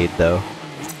delayed, though.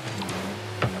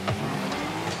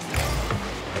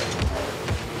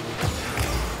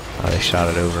 Oh, they shot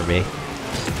it over me.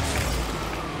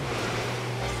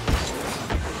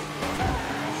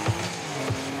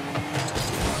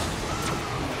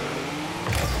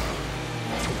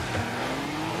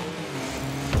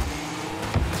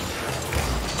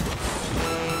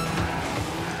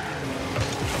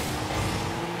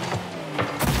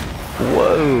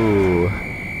 Whoa!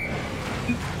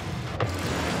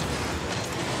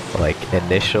 Like,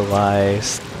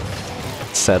 initialized,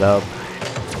 set up,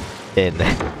 in.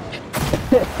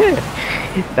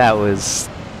 That was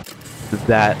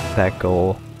that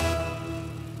goal.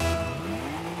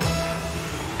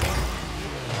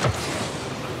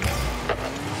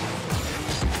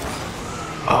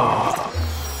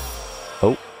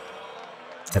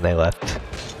 And they left.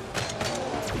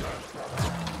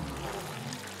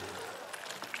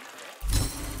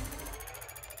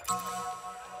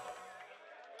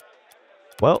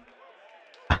 Well,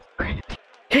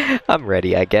 I'm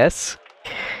ready, I guess.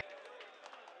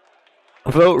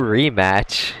 Vote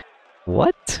rematch.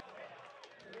 What?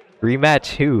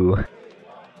 Rematch who?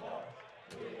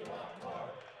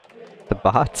 The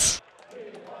bots?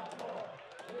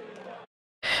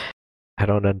 I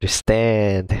don't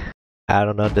understand. I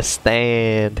don't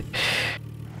understand.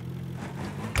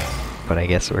 But I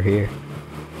guess we're here.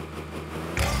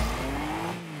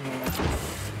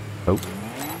 Oh.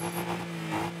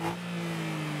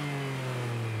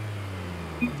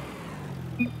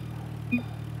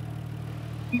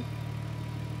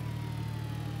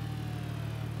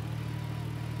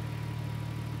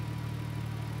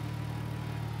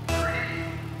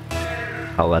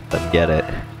 I'll let them get it.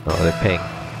 Oh, their ping.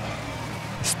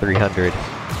 It's 300.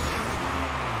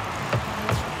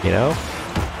 You know?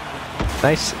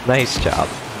 Nice job.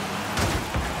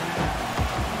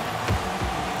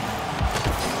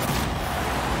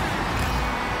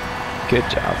 Good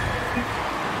job.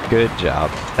 Good job.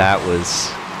 That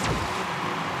was...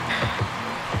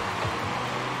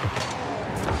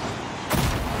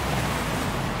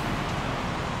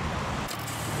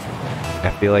 I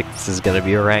feel like this is gonna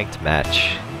be a ranked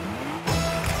match.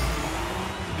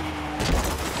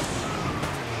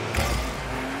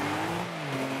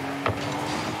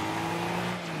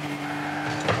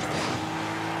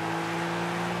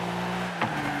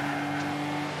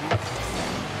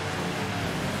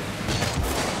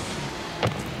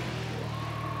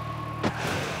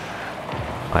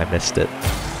 I missed it.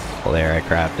 Well, there, I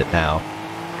grabbed it now.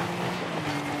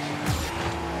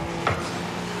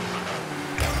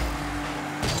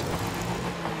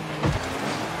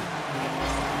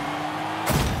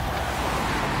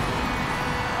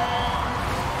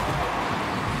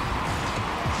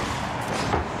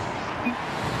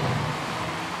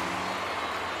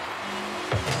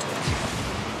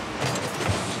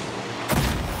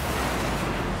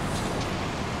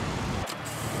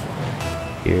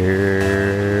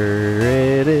 Here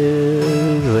it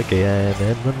is again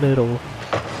in the middle.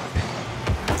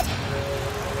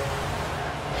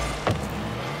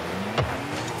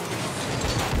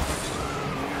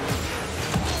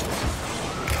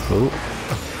 Oh.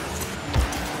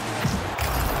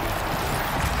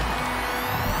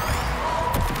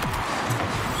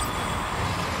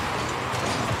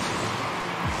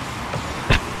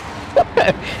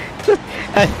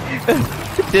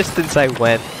 The distance I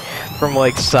went from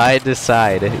like side to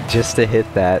side just to hit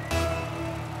that.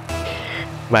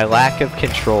 My lack of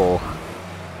control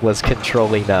was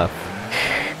control enough,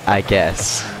 I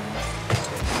guess.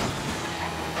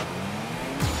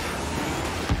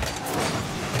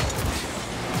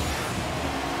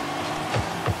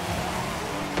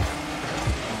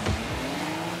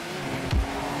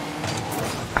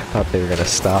 I thought they were gonna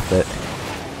stop it.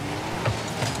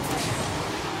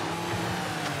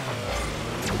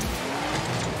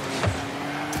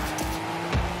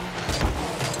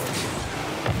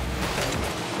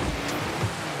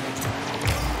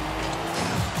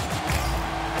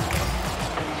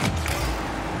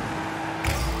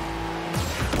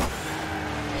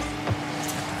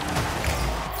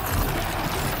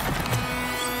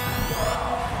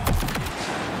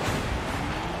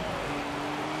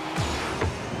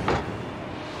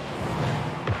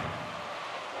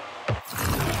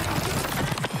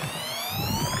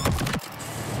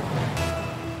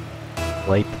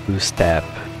 Light blue step.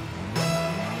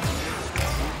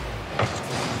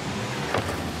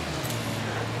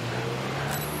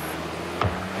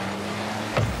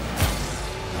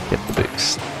 Get the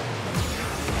boost.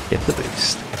 Get the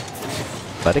boost.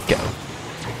 Let it go.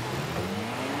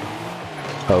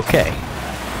 Okay.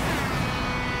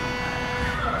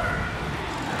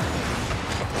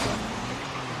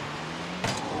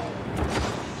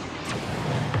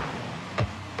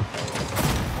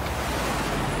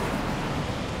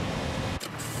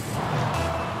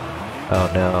 Oh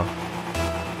no.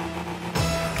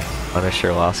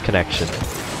 Punisher lost connection.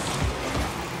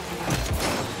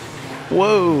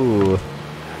 Whoa!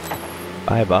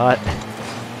 Bye, bot.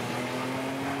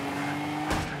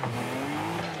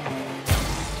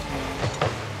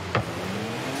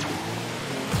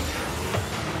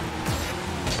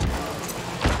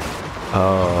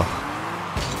 Oh.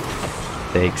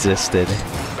 They existed.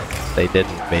 If they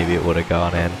didn't, maybe it would have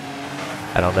gone in.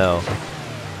 I don't know.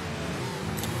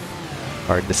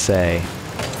 Hard to say.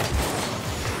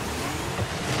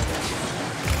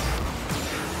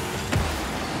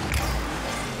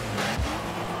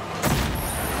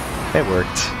 It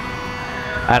worked.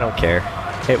 I don't care.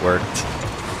 It worked.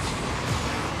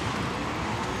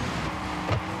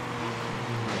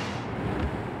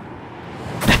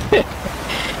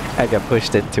 I got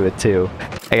pushed into it too.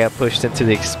 I got pushed into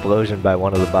the explosion by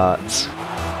one of the bots.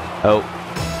 Oh.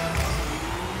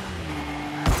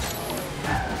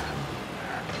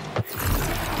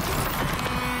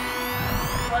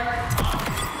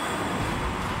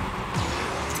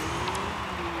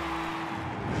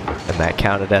 And that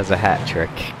counted as a hat trick,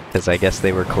 because I guess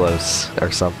they were close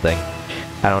or something.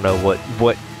 I don't know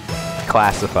what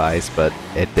classifies, but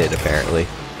it did apparently.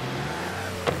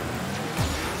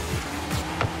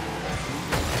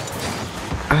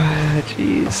 Ah,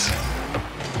 jeez.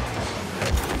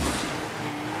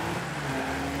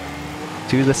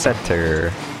 To the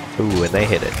center. Ooh, and they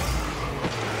hit it.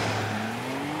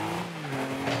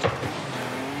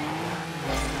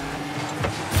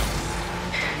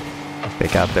 They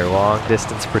got their long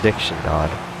distance prediction on.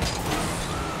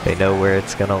 They know where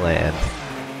it's gonna land.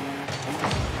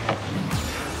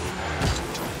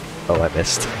 Oh, I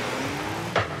missed.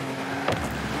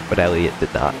 But Elliot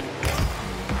did not.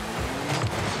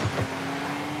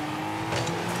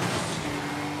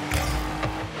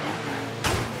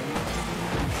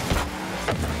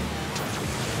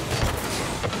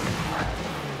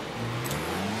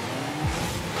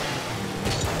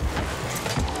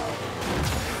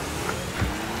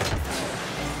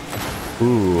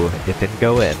 Ooh, it didn't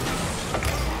go in.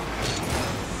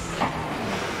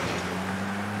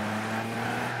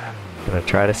 Gonna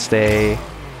try to stay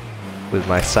with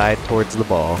my side towards the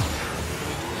ball.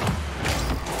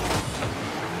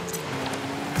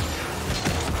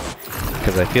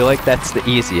 Because I feel like that's the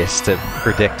easiest to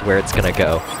predict where it's gonna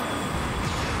go.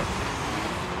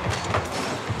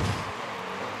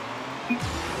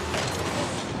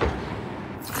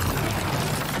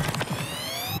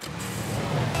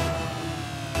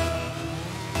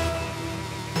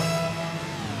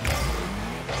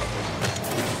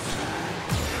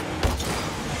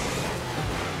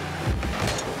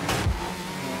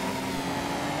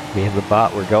 Me and the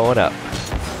bot were going up.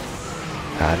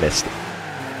 I missed it.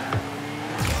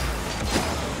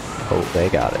 Oh, they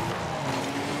got it.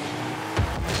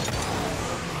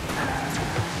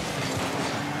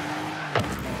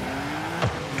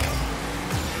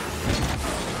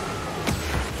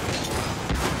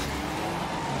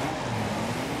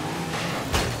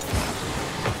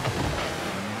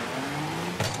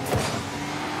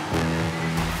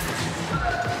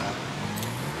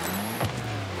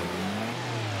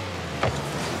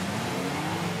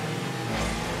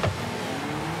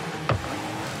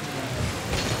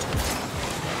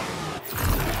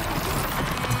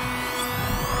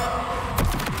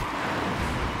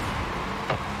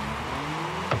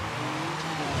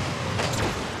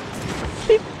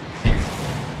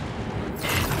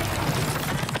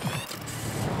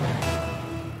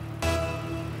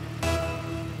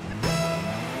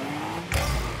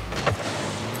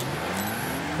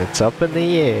 It's up in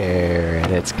the air,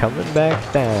 and it's coming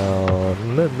back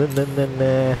down. Na, na, na, na,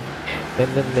 na. Na,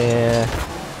 na, na.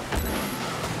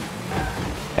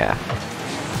 Yeah.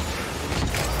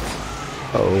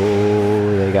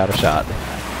 Oh, they got a shot.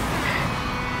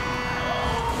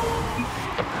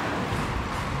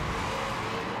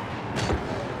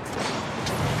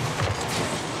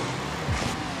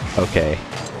 Okay.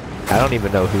 I don't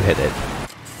even know who hit it.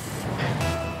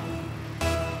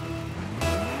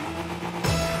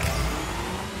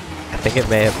 I think it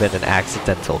may have been an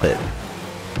accidental hit.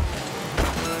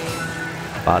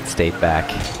 Bot stayed back.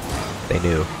 They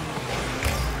knew.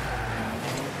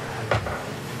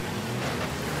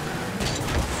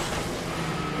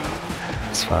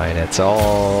 It's fine, it's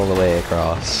all the way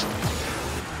across.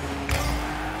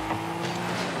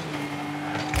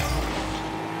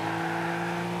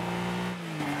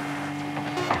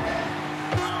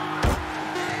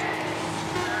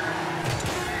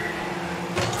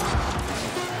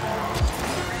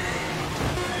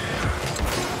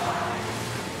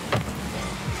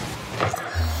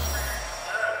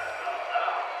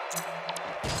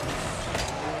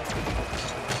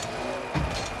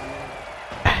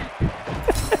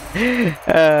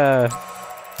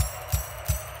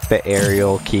 The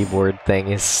aerial keyboard thing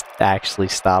has actually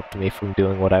stopped me from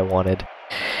doing what I wanted.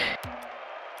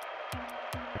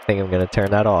 I think I'm gonna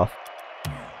turn that off.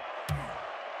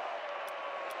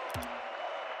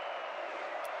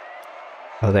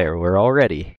 Oh, there, we're all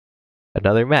ready.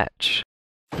 Another match.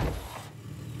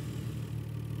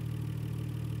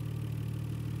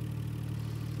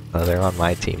 Oh, they're on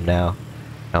my team now.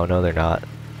 Oh, no, they're not.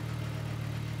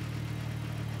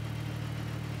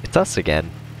 It's us again.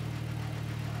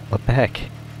 What the heck?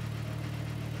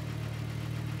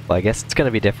 Well, I guess it's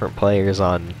gonna be different players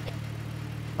on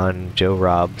Joe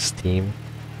Rob's team.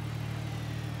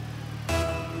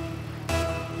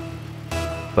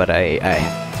 But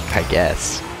I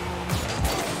guess.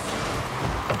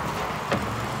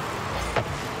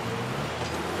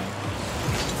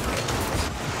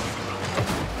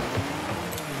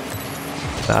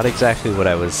 Not exactly what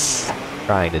I was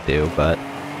trying to do, but...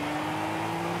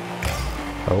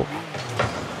 Oh.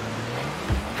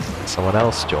 Someone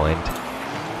else joined.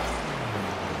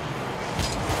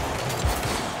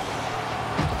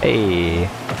 Hey.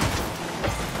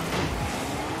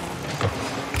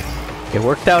 It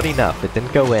worked out enough, it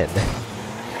didn't go in.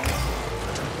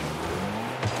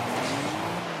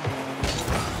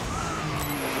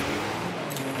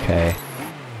 Okay.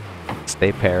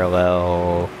 Stay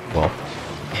parallel. Well,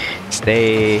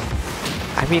 stay...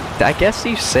 I mean, I guess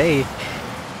you say...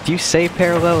 Do you say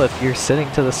parallel if you're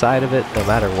sitting to the side of it, no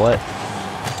matter what?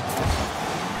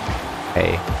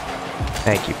 Hey.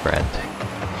 Thank you, friend.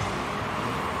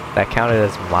 That counted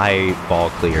as my ball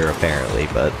clear, apparently,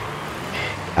 but...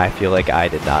 I feel like I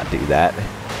did not do that.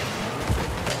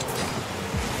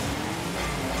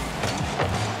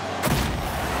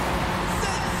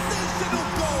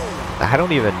 I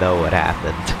don't even know what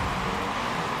happened.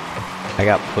 I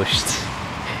got pushed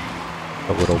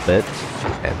a little bit,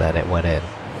 and then it went in.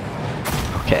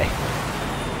 Okay.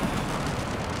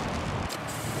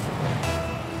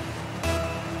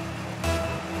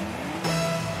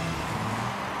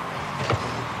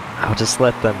 I'll just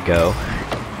let them go.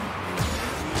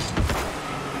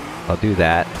 I'll do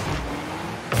that.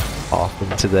 Off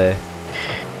into their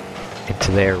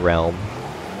realm.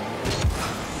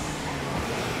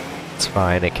 It's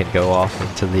fine, it can go off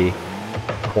into the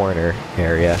corner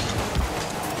area.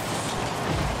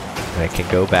 And it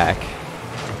can go back.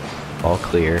 All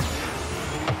clear.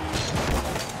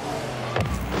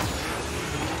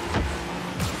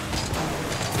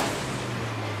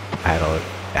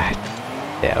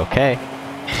 Yeah, okay.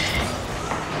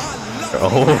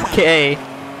 Okay.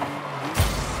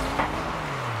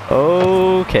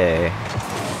 Okay.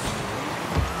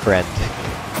 Friend.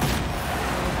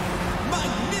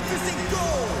 Magnificent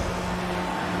goal.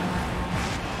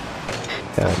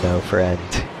 Oh no, friend.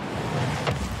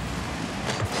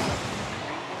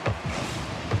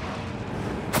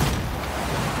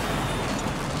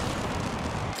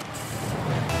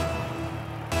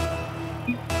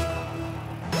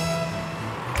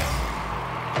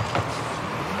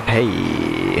 Hey,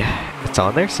 it's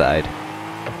on their side.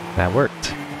 That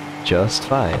worked just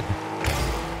fine.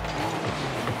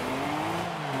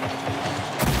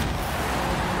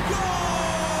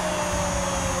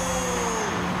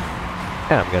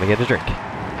 And I'm gonna get a drink.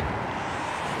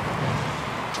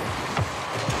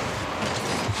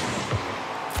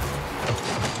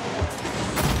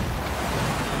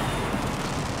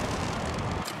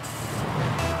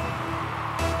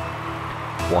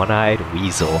 One-Eyed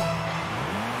Weasel.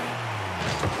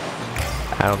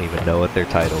 I don't even know what their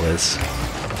title is.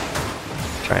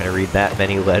 Trying to read that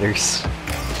many letters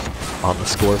on the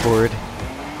scoreboard.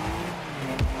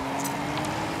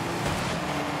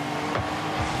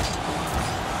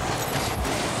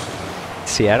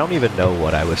 See, I don't even know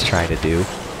what I was trying to do.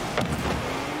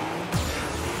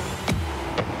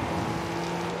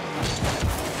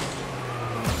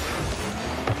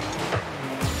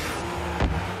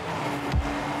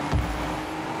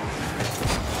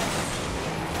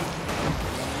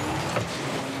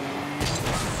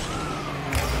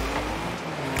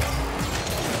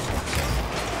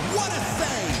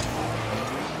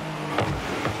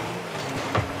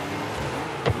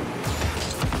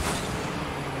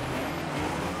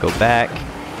 Go back.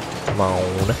 Come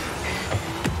on.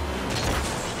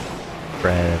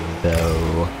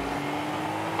 Friendo.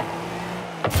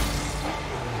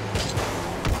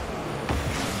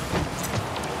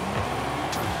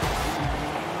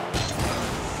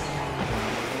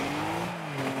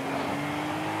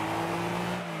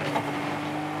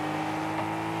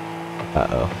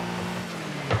 Uh-oh.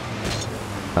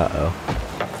 Uh-oh.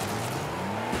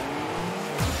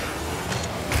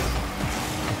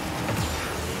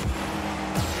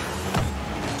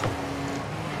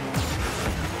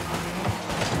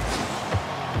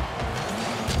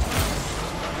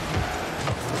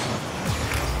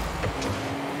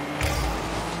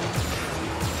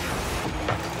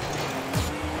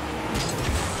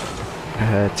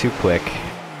 Too quick.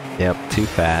 Yep, too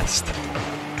fast.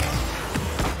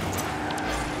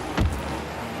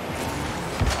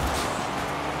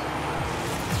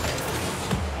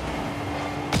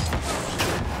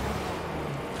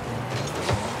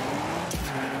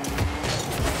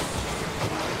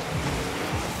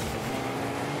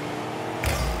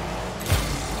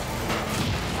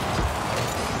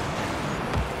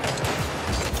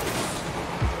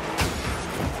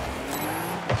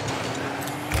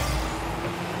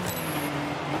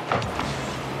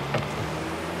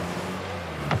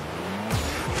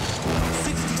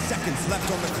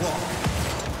 left on the clock.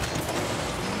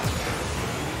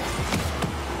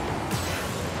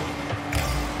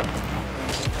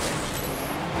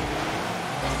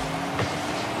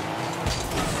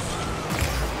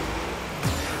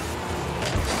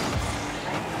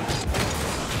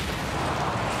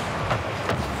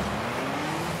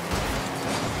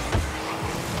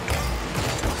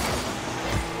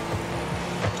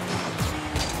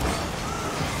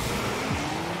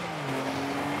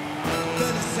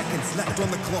 30 seconds left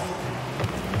on the clock.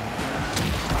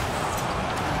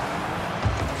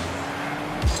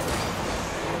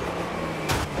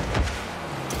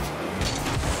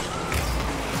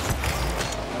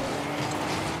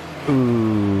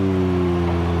 Ooh.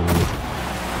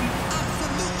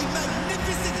 Absolutely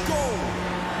magnificent goal.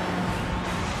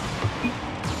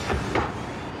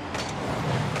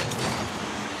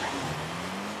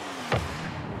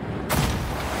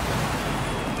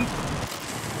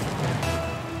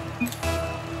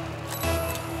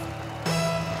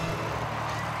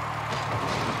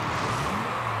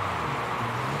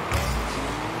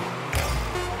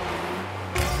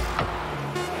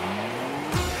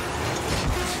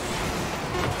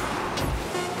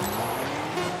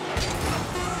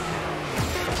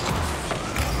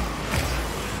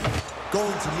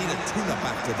 Going to need a tune-up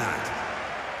after that.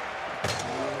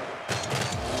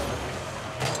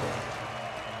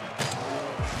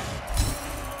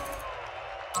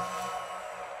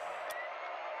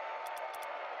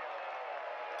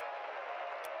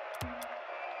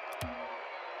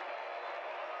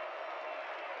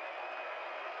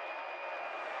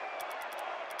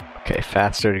 Okay,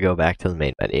 faster to go back to the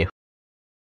main menu.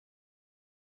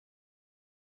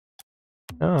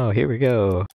 Oh, here we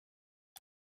go.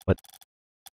 What?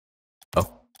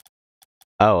 Oh.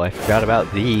 Oh, I forgot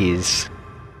about these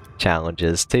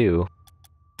challenges too.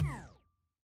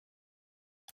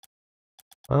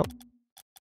 Well,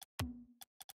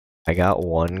 I got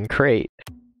one crate.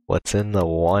 What's in the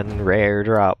one rare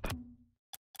drop?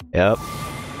 Yep.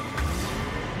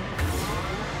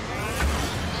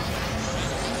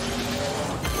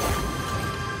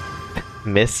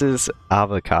 Mrs.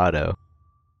 Avocado.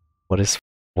 What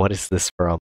is this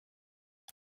from?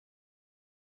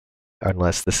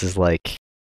 Unless this is like,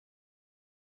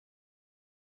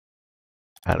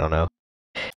 I don't know,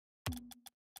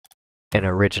 an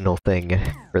original thing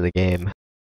for the game.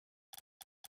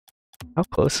 How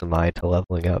close am I to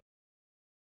leveling up?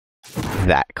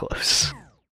 That close.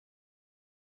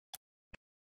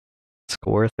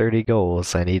 Score 30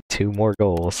 goals. I need 2 more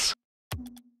goals.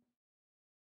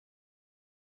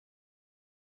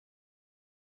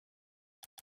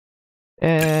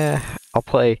 I'll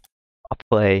play.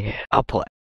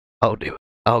 I'll do it.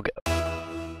 I'll go.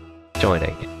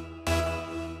 Joining.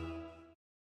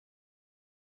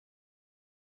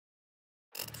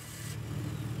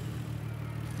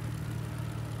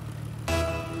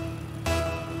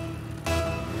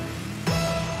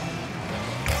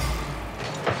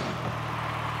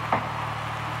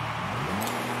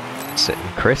 Sitting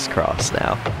crisscross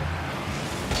now.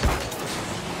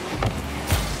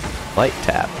 Light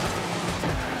tap.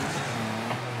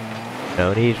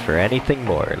 No need for anything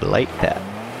more. Light tap.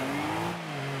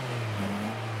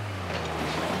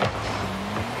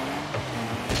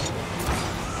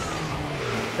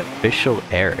 Official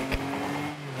Eric.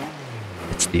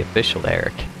 It's the official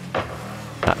Eric.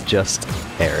 Not just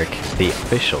Eric, the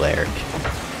official Eric.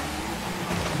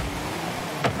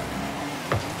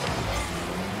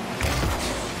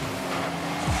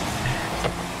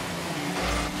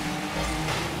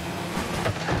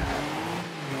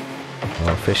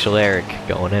 Well, official Eric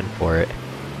going in for it.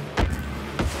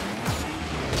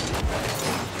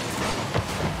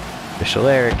 Official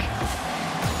Eric.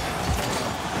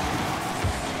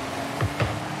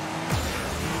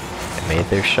 They made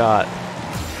their shot.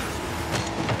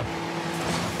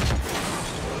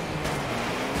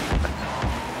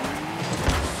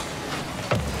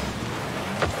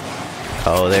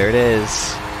 Oh, there it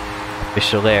is.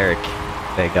 Official Eric.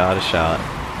 They got a shot.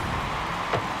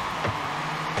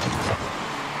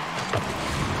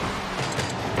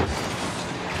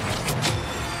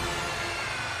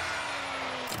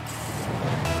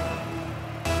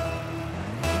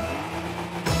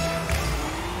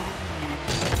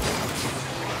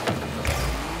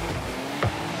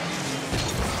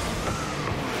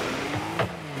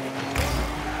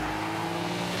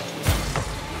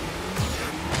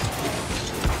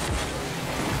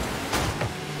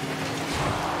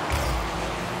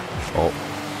 Oh,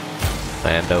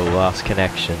 Lando lost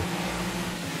connection.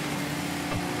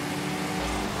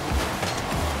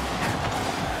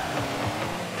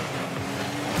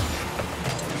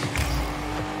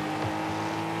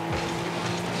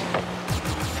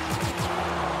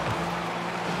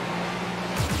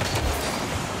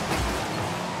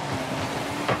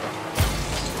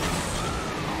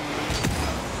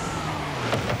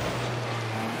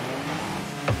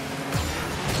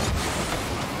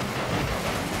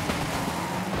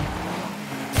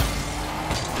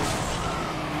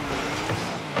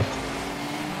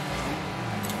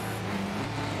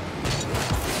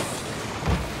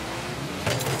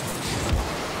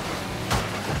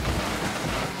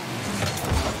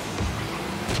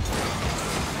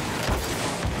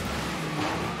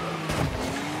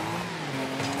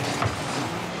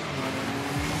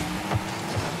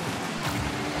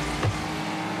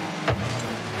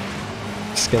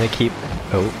 just gonna keep...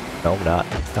 Oh, no I'm not.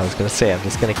 I was gonna say, I'm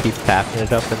just gonna keep tapping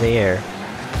it up in the air.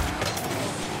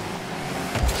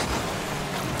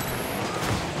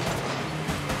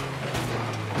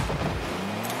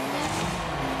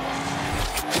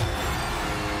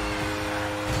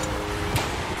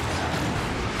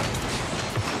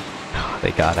 Oh,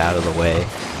 they got out of the way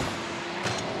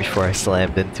before I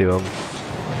slammed into them.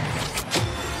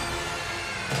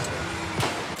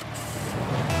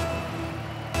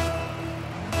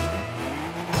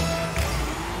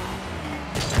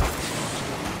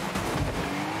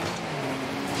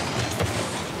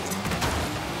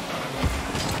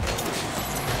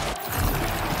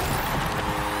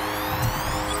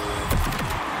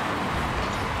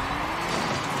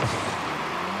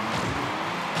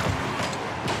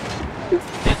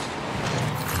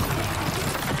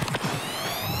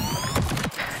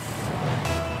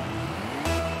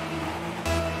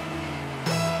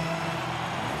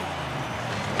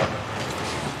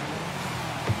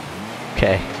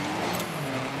 Okay.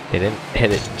 They didn't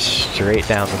hit it straight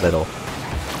down the middle.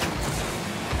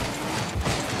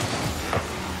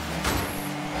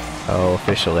 Oh,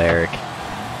 official Eric.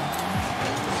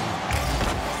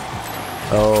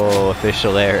 Oh,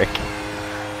 official Eric.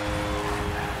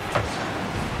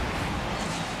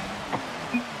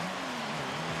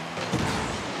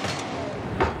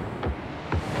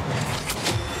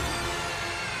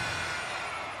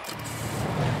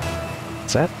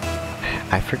 Is that?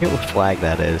 I forget what flag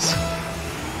that is.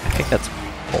 I think that's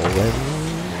Poland?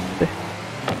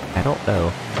 I don't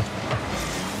know.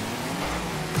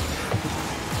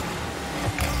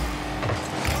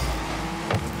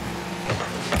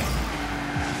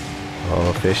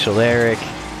 Oh, official Eric.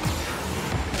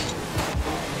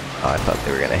 Oh, I thought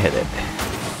they were gonna hit it.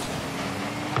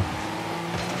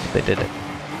 They didn't.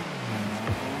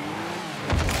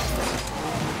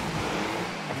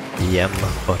 Yum,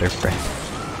 butter bread.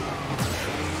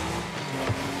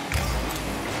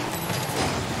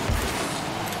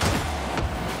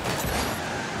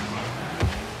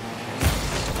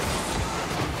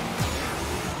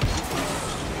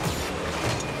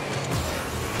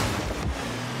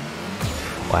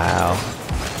 Wow.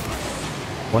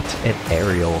 What an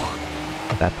aerial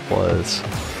that was.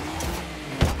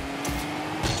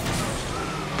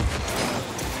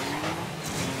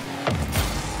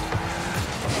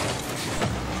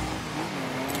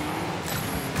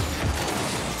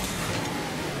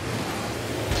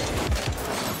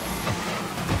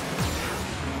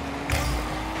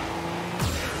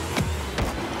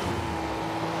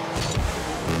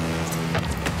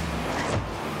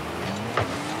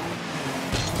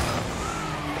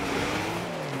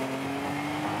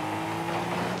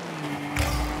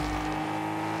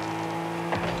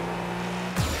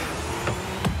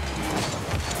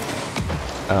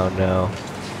 Oh no.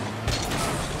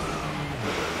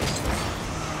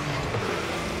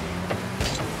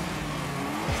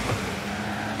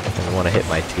 I don't want to hit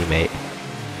my teammate.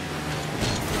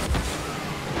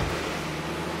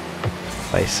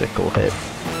 Bicycle hit.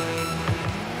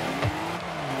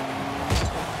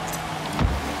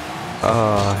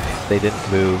 Oh, they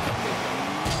didn't move.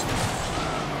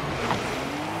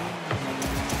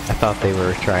 I thought they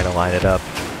were trying to line it up,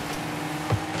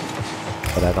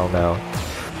 but I don't know.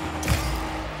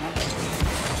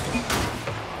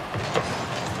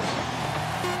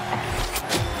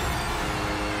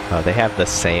 Oh, they have the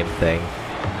same thing.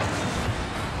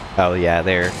 Oh yeah,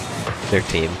 they're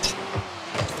teamed.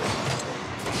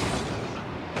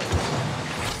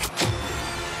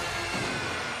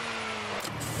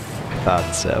 I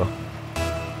thought so.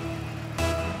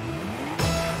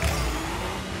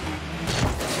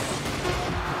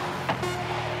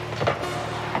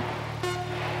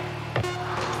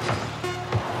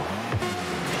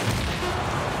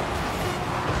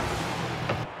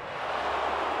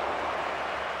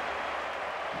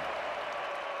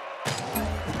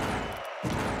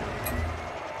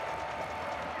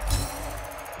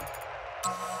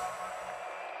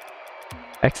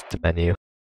 Exit menu.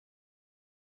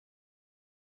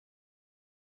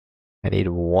 I need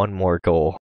one more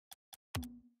goal.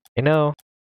 You know,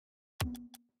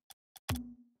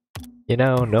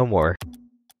 no more.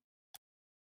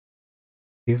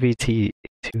 UVT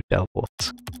 2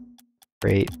 doubles.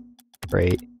 Great,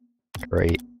 great,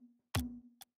 great.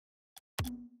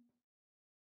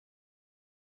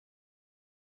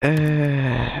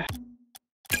 I'll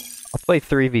play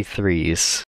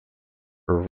 3v3s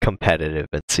for competitive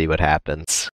and see what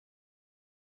happens.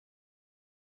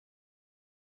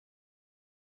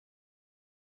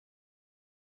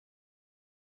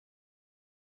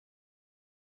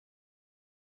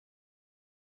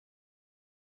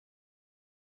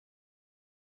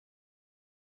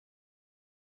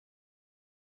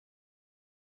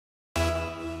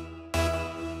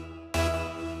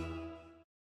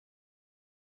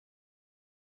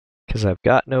 Because I've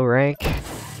got no rank,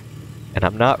 and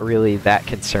I'm not really that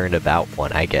concerned about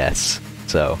one, I guess.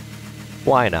 So,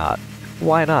 why not?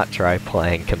 Why not try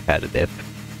playing competitive?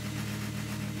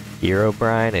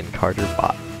 Herobrine and Carter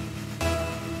Bot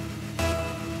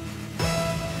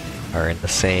are in the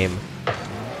same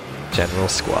general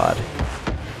squad.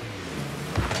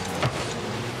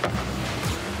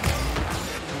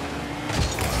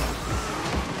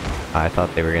 I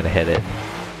thought they were gonna hit it.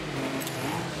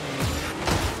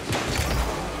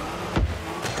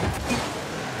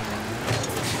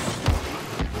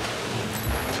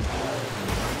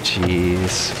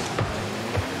 Jeez.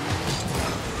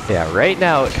 Yeah, right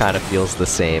now it kind of feels the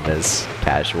same as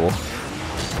casual.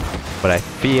 But I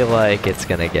feel like it's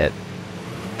gonna get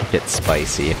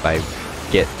spicy if I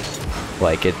get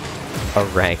like a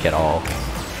rank at all.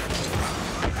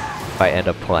 If I end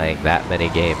up playing that many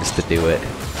games to do it.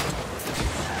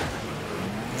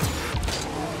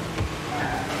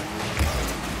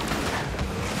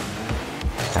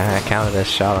 I counted as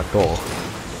shot on goal.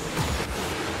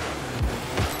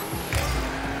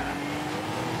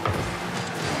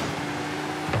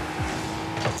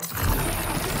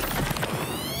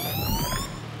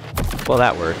 Well,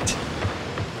 that worked.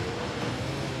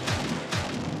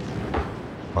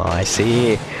 Well, I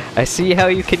see how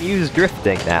you can use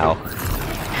drifting now.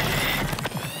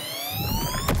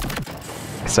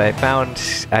 Because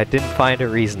I didn't find a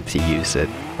reason to use it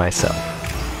myself.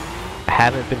 I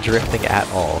haven't been drifting at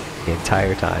all the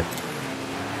entire time.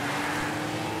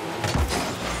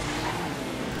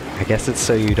 I guess it's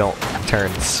so you don't turn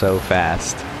so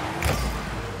fast.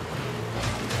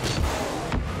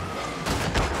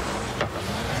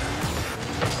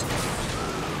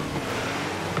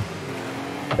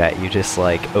 That you just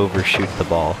like overshoot the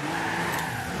ball.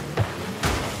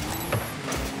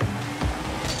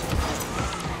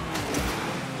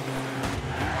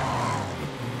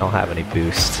 I don't have any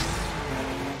boost.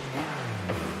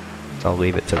 So I'll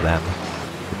leave it to them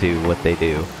to do what they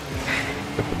do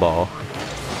with the ball.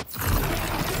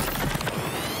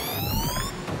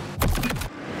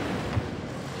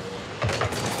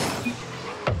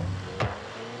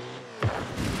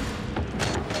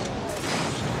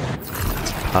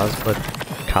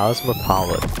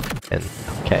 Cosmopolitan.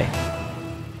 Okay.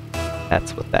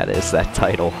 That's what that is, that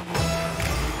title.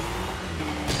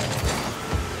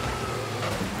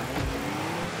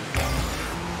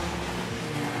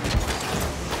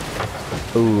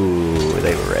 Ooh,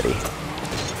 they were ready.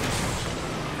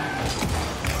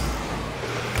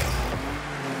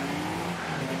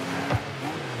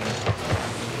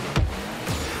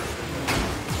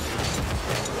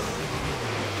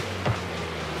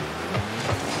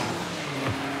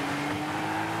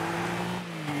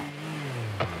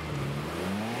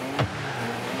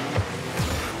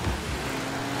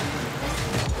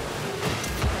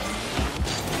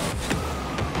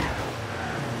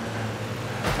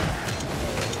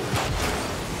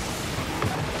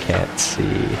 Can't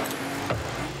see.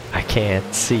 I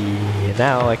can't see.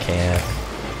 Now I can.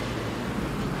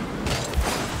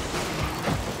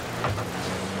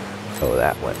 Oh,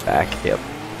 that went back. Yep.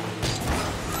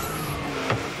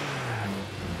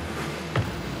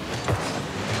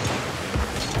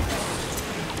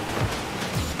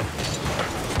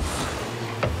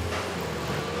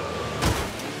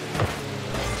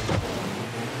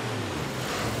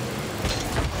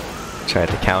 Tried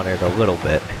to counter it a little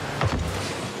bit.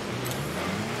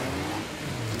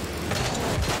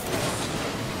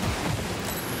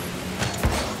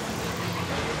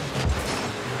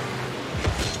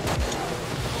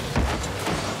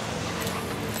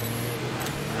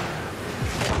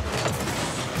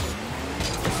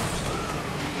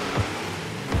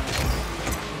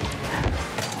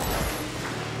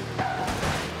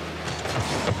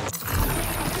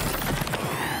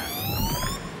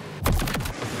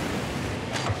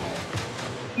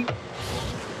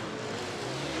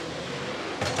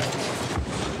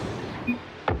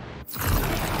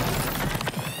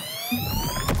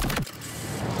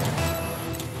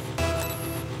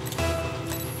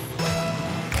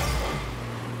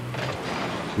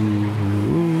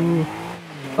 Ooh,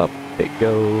 up it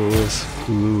goes.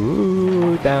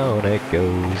 Ooh, down it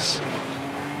goes.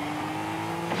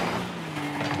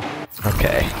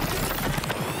 Okay.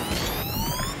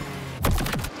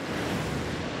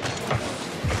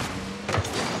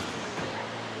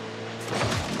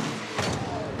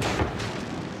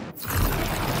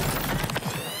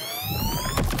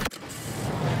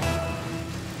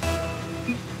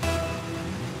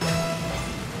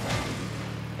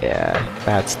 Yeah,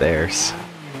 that's theirs.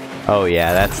 Oh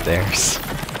yeah, that's theirs.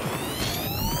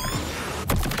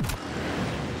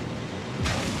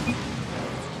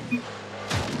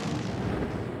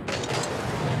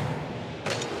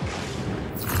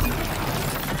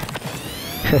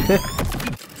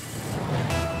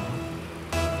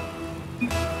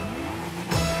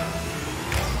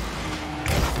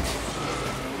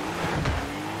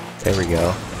 There we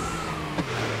go.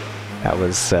 That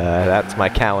was, that's my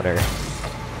counter.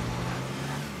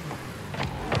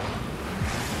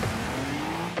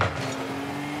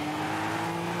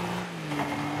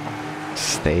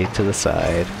 Stay to the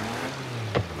side.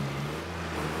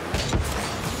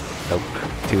 Nope,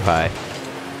 too high.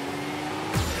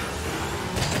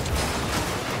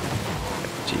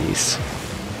 Jeez.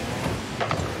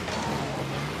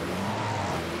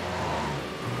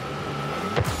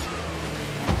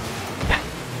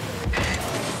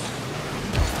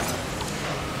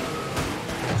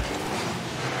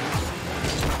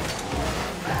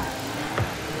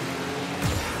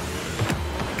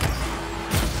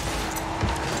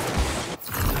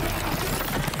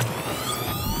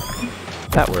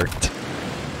 That worked.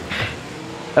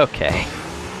 Okay.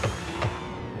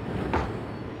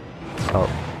 Oh.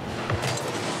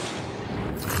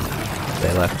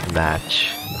 They left the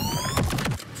match.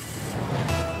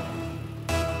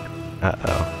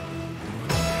 Uh-oh.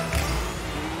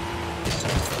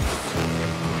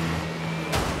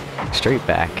 Straight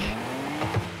back.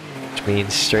 Which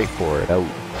means straight forward. Oh.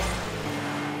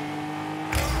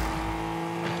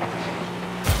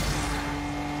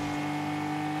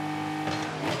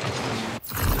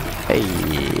 Hey.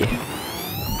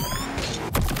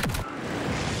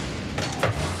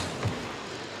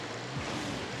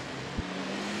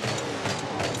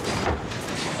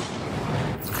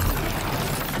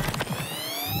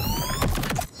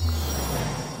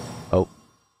 Oh.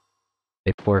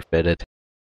 They forfeited.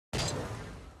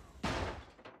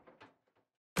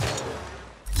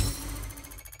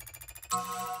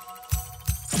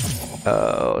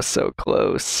 Oh, so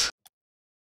close.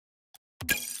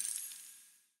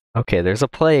 Okay, there's a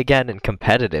play again in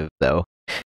competitive, though.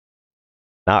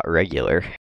 Not regular.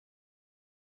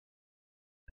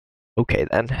 Okay,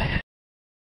 then.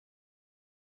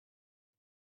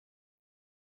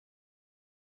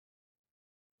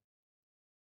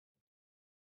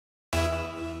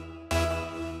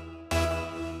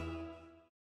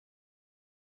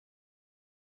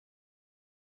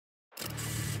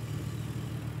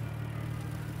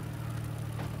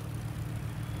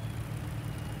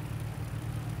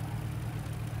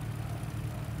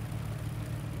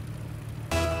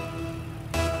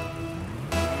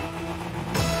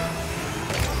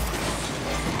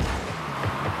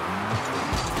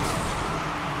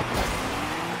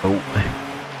 Oh.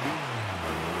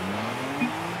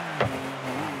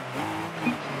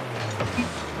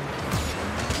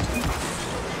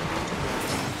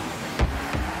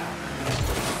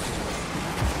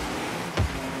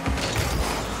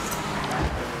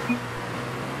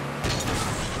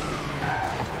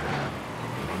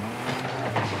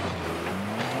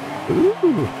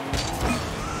 Ooh.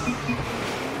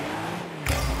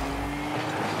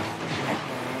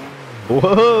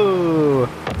 Whoa.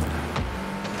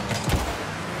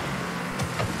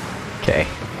 Okay.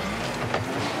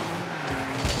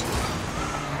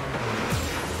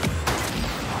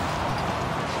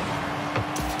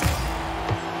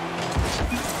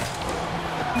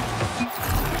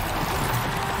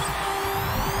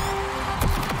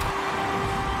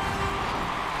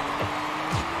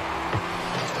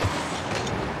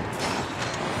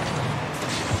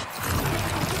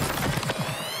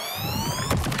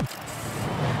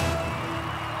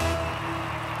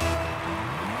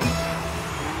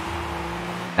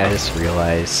 I just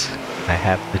realized I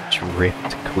have the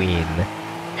Drift Queen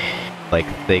like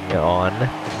thing on,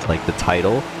 like the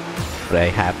title, but I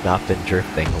have not been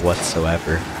drifting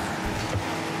whatsoever.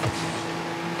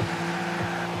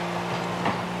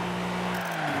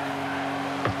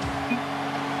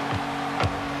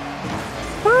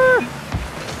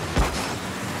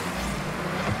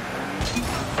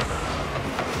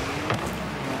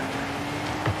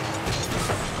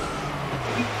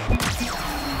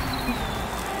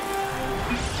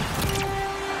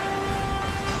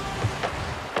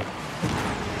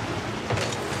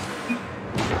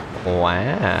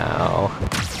 Wow.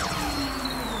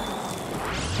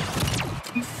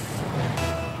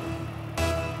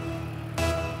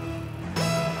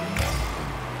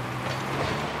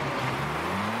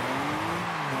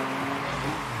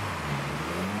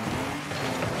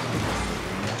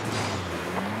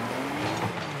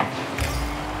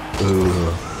 Ooh.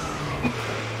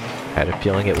 I had a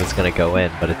feeling it was gonna go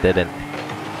in, but it didn't.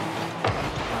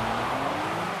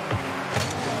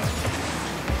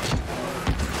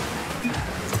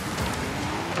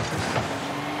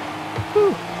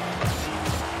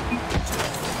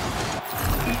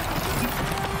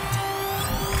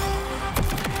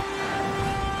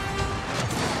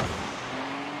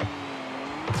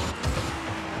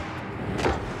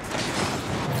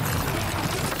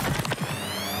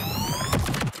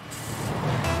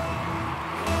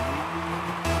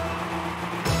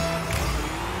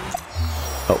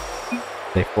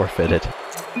 They forfeited.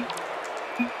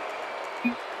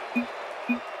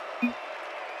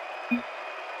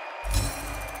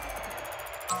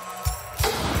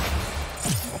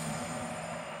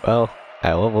 Well,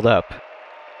 I leveled up.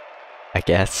 I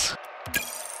guess.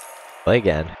 Play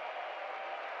again.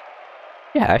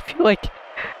 Yeah, I feel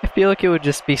like it would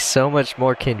just be so much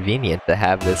more convenient to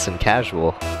have this in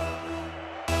casual.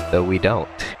 Though we don't.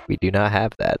 We do not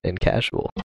have that in casual.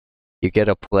 You get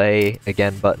a play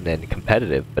again button in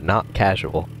competitive, but not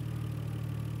casual.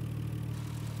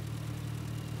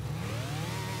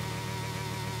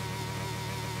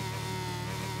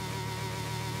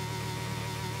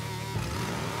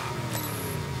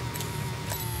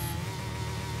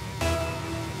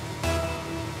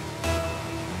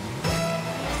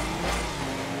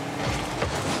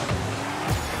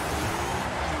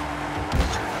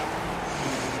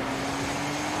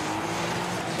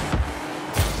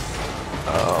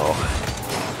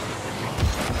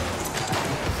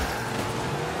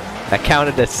 That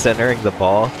counted as centering the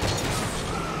ball.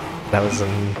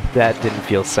 That didn't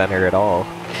feel center at all.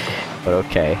 But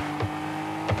okay.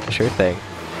 Sure thing.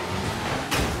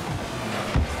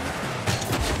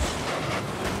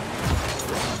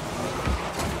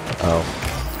 Oh.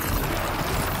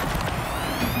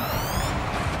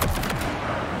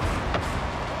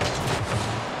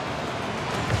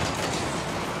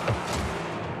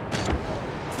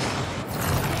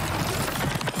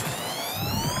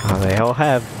 Oh, they all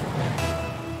have...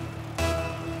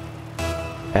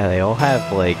 Yeah, they all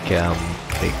have, like,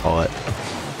 what do you call it?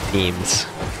 Teams.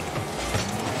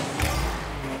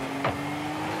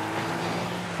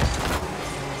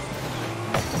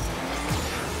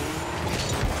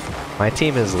 My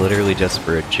team is literally just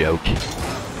for a joke.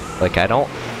 Like, I don't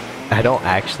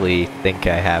actually think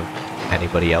I have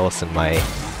anybody else in my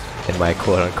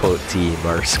quote-unquote team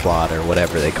or squad or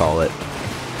whatever they call it.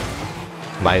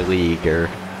 My league or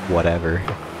whatever.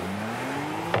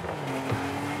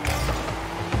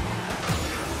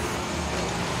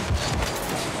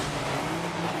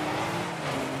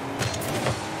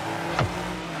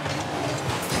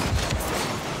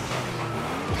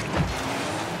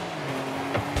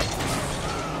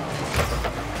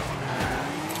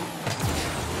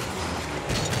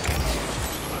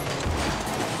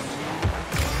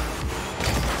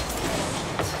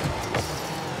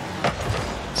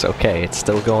 It's okay, it's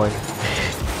still going...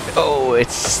 Oh,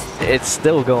 it's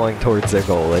still going towards their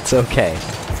goal, it's okay.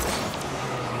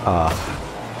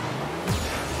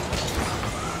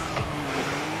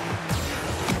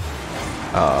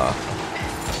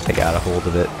 I got a hold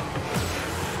of it.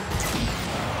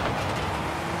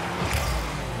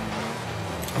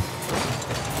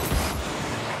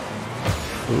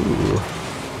 Ooh.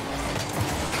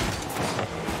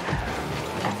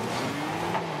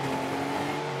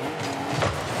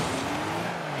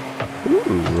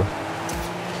 Ooh.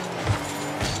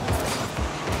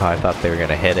 Oh, I thought they were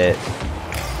gonna hit it.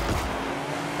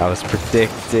 I was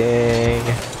predicting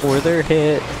for their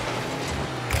hit.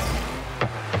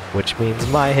 Which means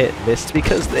my hit missed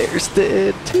because theirs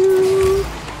did too.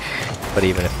 But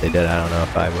even if they did, I don't know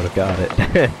if I would have got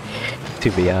it.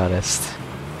 To be honest.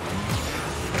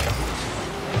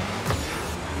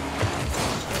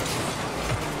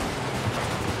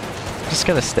 Just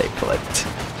gonna stay put.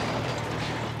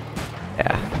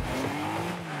 Yeah.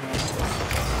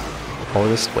 Or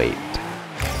just wait.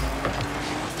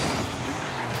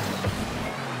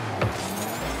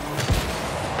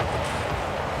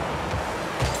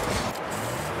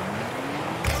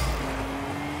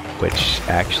 Which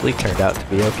actually turned out to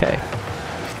be okay.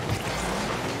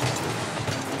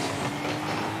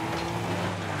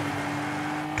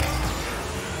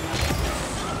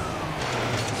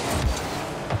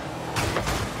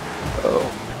 Oh.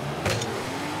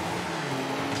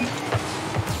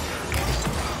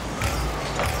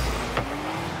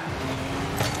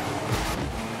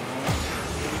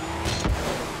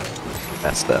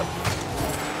 Messed up.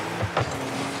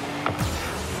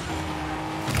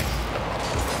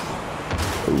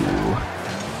 Ooh.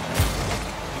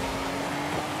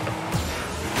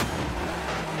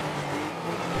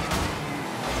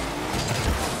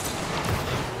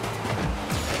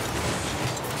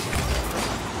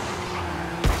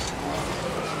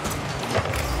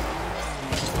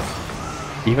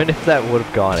 Even if that would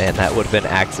have gone in, that would have been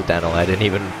accidental. I didn't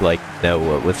even, like, know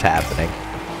what was happening.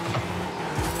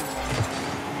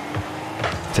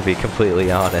 To be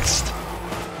completely honest.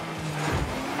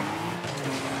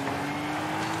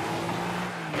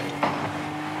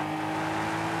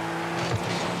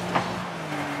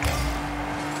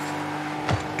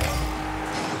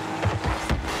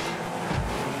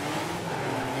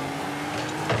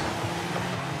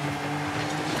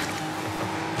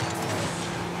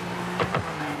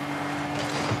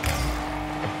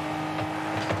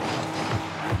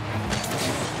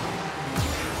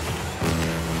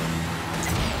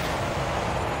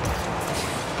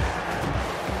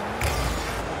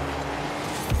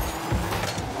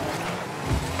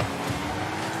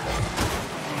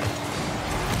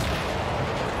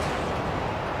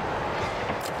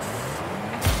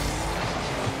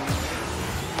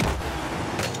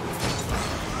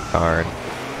 Darn.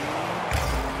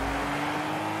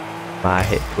 My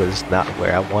hit was not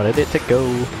where I wanted it to go.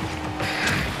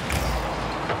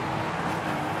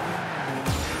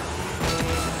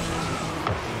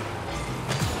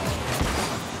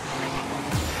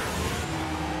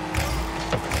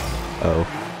 Oh.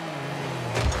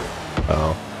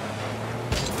 Oh.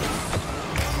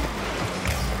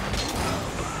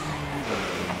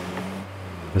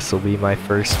 This will be my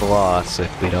first loss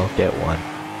if we don't get one.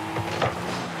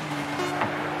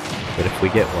 But if we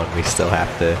get one, we still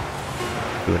have to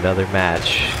do another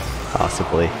match,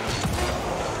 possibly.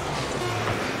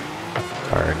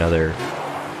 Or another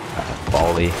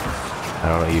volley. I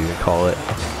don't know what you can call it.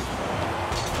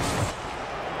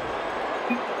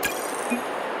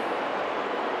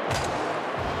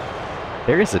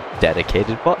 There is a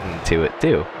dedicated button to it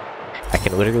too. I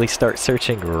can literally start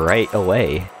searching right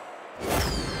away.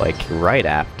 Like, right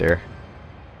after.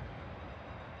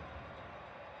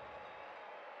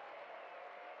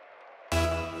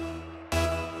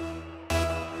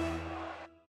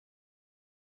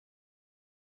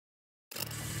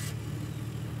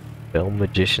 Film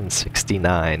Magician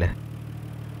 69.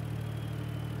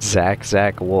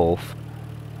 Zach Wolf.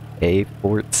 A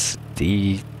Forts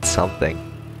D something.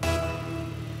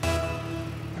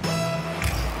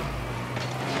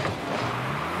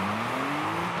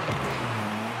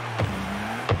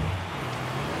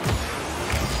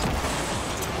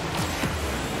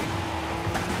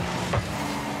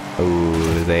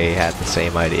 Ooh, they had the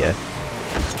same idea.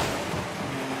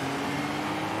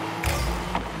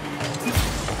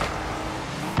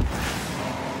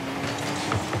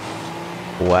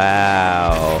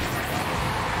 Wow.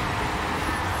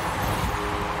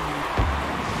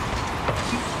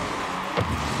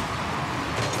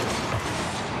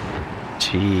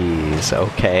 Jeez,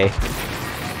 okay.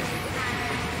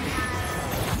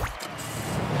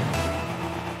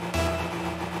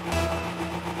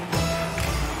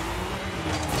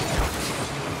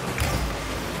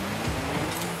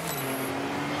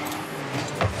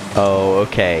 Oh,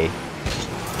 okay.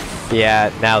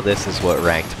 Yeah, now this is what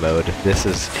ranked mode. This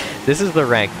is the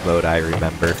ranked mode I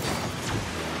remember.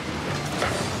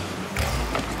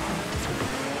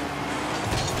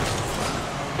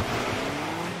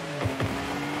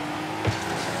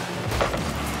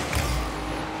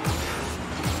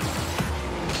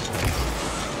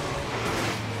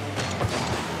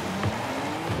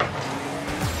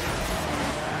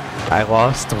 I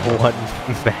lost one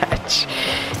match.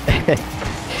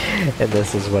 And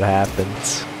this is what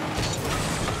happens.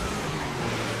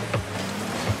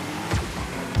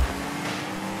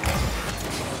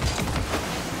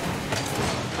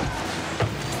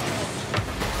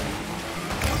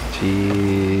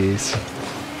 Jeez.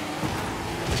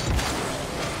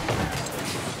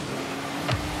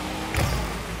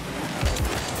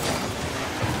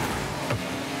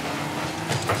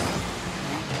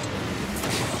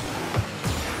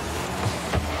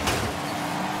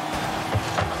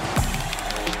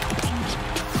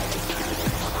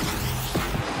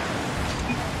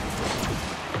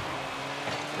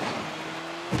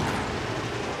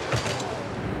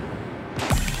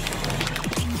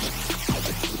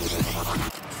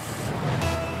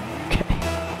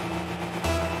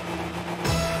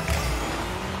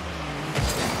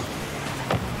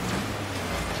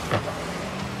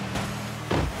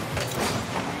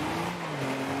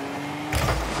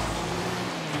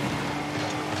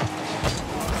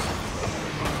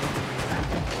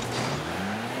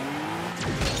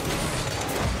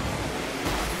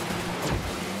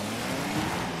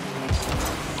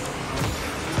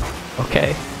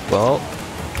 Okay, well,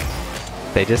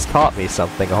 they just taught me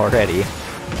something already.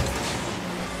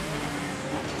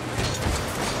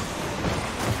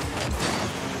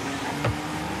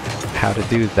 How to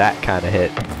do that kind of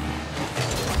hit.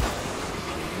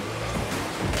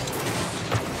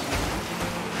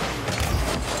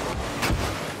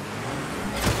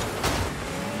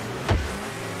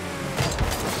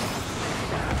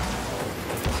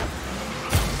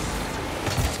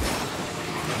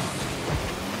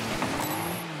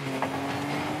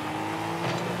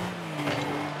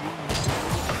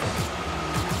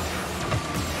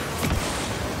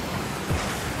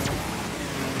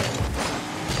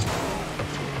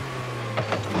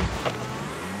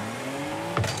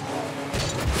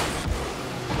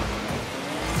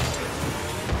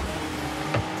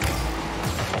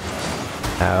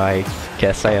 Now I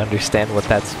guess I understand what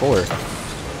that's for.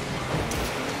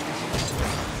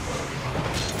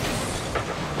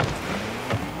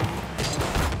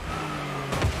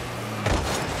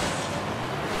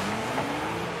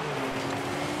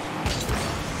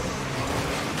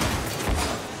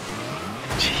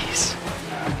 Jeez.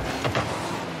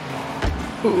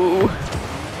 Ooh.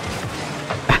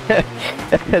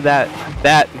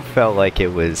 that felt like it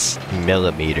was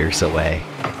millimeters away.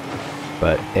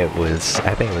 But it was,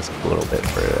 I think it was a little bit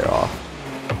further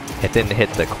off. It didn't hit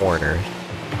the corner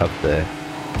of the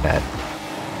net.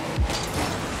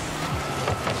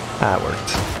 That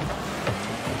worked.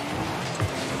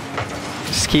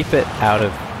 Just keep it out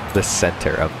of the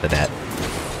center of the net.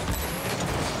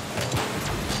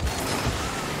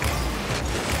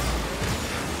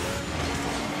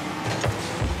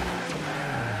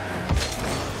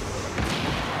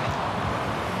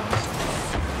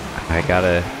 I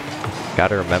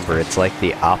gotta remember, it's like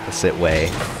the opposite way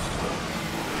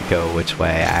to go which way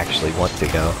I actually want to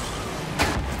go.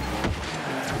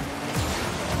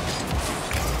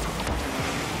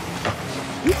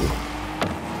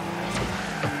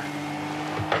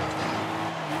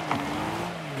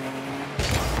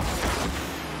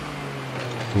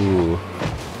 Ooh.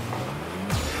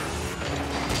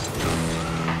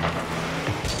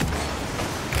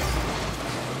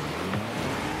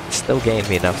 Still gained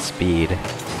me enough speed.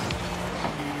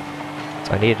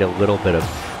 So I needed a little bit of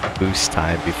boost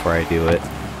time before I do it.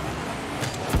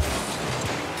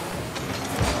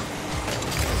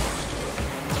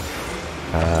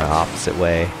 Opposite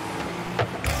way.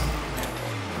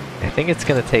 I think it's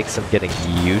gonna take some getting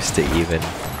used to even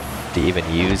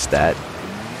use that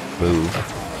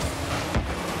move.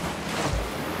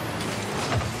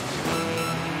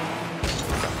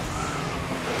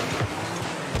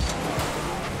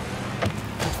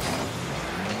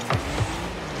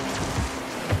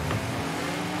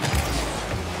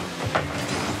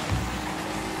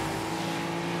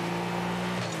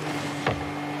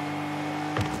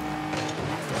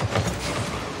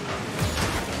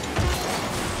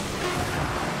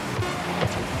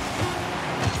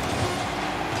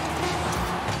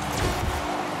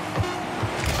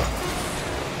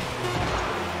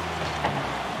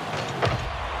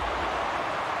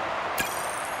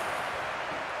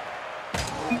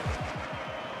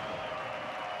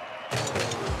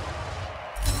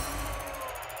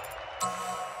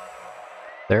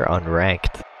 They're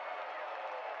unranked.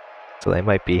 So they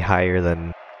might be higher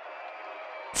than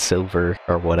silver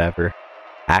or whatever,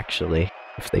 actually,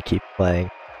 if they keep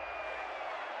playing.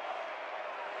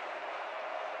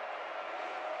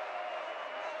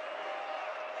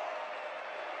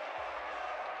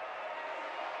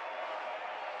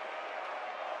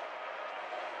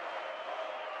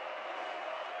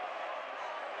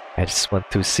 I just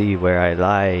want to see where I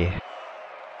lie.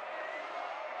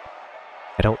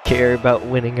 I don't care about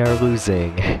winning or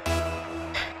losing.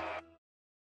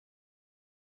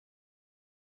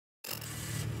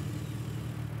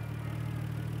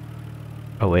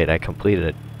 Oh wait, I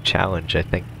completed a challenge, I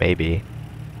think, maybe.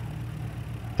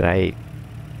 Did I?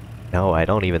 No, I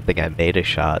don't even think I made a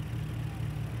shot.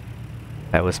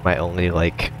 That was my only,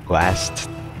 like, last...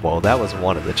 Well, that was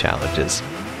one of the challenges.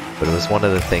 But it was one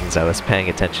of the things I was paying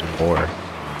attention more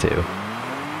to.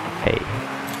 Hey.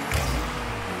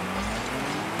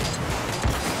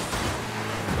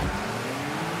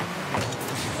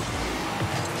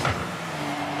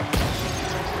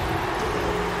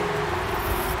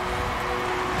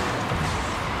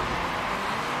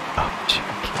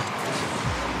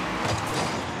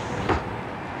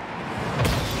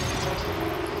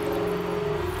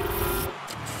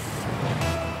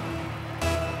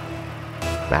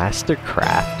 Master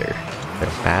Crafter. The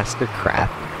Master Crafter.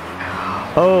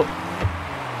 Oh!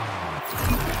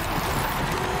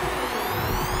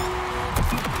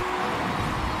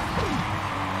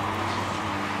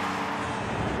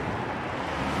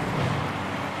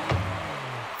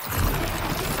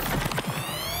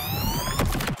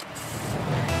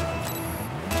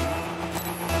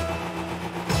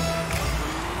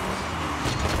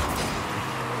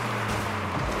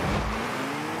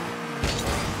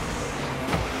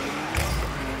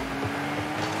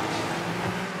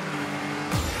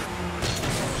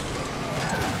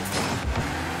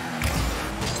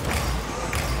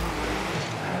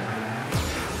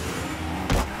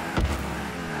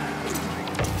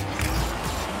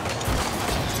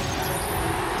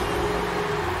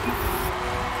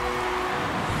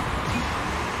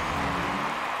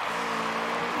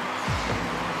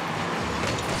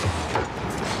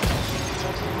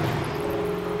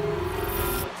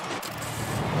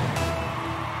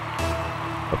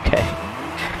 Okay.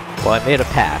 Well, I made a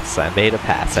pass. I made a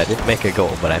pass. I didn't make a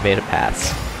goal, but I made a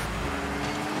pass.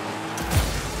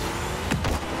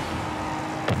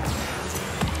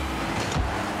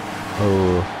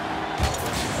 Oh.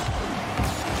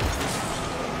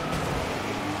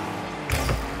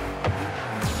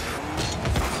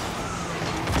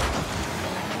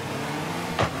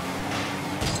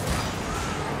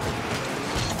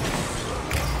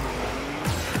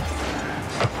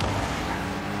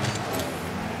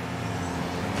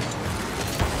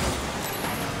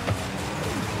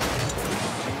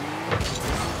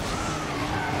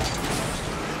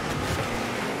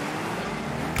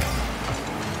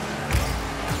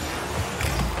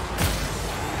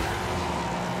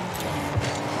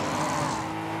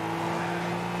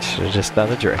 Should have just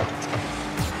done a drift.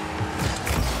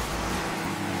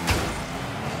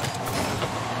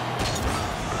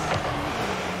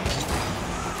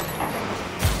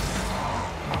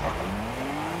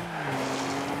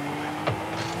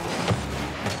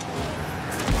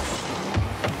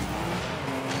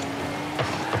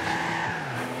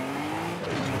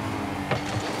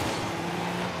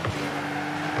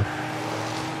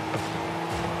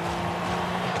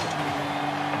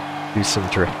 Do some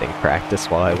drifting practice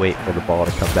while I wait for the ball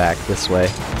to come back this way.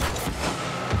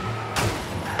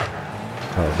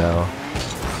 Oh no.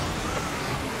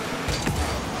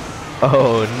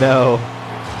 Oh no.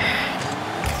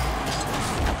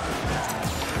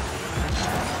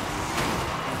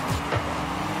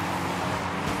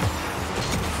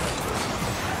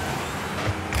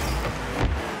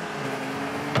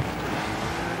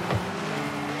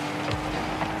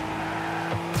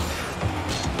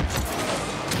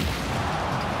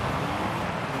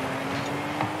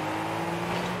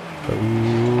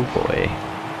 Oh boy.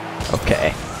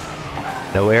 Okay.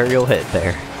 No aerial hit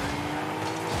there.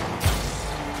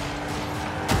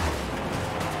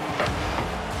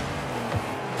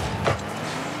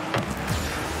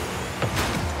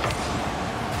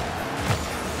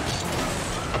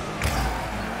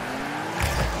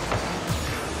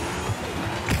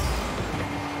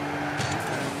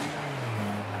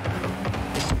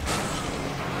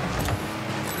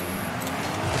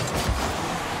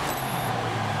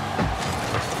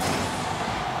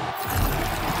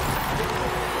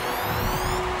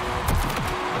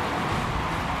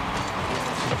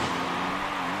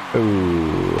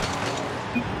 Ooh.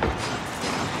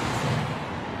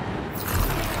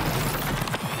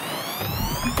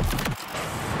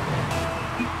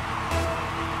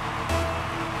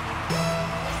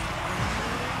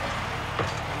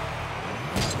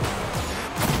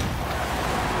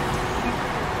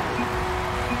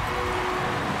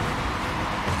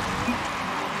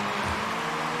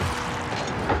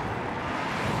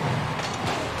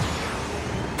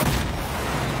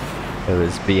 It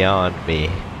was beyond me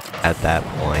at that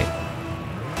point.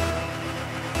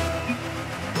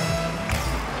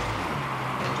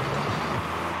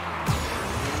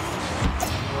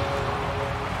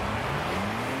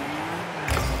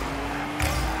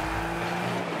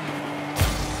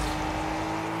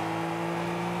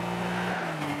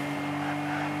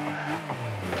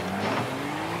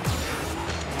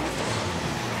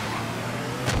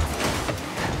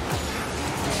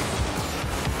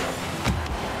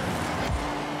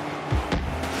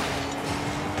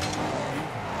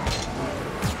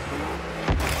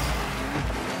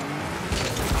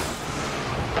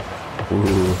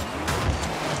 Ooh.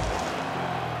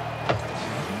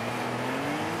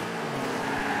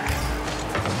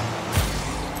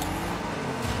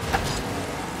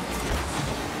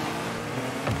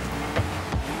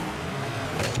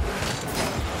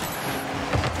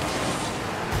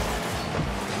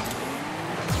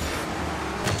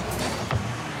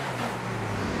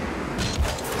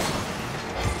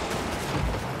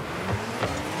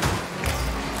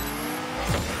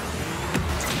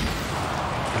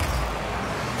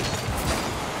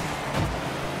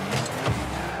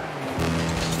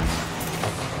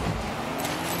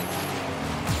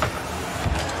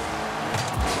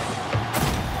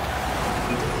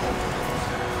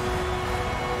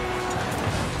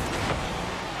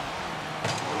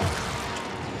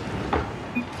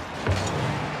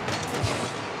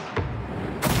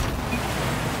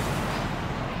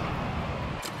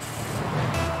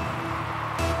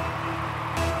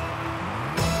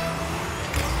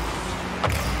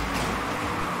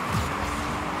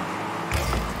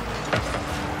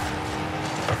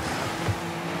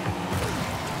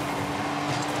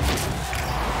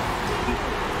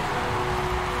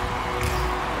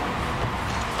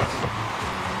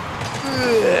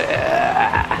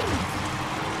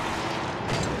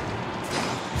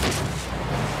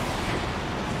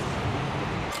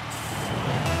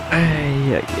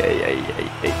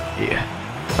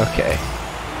 Okay.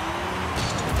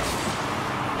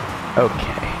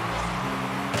 Okay.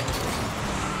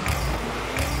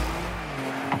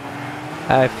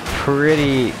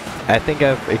 I think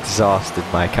I've exhausted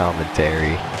my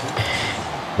commentary.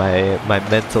 My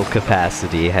mental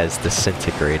capacity has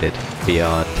disintegrated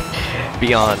beyond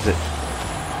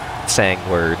saying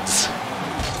words.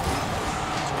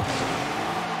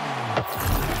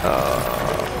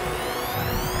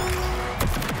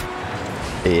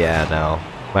 Yeah, no.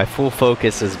 My full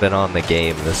focus has been on the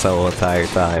game this whole entire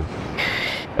time.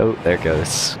 Oh, there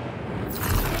goes.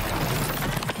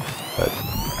 But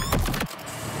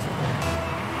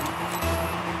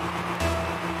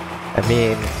I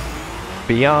mean,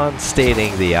 beyond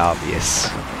stating the obvious.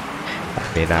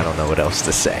 I mean, I don't know what else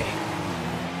to say.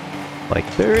 Like,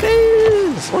 there it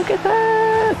is! Look at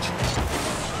that!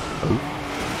 Oh.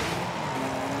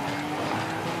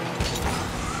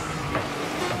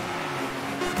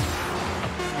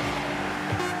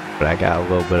 But I got a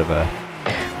little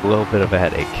bit of a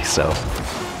headache, so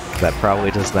that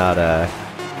probably does not,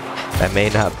 that may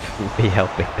not be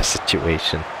helping the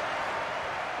situation.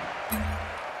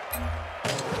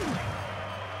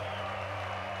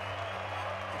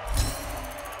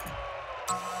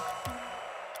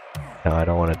 No, I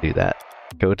don't want to do that.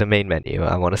 Go to main menu.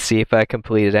 I want to see if I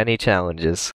completed any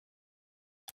challenges.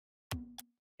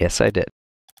 Yes, I did.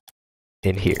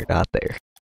 In here, not there.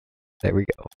 There we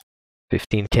go.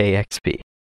 15k XP.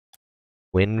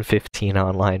 Win 15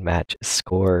 online matches.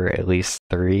 Score at least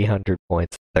 300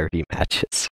 points in 30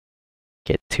 matches.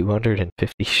 Get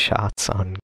 250 shots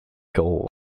on goal.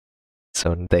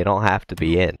 So they don't have to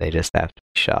be in, they just have to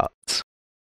be shots.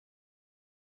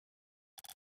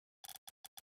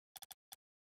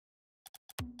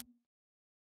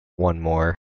 One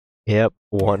more. Yep,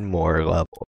 one more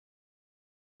level.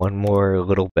 One more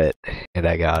little bit, and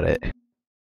I got it.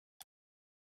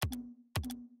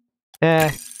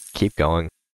 Keep going.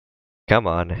 Come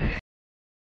on.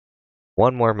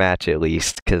 One more match at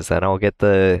least, because then I'll get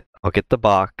the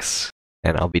box,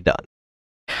 and I'll be done.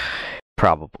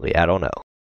 Probably, I don't know.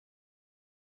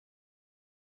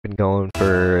 Been going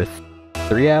for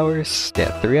 3 hours?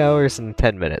 Yeah, 3 hours and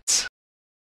 10 minutes.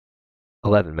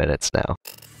 11 minutes now.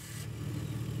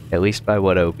 At least by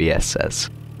what OBS says.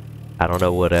 I don't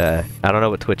know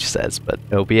what Twitch says, but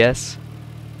OBS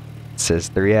says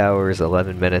 3 hours,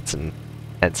 11 minutes, and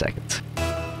 10 seconds.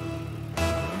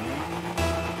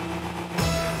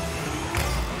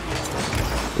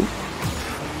 Ooh.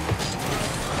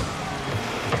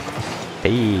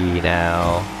 Hey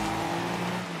now.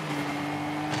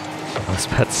 I was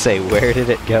about to say, where did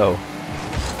it go?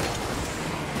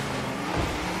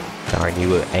 Darn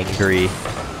you, angry.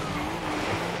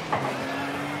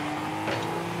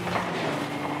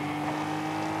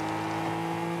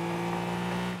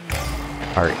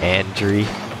 Or Andrew.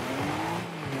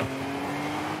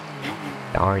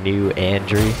 Darn you,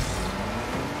 Andrew.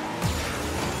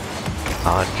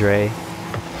 Andre.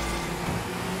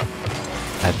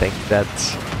 I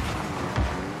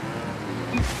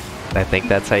think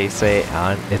that's how you say it.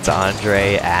 It's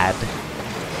Andre Ad.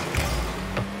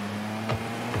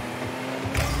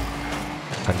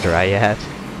 Andread.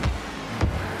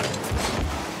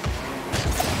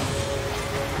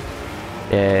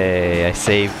 Yay, I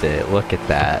saved it. Look at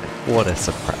that. What a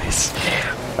surprise.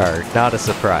 Or, not a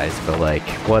surprise, but like,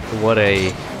 what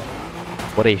a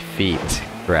feat,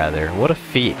 rather. What a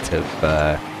feat of,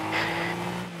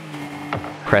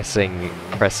 pressing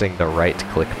the right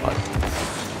click button.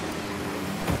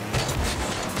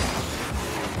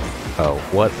 Oh,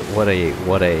 what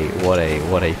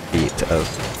a feat of...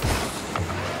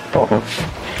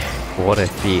 What a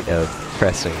feat of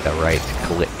pressing the right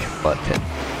click button.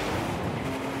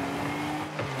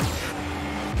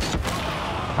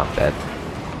 I'm dead.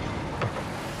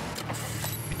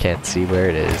 I can't see where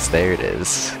it is. There it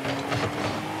is.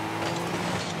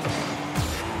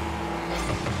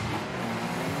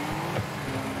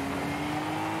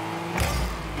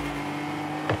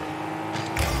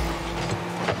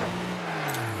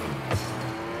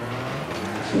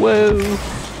 Whoa!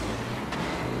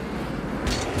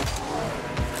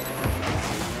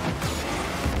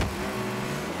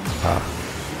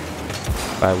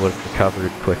 If I would have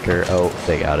recovered quicker. Oh,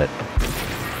 they got it.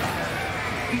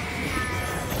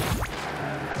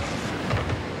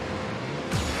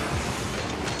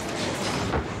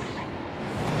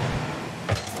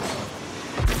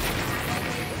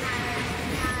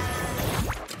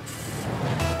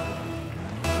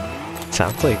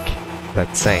 Sounds like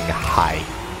that's saying hi.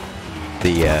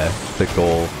 The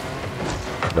goal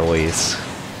noise.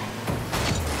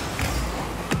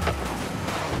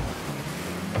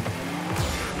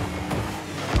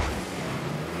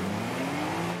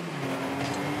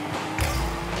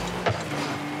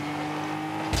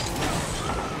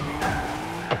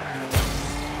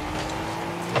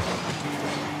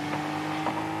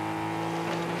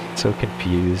 So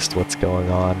confused what's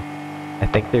going on. I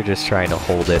think they're just trying to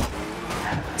hold it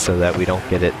so that we don't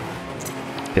get it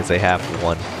because they have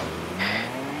one.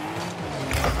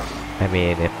 I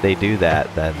mean, if they do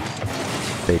that, then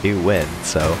they do win,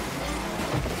 so.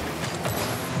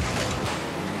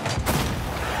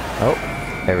 Oh,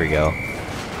 there we go.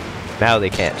 Now they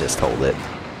can't just hold it.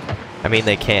 I mean,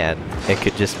 they can. It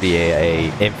could just be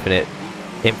a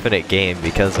infinite game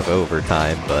because of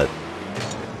overtime, but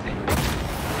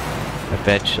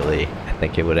eventually, I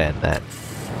think it would end that.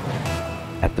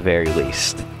 At the very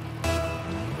least.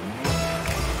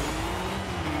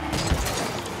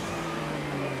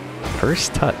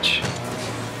 First touch.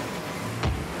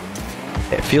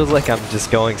 It feels like I'm just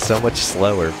going so much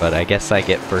slower, but I guess I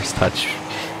get first touch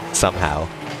somehow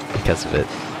because of it.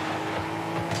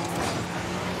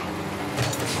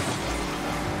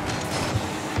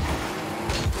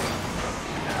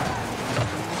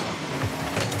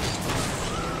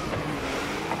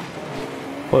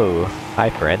 Whoa, hi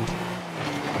friend.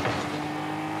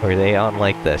 Were they on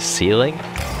like the ceiling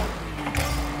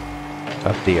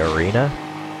of the arena?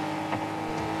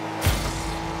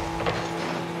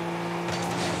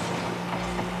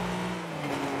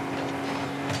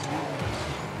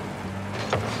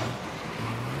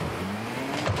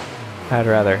 I'd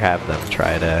rather have them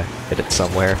try to hit it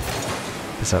somewhere,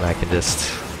 because then I can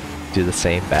just do the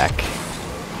same back.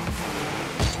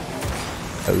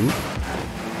 Oh.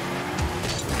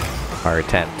 Our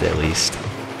attempt, at least.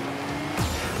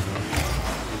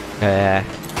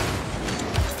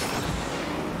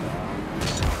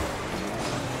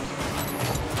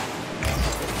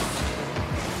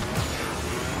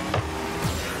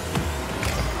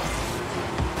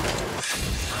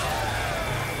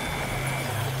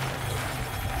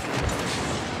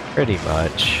 Pretty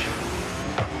much.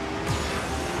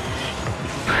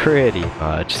 Pretty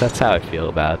much. That's how I feel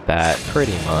about that.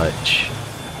 Pretty much.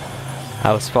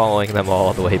 I was following them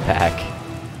all the way back.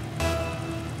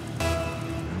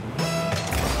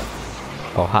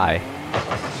 Oh, hi.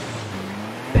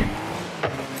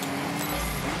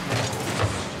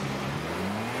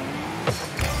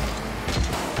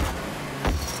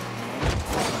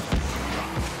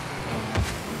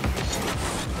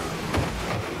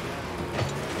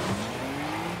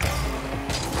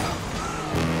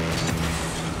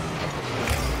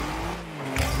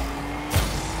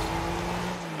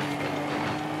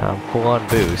 Full on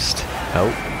boost.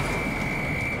 Nope.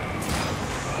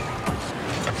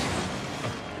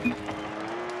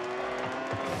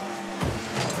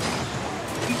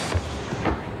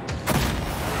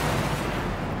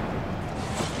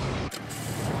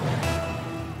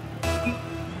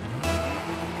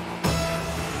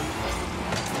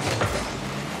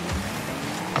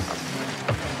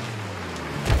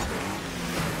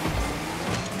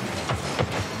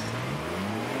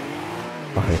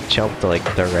 I jumped like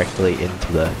directly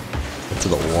into the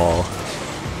wall.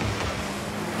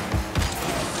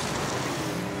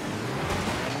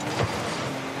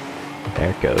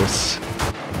 There it goes.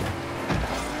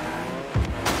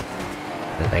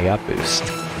 And I got boost.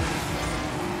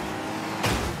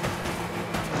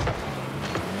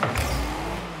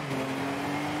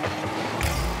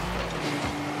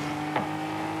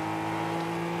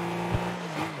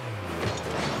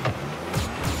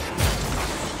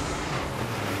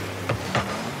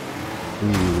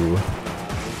 Ooh.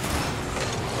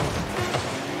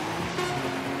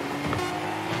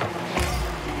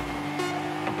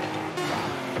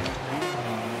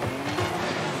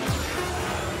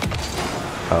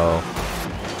 Oh.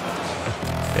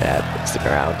 Yeah, stick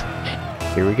around.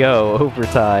 Here we go,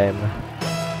 overtime.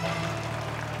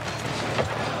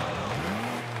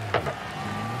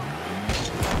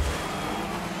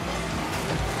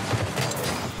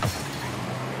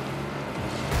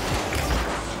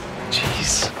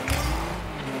 Jeez.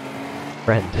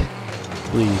 Friend,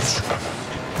 please.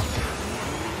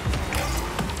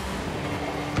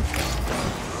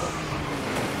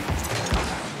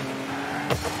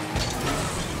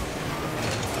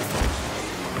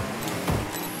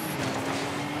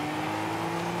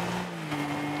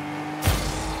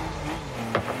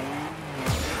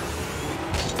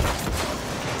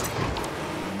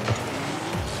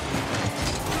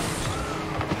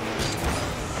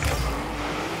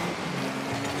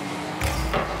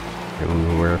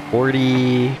 Ooh, we're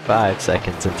 45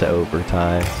 seconds into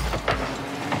overtime.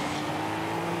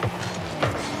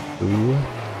 Ooh.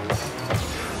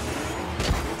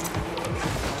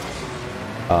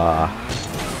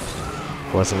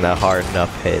 Wasn't that hard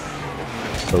enough hit.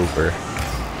 Over.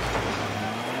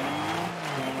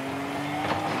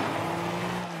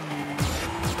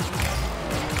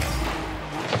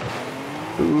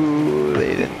 Ooh,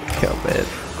 they didn't come in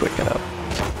quick enough.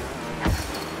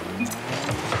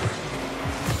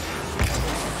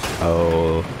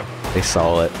 Oh, they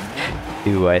saw it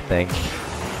too, I think.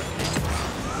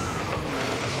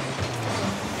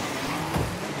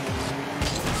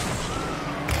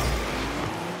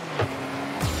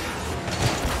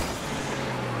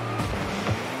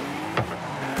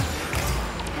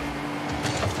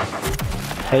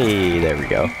 Hey, there we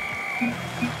go.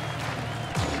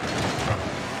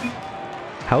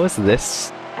 How is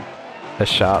this a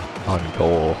shot on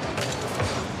goal?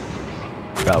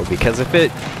 Oh, because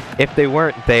if they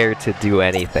weren't there to do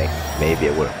anything, maybe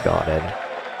it would have gone in.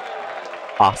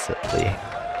 Possibly.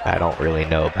 I don't really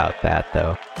know about that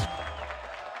though.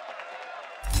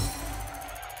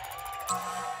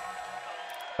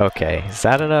 Okay, is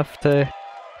that enough to...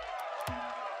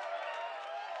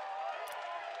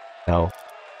 No.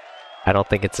 I don't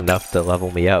think it's enough to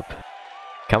level me up.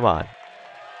 Come on.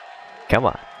 Come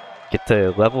on. Get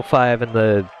to level 5 in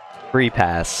the free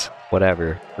pass.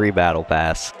 Whatever. Free battle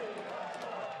pass.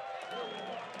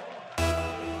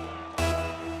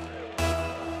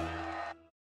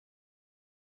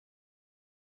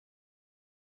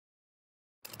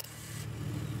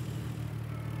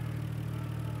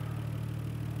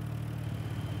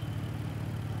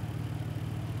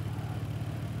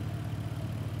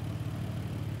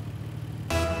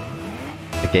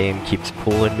 The game keeps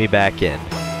pulling me back in.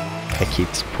 It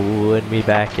keeps pulling me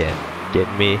back in.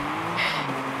 Getting me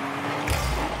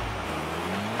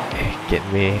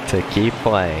to keep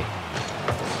playing.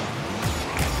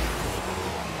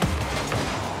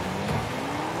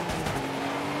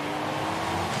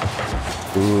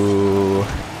 Ooh.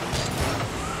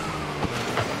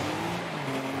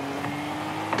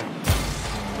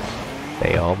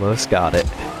 They almost got it.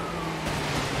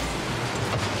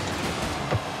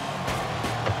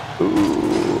 Ooh.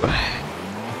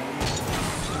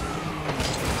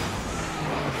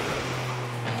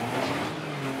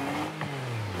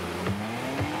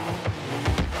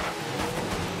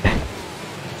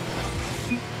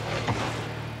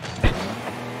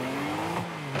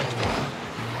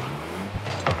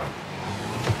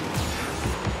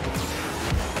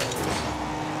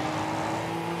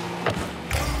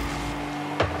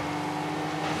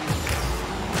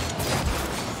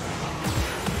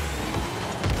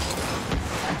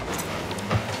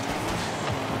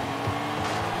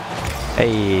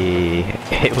 Hey,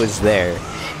 it was there.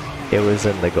 It was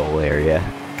in the goal area.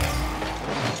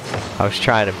 I was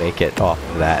trying to make it off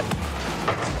of that,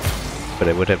 but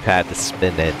it would have had to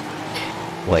spin it,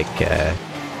 like,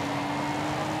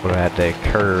 would have had to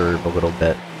curve a little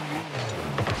bit.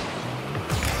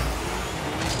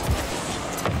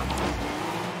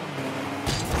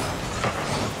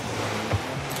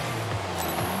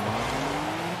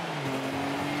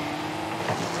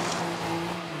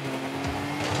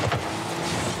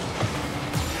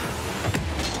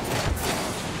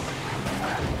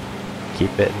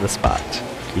 Keep it in the spot.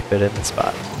 Keep it in the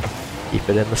spot. Keep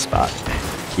it in the spot.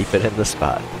 Keep it in the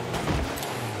spot.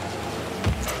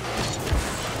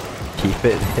 Keep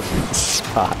it in the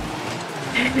spot.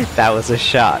 That was a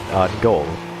shot on goal,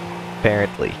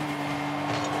 apparently.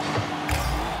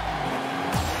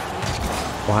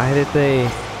 Why are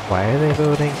they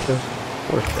voting to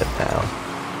forfeit now?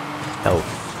 No.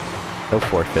 No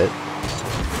forfeit.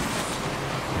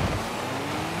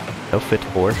 No fit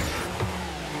for.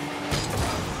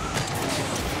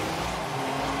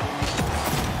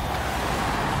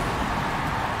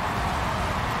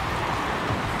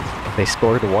 They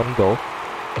scored 1 goal.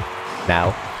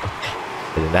 Now.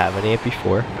 They didn't have any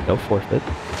before. No forfeit.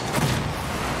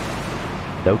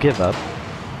 No give up.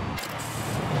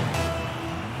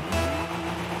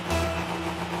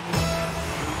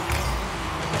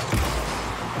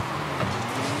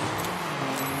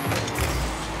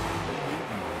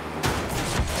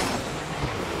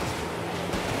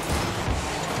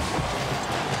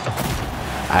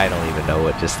 I don't even know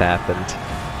what just happened.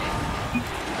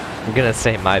 I'm gonna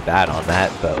say my bad on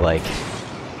that, but like...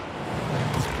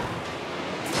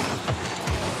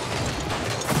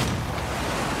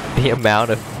 The amount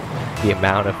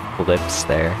of flips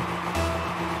there.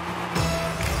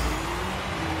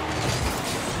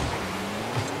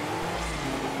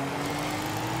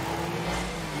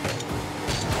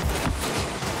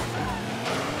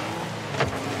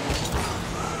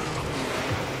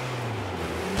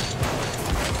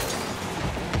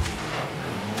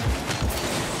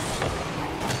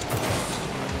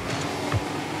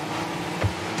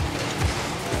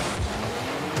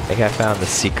 I think I found the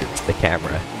secret to the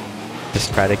camera.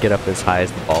 Just try to get up as high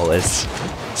as the ball is,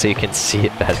 so you can see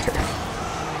it better.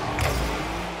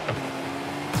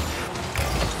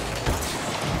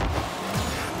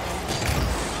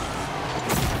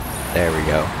 There we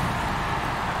go.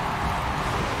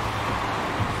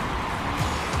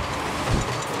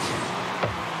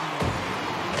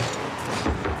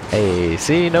 Hey,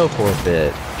 see? No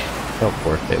forfeit. No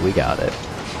forfeit, we got it.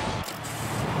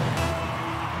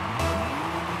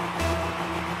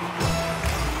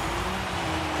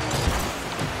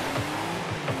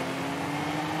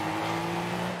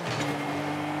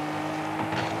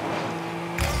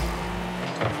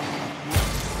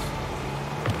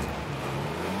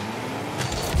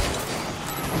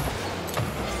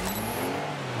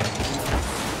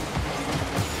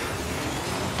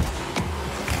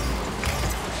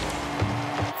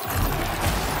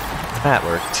 That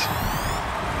worked.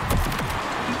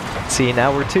 See,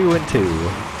 now we're 2 and 2.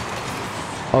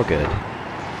 All good.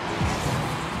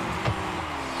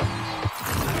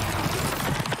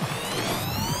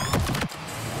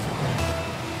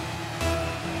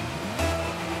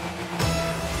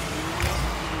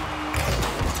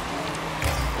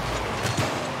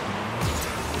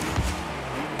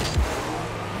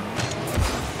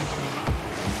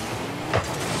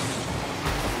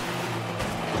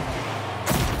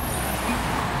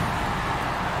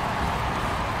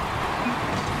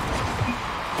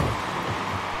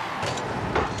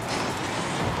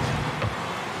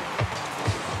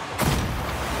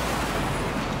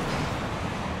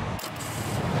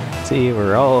 See,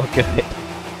 we're all good.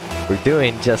 We're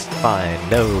doing just fine.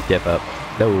 No give up.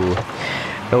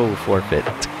 No forfeit.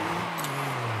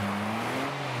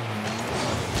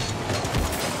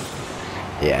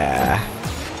 Yeah.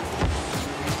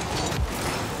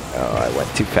 Oh, I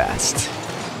went too fast.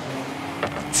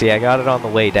 See, I got it on the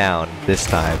way down this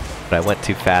time, but I went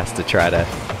too fast to try to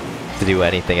do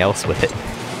anything else with it.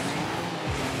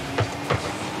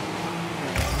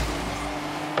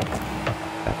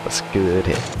 That was good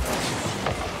hit.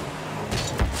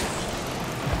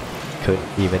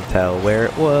 Couldn't even tell where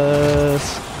it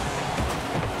was.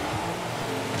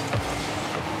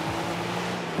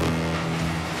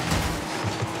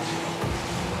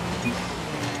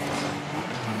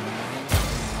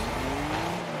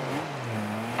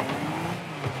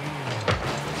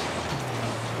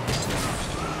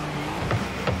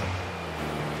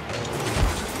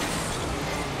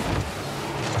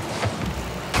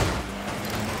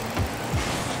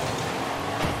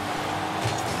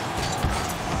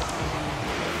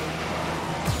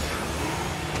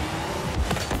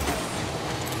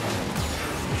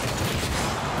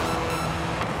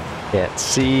 Can't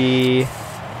see.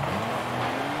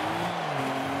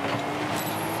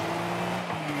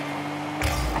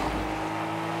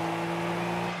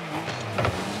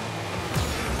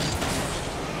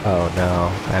 Oh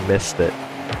no, I missed it.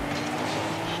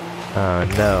 Oh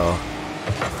no.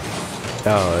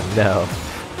 Oh no.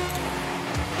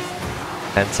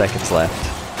 10 seconds left.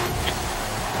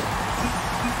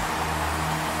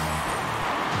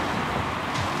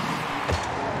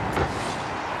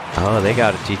 Oh, they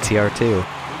got a GTR too.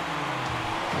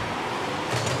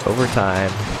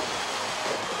 Overtime.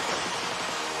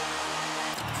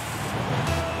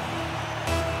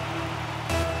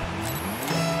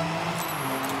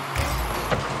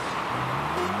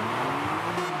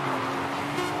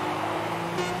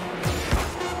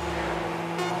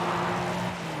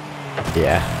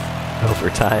 Yeah,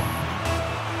 overtime.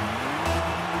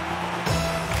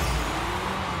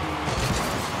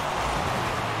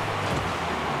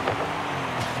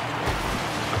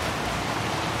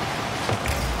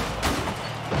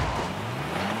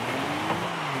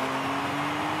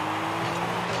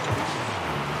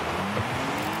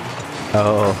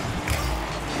 Oh.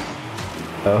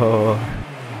 Oh.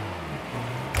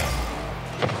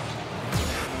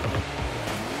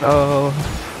 Oh.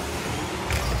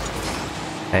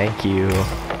 Thank you.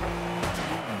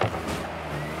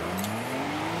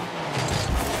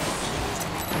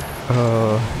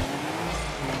 Oh.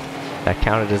 That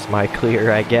counted as my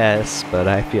clear, I guess, but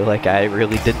I feel like I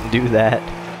really didn't do that.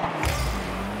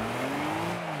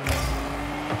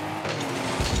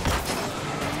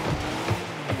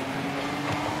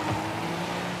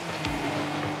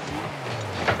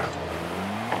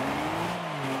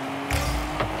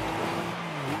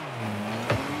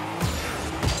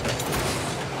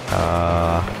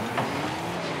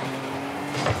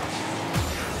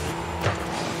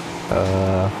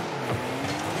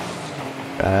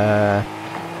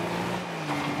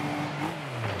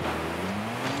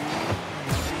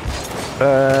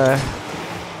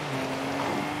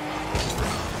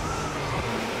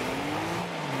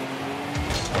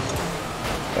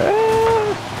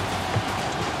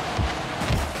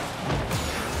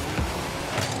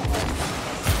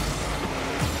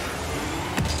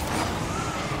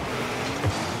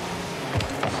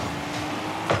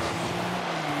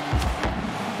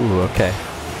 Ooh, okay.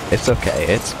 It's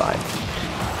okay, it's fine.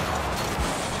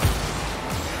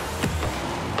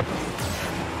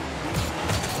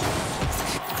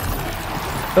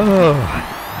 Oh.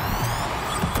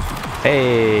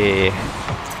 Hey.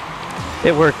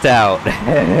 It worked out.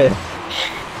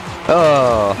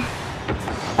 Oh.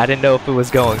 I didn't know if it was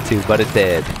going to, but it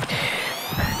did.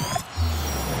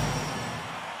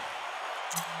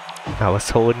 I was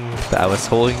holding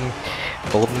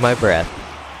my breath.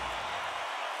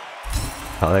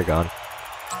 Oh, they're gone.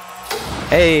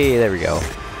 Hey, there we go.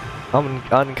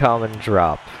 Uncommon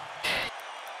drop.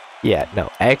 Yeah, no,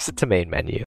 exit to main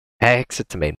menu. Exit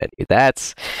to main menu.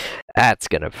 That's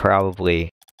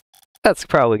probably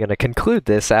gonna conclude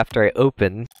this after I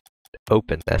open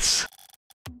this.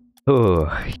 Ooh,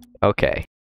 okay.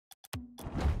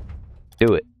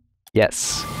 Do it.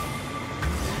 Yes.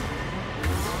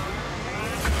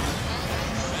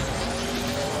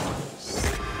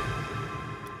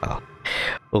 Oh,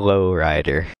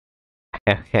 Lowrider.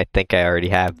 I think I already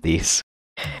have these.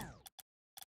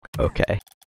 Okay.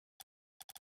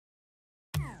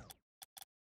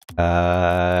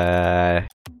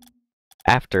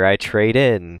 After I trade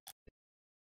in.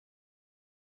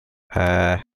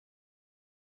 Yeah,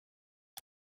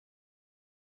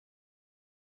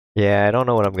 I don't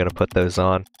know what I'm gonna put those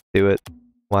on. Do it.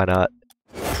 Why not?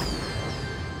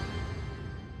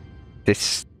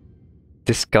 This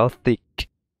Gothic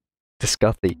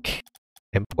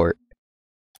import.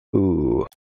 Ooh.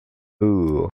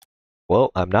 Ooh.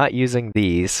 Well, I'm not using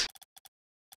these.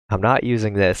 I'm not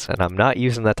using this, and I'm not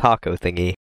using the taco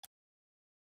thingy.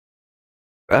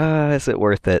 Is it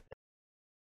worth it?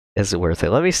 Is it worth it?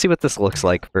 Let me see what this looks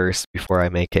like first before I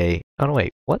make a... Oh, no,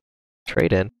 wait. What?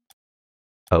 Trade in.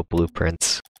 Oh,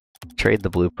 blueprints. Trade the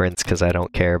blueprints because I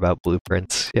don't care about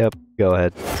blueprints. Yep, go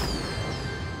ahead.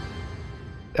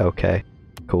 Okay,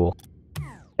 cool.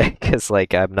 Because,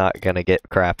 like, I'm not gonna get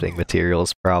crafting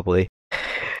materials, probably.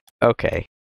 Okay.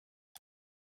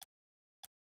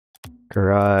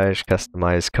 Garage,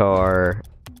 customized car.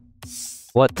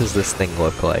 What does this thing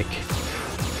look like?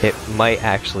 It might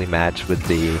actually match with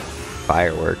the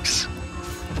fireworks.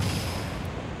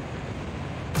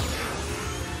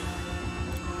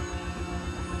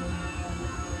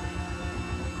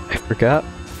 I forgot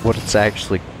what it's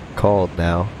actually called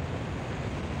now.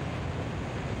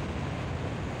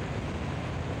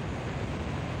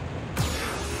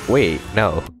 Wait,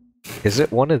 no. Is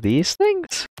it one of these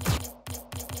things?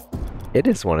 It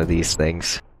is one of these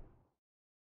things.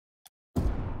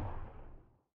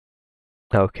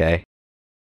 Okay.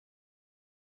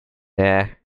 Yeah.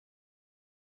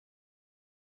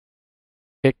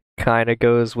 It kinda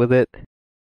goes with it.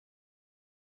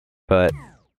 But...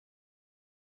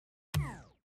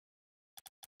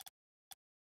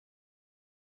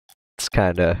 It's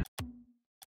kinda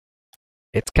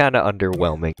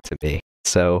underwhelming to me.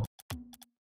 So,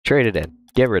 trade it in.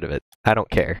 Get rid of it. I don't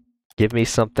care. Give me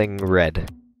something red.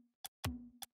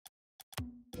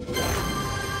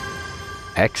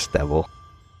 X-Devil.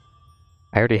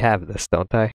 I already have this,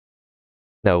 don't I?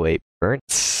 No, wait. Burnt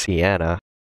Sienna.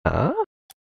 Huh?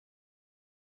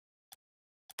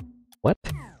 What?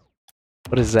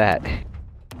 What is that?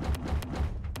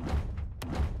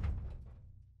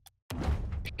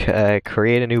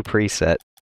 Create a new preset.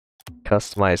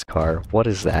 Customize car. What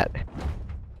is that?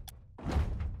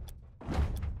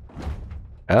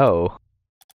 Oh.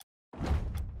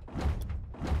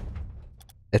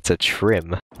 It's a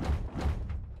trim.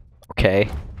 Okay.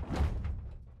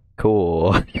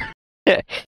 Cool.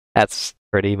 That's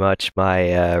pretty much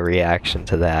my reaction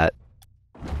to that.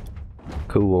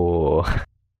 Cool.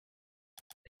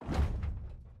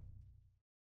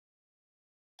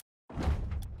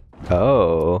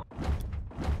 Oh.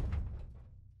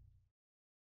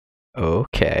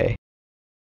 Okay.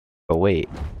 But wait.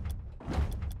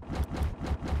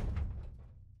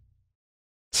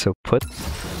 So put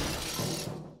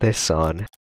this on.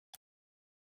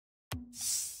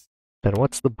 Then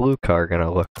what's the blue car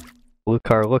gonna look? Blue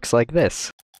car looks like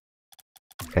this.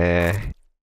 Yeah,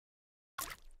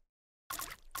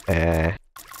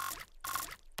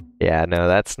 no,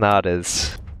 that's not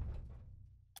as...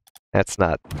 That's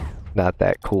not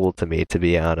that cool to me, to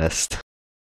be honest.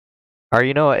 Or,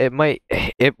 you know, it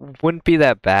wouldn't be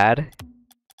that bad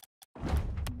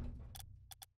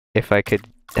if I could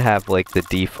have, like, the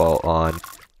default on.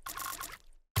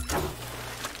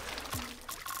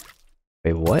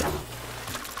 Wait, what?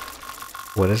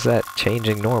 What is that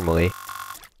changing normally?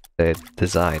 The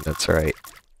design, that's right.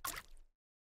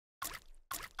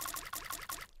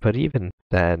 But even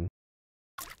then...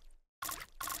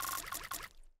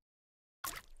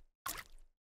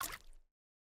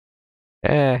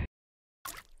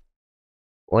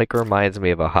 Like, reminds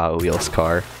me of a Hot Wheels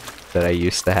car that I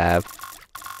used to have.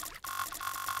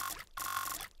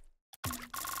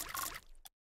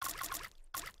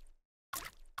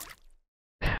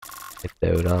 I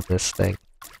dote on this thing.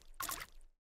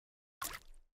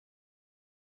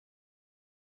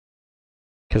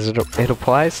 Because it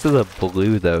applies to the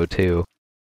blue, though, too.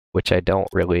 Which I don't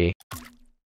really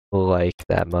like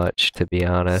that much, to be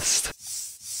honest.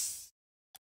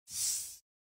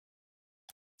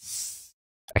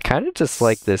 I kind of just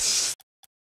like this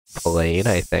plain,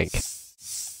 I think.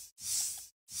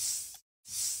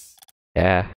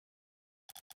 Yeah.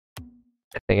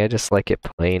 I think I just like it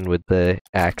plain with the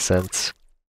accents.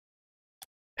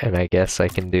 And I guess I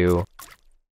can do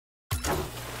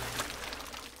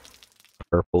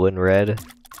purple and red.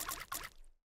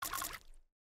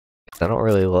 I don't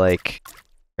really like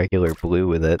regular blue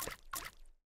with it.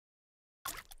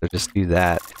 So just do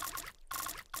that.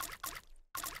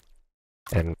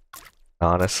 And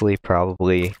honestly,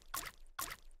 probably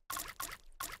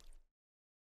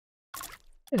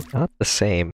not the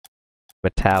same.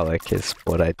 Metallic is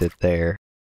what I did there.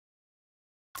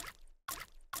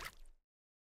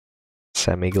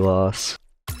 Semi-gloss.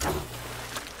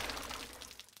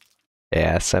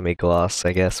 Yeah, semi-gloss,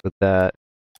 I guess, with that.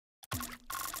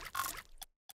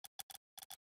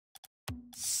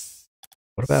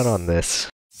 What about on this?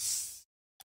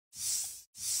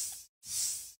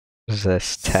 What is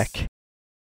this? Tech?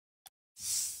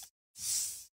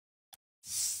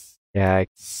 Yeah,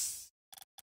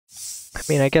 I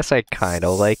mean, I guess I kinda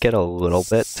like it a little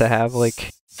bit to have,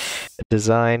 like, a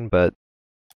design, but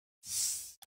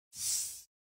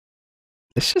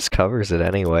this just covers it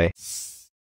anyway.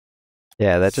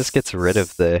 Yeah, that just gets rid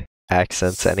of the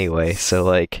accents anyway, so,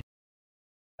 like,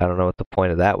 I don't know what the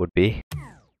point of that would be.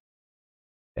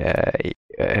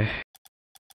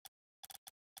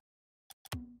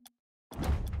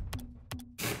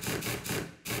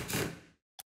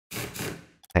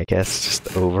 I guess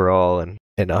just overall an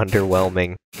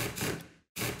underwhelming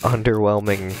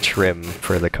trim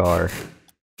for the car.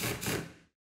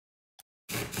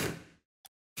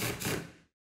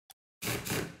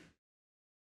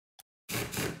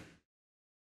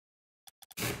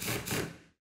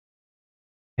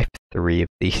 I have 3 of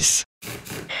these.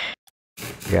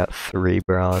 We got 3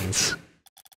 bronze.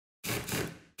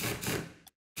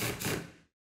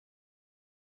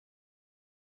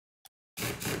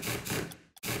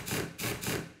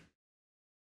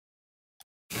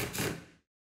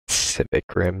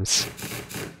 Civic rims.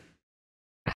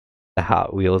 The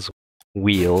Hot Wheels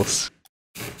wheels.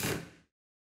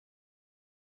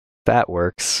 That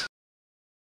works.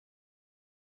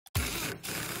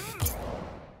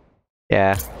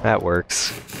 Yeah, that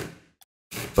works.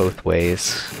 Both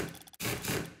ways.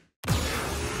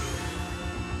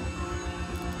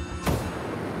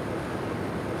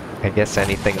 I guess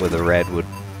anything with a red would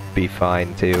be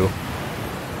fine too.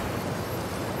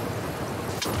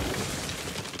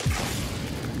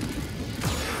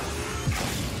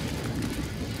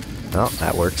 Well,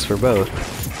 that works for both.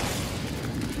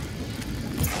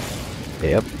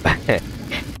 Yep.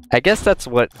 I guess that's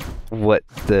what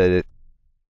the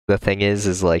thing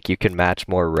is like you can match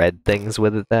more red things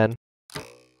with it then.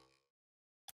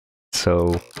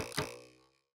 So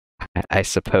I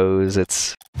suppose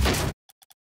it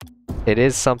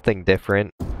is something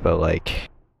different, but like,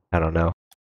 I don't know.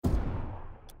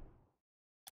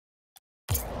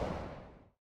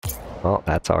 Well,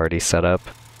 that's already set up.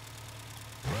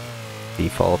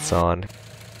 Defaults on.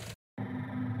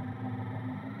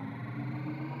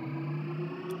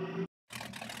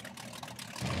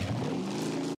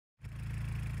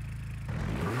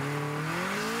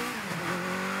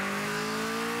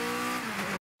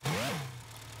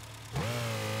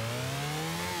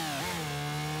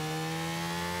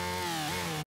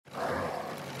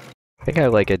 I think I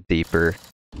like a deeper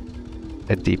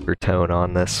tone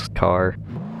on this car.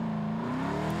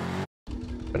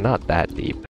 But not that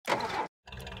deep.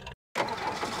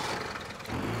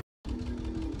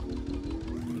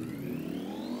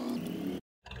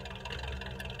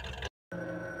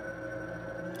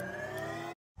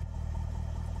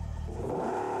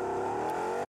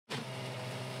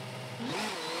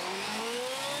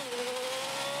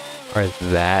 Or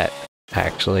that,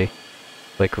 actually.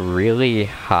 Like really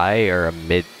high or a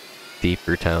mid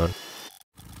deeper tone.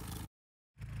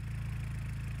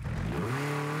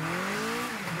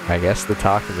 I guess the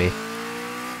Takumi.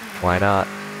 Why not?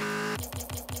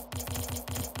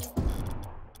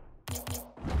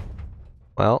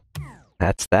 Well,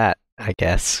 that's that, I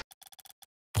guess.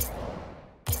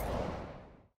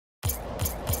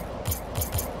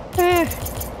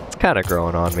 It's kind of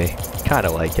growing on me. Kind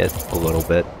of like it a little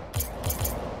bit.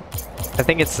 I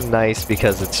think it's nice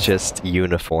because it's just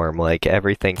uniform, like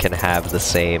everything can have the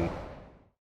same,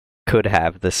 could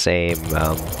have the same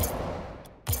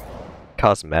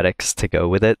cosmetics to go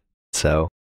with it, so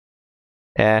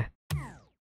yeah,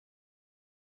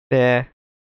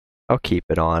 I'll keep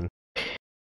it on.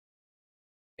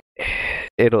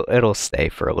 It'll stay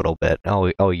for a little bit.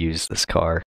 I'll use this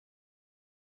car.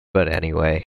 But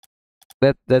anyway,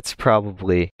 that's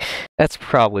probably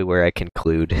where I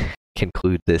conclude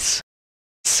this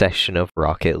session of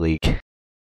Rocket League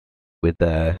with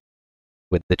the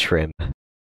trim,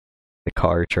 the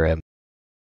car trim.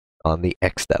 on the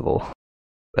X Devil.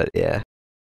 But yeah.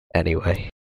 Anyway.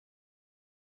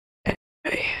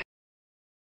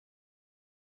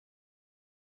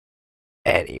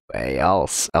 Anyway, I'll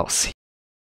see.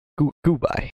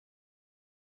 Goodbye.